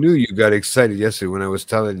I knew you got excited yesterday when I was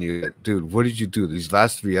telling you, dude, what did you do these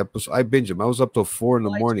last 3 episodes? I binged them. I was up till 4 in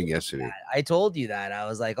the morning yesterday. I told you that. I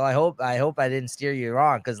was like, oh, I hope I didn't steer you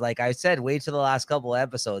wrong, because like I said, wait till the last couple of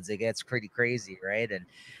episodes, it gets pretty crazy, right? And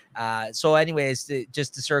so anyways,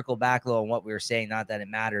 just to circle back though on what we were saying, not that it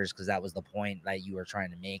matters because that was the point that you were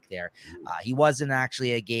trying to make there. He wasn't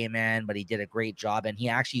actually a gay man, but he did a great job, and he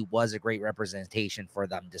actually was a great representation for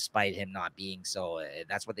them despite him not being so.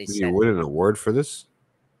 That's what they said. Did you win an award for this?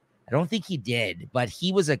 I don't think he did, but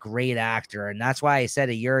he was a great actor. And that's why I said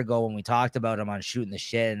a year ago when we talked about him on Shooting the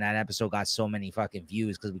Shit, and that episode got so many fucking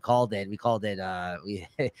views because it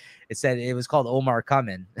said it was called Omar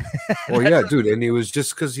Coming. Oh yeah, dude. And it was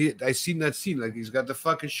just because I seen that scene, like he's got the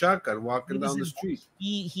fucking shotgun walking down the street.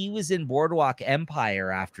 He was in Boardwalk Empire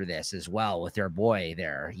after this as well with their boy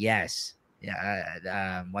there. Yes.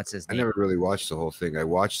 Yeah, what's his name? I never really watched the whole thing. I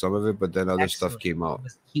watched some of it, but then other stuff came out.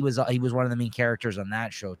 He was one of the main characters on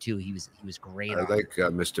that show too. He was great. I like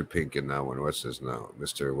Mr. Pink in that one. What's his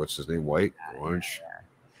name? White, orange,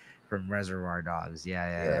 from Reservoir Dogs.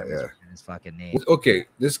 Yeah. His fucking name. Okay,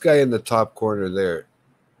 this guy in the top corner there,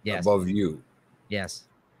 above you. Yes.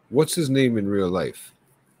 What's his name in real life?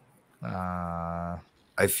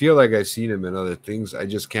 I feel like I've seen him in other things. I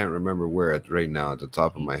just can't remember where right now at the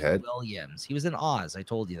top of my head. Williams. He was in Oz. I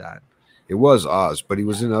told you that. It was Oz, but he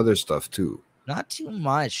was in other stuff too. Not too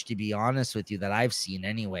much, to be honest with you, that I've seen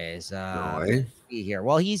anyways. No, eh? Here.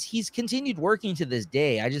 Well, he's continued working to this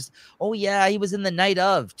day. He was in The Night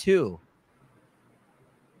Of too.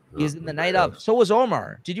 He was in The Night Of. So was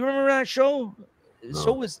Omar. Did you remember that show? No.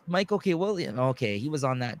 So was Michael K. Williams. Okay, he was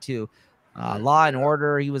on that too. Law and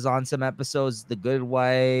Order, he was on some episodes. The Good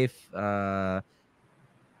Wife. I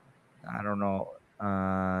don't know.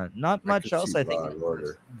 Not much else, I think.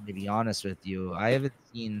 To be honest with you, I haven't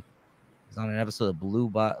seen. He's on an episode of Blue,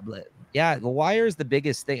 but yeah, The Wire is the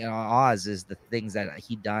biggest thing. Oz is the things that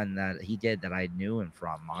he did that I knew him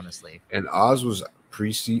from, honestly. And Oz was Oz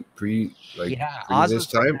this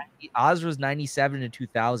time. Oz was 97 to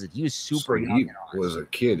 2000. He was super young. He was a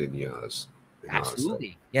kid in Oz.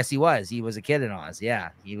 Absolutely. Yes, he was. He was a kid in Oz.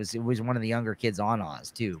 Yeah, he was one of the younger kids on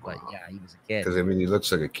Oz too. But yeah, he was a kid. Because he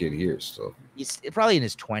looks like a kid here still. He's probably in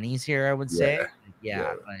his 20s here, I would say.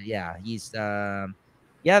 Yeah. But yeah, he's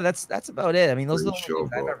that's about it. I mean, those are the only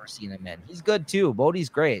things I've ever seen him in. He's good too. Bodie's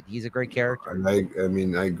great. He's a great character. And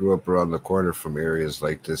I grew up around the corner from areas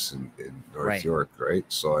like this in North York, right?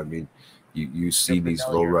 So I mean, you see these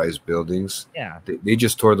low-rise buildings. Yeah. They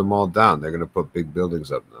just tore them all down. They're gonna put big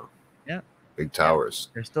buildings up now. Yeah. big towers.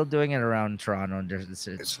 They're still doing it around Toronto.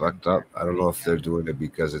 It's fucked up. I don't know if they're doing it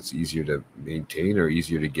because it's easier to maintain or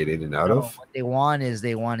easier to get in and out of. What they want is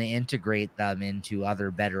they want to integrate them into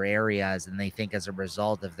other better areas, and they think as a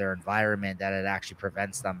result of their environment that it actually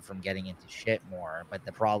prevents them from getting into shit more. But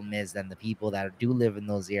the problem is then the people that do live in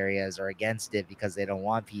those areas are against it because they don't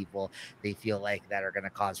want people they feel like that are going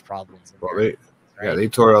to cause problems. Yeah, they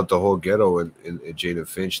tore out the whole ghetto in Jane and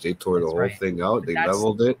Finch. They tore the whole thing out. They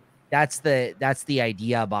leveled it. That's the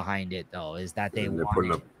idea behind it, though, is that they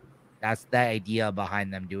want. That's the idea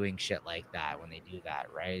behind them doing shit like that when they do that,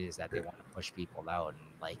 right? Is that they want to push people out and,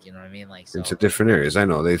 like, you know what I mean? Like, so into different areas. I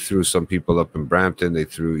know they threw some people up in Brampton. They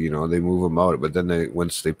threw, they move them out, but then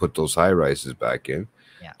once they put those high rises back in,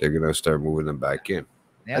 they're gonna start moving them back in.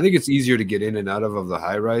 Yeah. I think it's easier to get in and out of the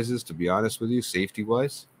high rises, to be honest with you, safety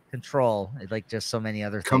wise. Control, like just so many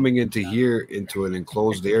other coming things. Into here into an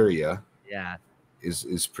enclosed area. Yeah.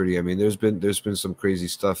 Is pretty. I mean, there's been some crazy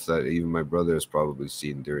stuff that even my brother has probably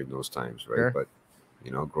seen during those times, right? Sure.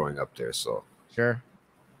 But growing up there, so sure.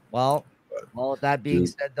 Well, with that being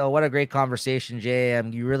said, though, what a great conversation, Jay.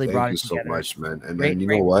 You really brought it together. Thank you so much, man. And then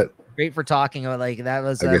know what? Great for talking about that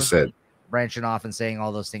was like I said, branching off and saying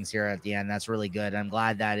all those things here at the end. That's really good. I'm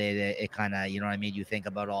glad that it kind of I made you think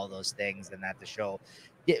about all those things and that the show.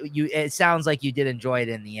 It sounds like you did enjoy it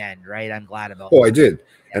in the end, right? I'm glad about that. I did.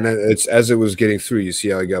 Yeah. And then it's as it was getting through, you see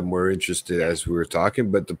how I got more interested as we were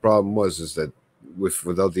talking. But the problem is that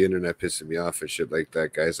without the internet pissing me off and shit like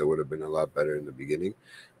that, guys, I would have been a lot better in the beginning.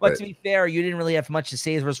 But to be fair, you didn't really have much to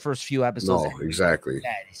say those first few episodes. No, exactly.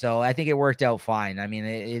 So I think it worked out fine. I mean,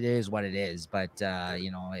 it is what it is. But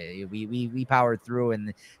we powered through,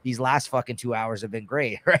 and these last fucking 2 hours have been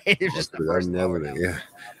great, right? It's just the first hour. Yeah,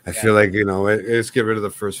 I feel like let's get rid of the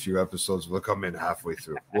first few episodes. We'll come in halfway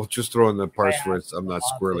through. We'll just throw in the parts where I'm not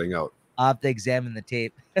squirreling out. I'll have to examine the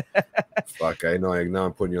tape. Fuck, I know. Now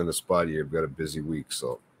I'm putting you on the spot here. I've got a busy week,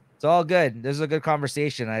 so. It's all good. This is a good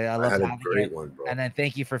conversation. I love having a great one, bro. And then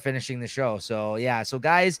thank you for finishing the show. So yeah. So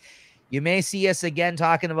guys, you may see us again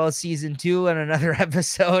talking about season 2 in another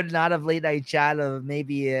episode, not of Late Night Chat, of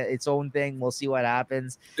maybe its own thing. We'll see what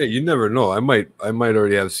happens. Yeah, you never know. I might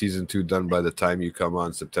already have season 2 done by the time you come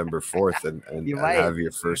on September 4th and have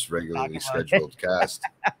your first regularly scheduled cast.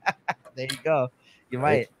 There you go. You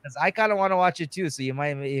might, because I kind of want to watch it too. So you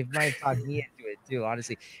might talk me into it too.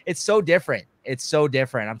 Honestly, it's so different. It's so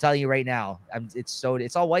different. I'm telling you right now. It's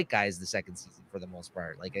all white guys the second season for the most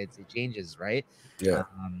part. Like it changes, right? Yeah.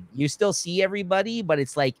 You still see everybody, but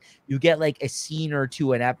it's like you get like a scene or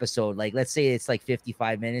two an episode. Like let's say it's like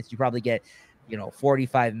 55 minutes. You probably get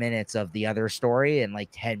 45 minutes of the other story and like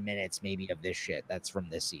 10 minutes maybe of this shit that's from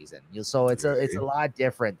this season. So it's a lot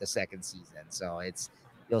different the second season. So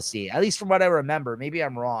you'll see, at least from what I remember. Maybe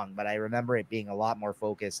I'm wrong, but I remember it being a lot more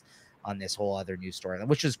focused on this whole other new storyline,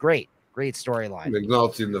 which is great storyline.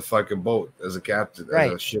 McNulty in the fucking boat as a captain,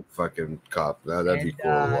 as a ship fucking cop. That'd be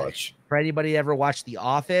cool to watch. For anybody ever watched The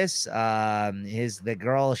Office, the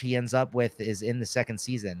girl she ends up with is in the second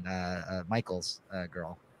season. Michael's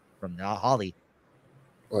girl from Holly.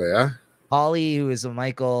 Oh yeah. Holly, who is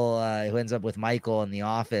Michael, who ends up with Michael in The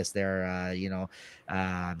Office there,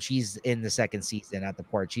 she's in the second season at the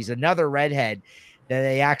port. She's another redhead that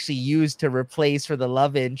they actually used to replace for the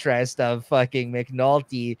love interest of fucking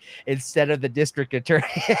McNulty instead of the district attorney.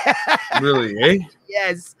 Really, eh?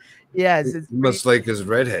 Yes. He must like his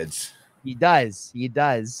redheads. He does.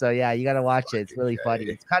 So yeah, you got to watch it. It's really funny.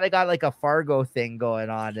 It's kind of got like a Fargo thing going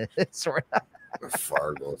on. Sort of. A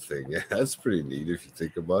Fargo thing. Yeah, that's pretty neat if you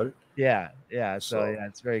think about it. Yeah. So yeah,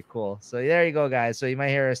 it's very cool. So there you go, guys. So you might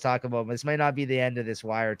hear us talk about this. Might not be the end of this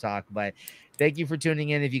Wire talk, but thank you for tuning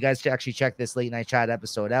in. If you guys actually check this Late Night Chat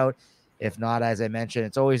episode out, if not, as I mentioned,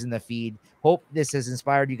 it's always in the feed. Hope this has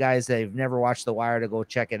inspired you guys that have never watched The Wire to go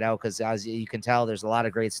check it out, because as you can tell, there's a lot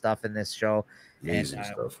of great stuff in this show. Amazing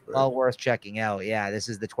stuff. Well worth checking out. Yeah, this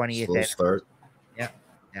is the 20th. Slow start.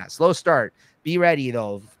 Yeah, slow start. Be ready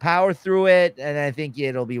though. Power through it, and I think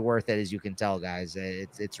it'll be worth it. As you can tell, guys,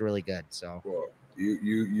 it's really good. So well,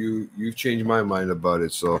 you've changed my mind about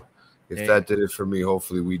it. So if that did it for me,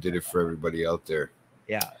 hopefully we did it for everybody out there.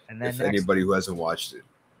 Yeah, and then if anybody who hasn't watched it.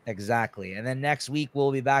 Exactly. And then next week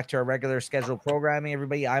we'll be back to our regular scheduled programming.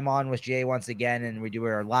 Everybody, I'm on with Jay once again, and we do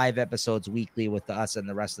our live episodes weekly with us and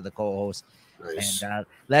the rest of the co-hosts. Nice. And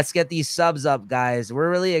let's get these subs up, guys. We're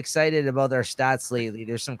really excited about our stats lately.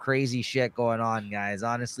 There's some crazy shit going on, guys.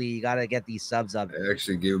 Honestly, you got to get these subs up. I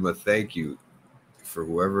actually gave him a thank you for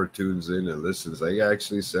whoever tunes in and listens. I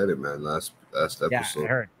actually said it, man, last episode.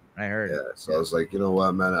 Yeah, I heard. Yeah, so I was like, you know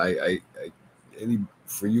what, man,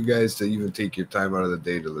 for you guys to even take your time out of the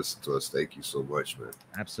day to listen to us, thank you so much, man.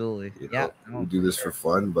 Absolutely. You Yeah. know, we do this for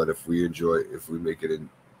fun, but if we make it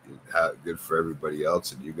good for everybody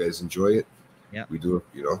else, and you guys enjoy it, yeah, we do it.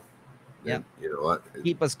 You know, yeah. You know what?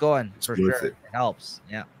 Keep us going for sure. It helps.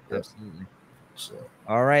 Yeah, absolutely. So,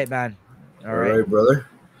 all right, man. All right, brother.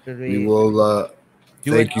 We will.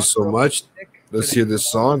 Thank you so much. Let's hear this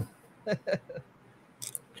song. What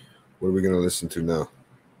are we gonna listen to now?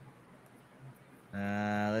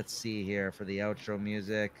 Let's see here for the outro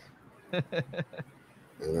music. All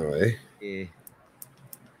right.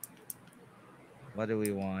 What do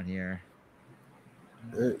we want here?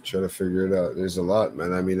 Trying to figure it out. There's a lot,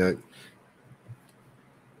 man. I mean,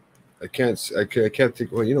 I can't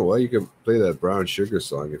think. Well, you know what? You can play that Brown Sugar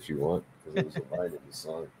song if you want, because it was a line in the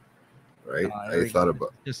song, right? I thought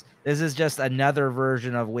about this is just another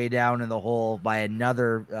version of Way Down in the Hole by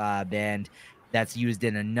another band that's used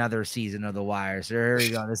in another season of The Wire. So here we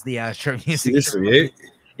go. This is the outro music. Seriously,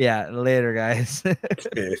 yeah. Later, guys.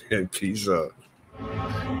 Peace out.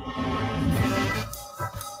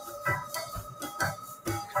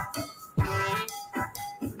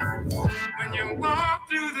 When you walk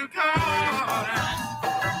through the car.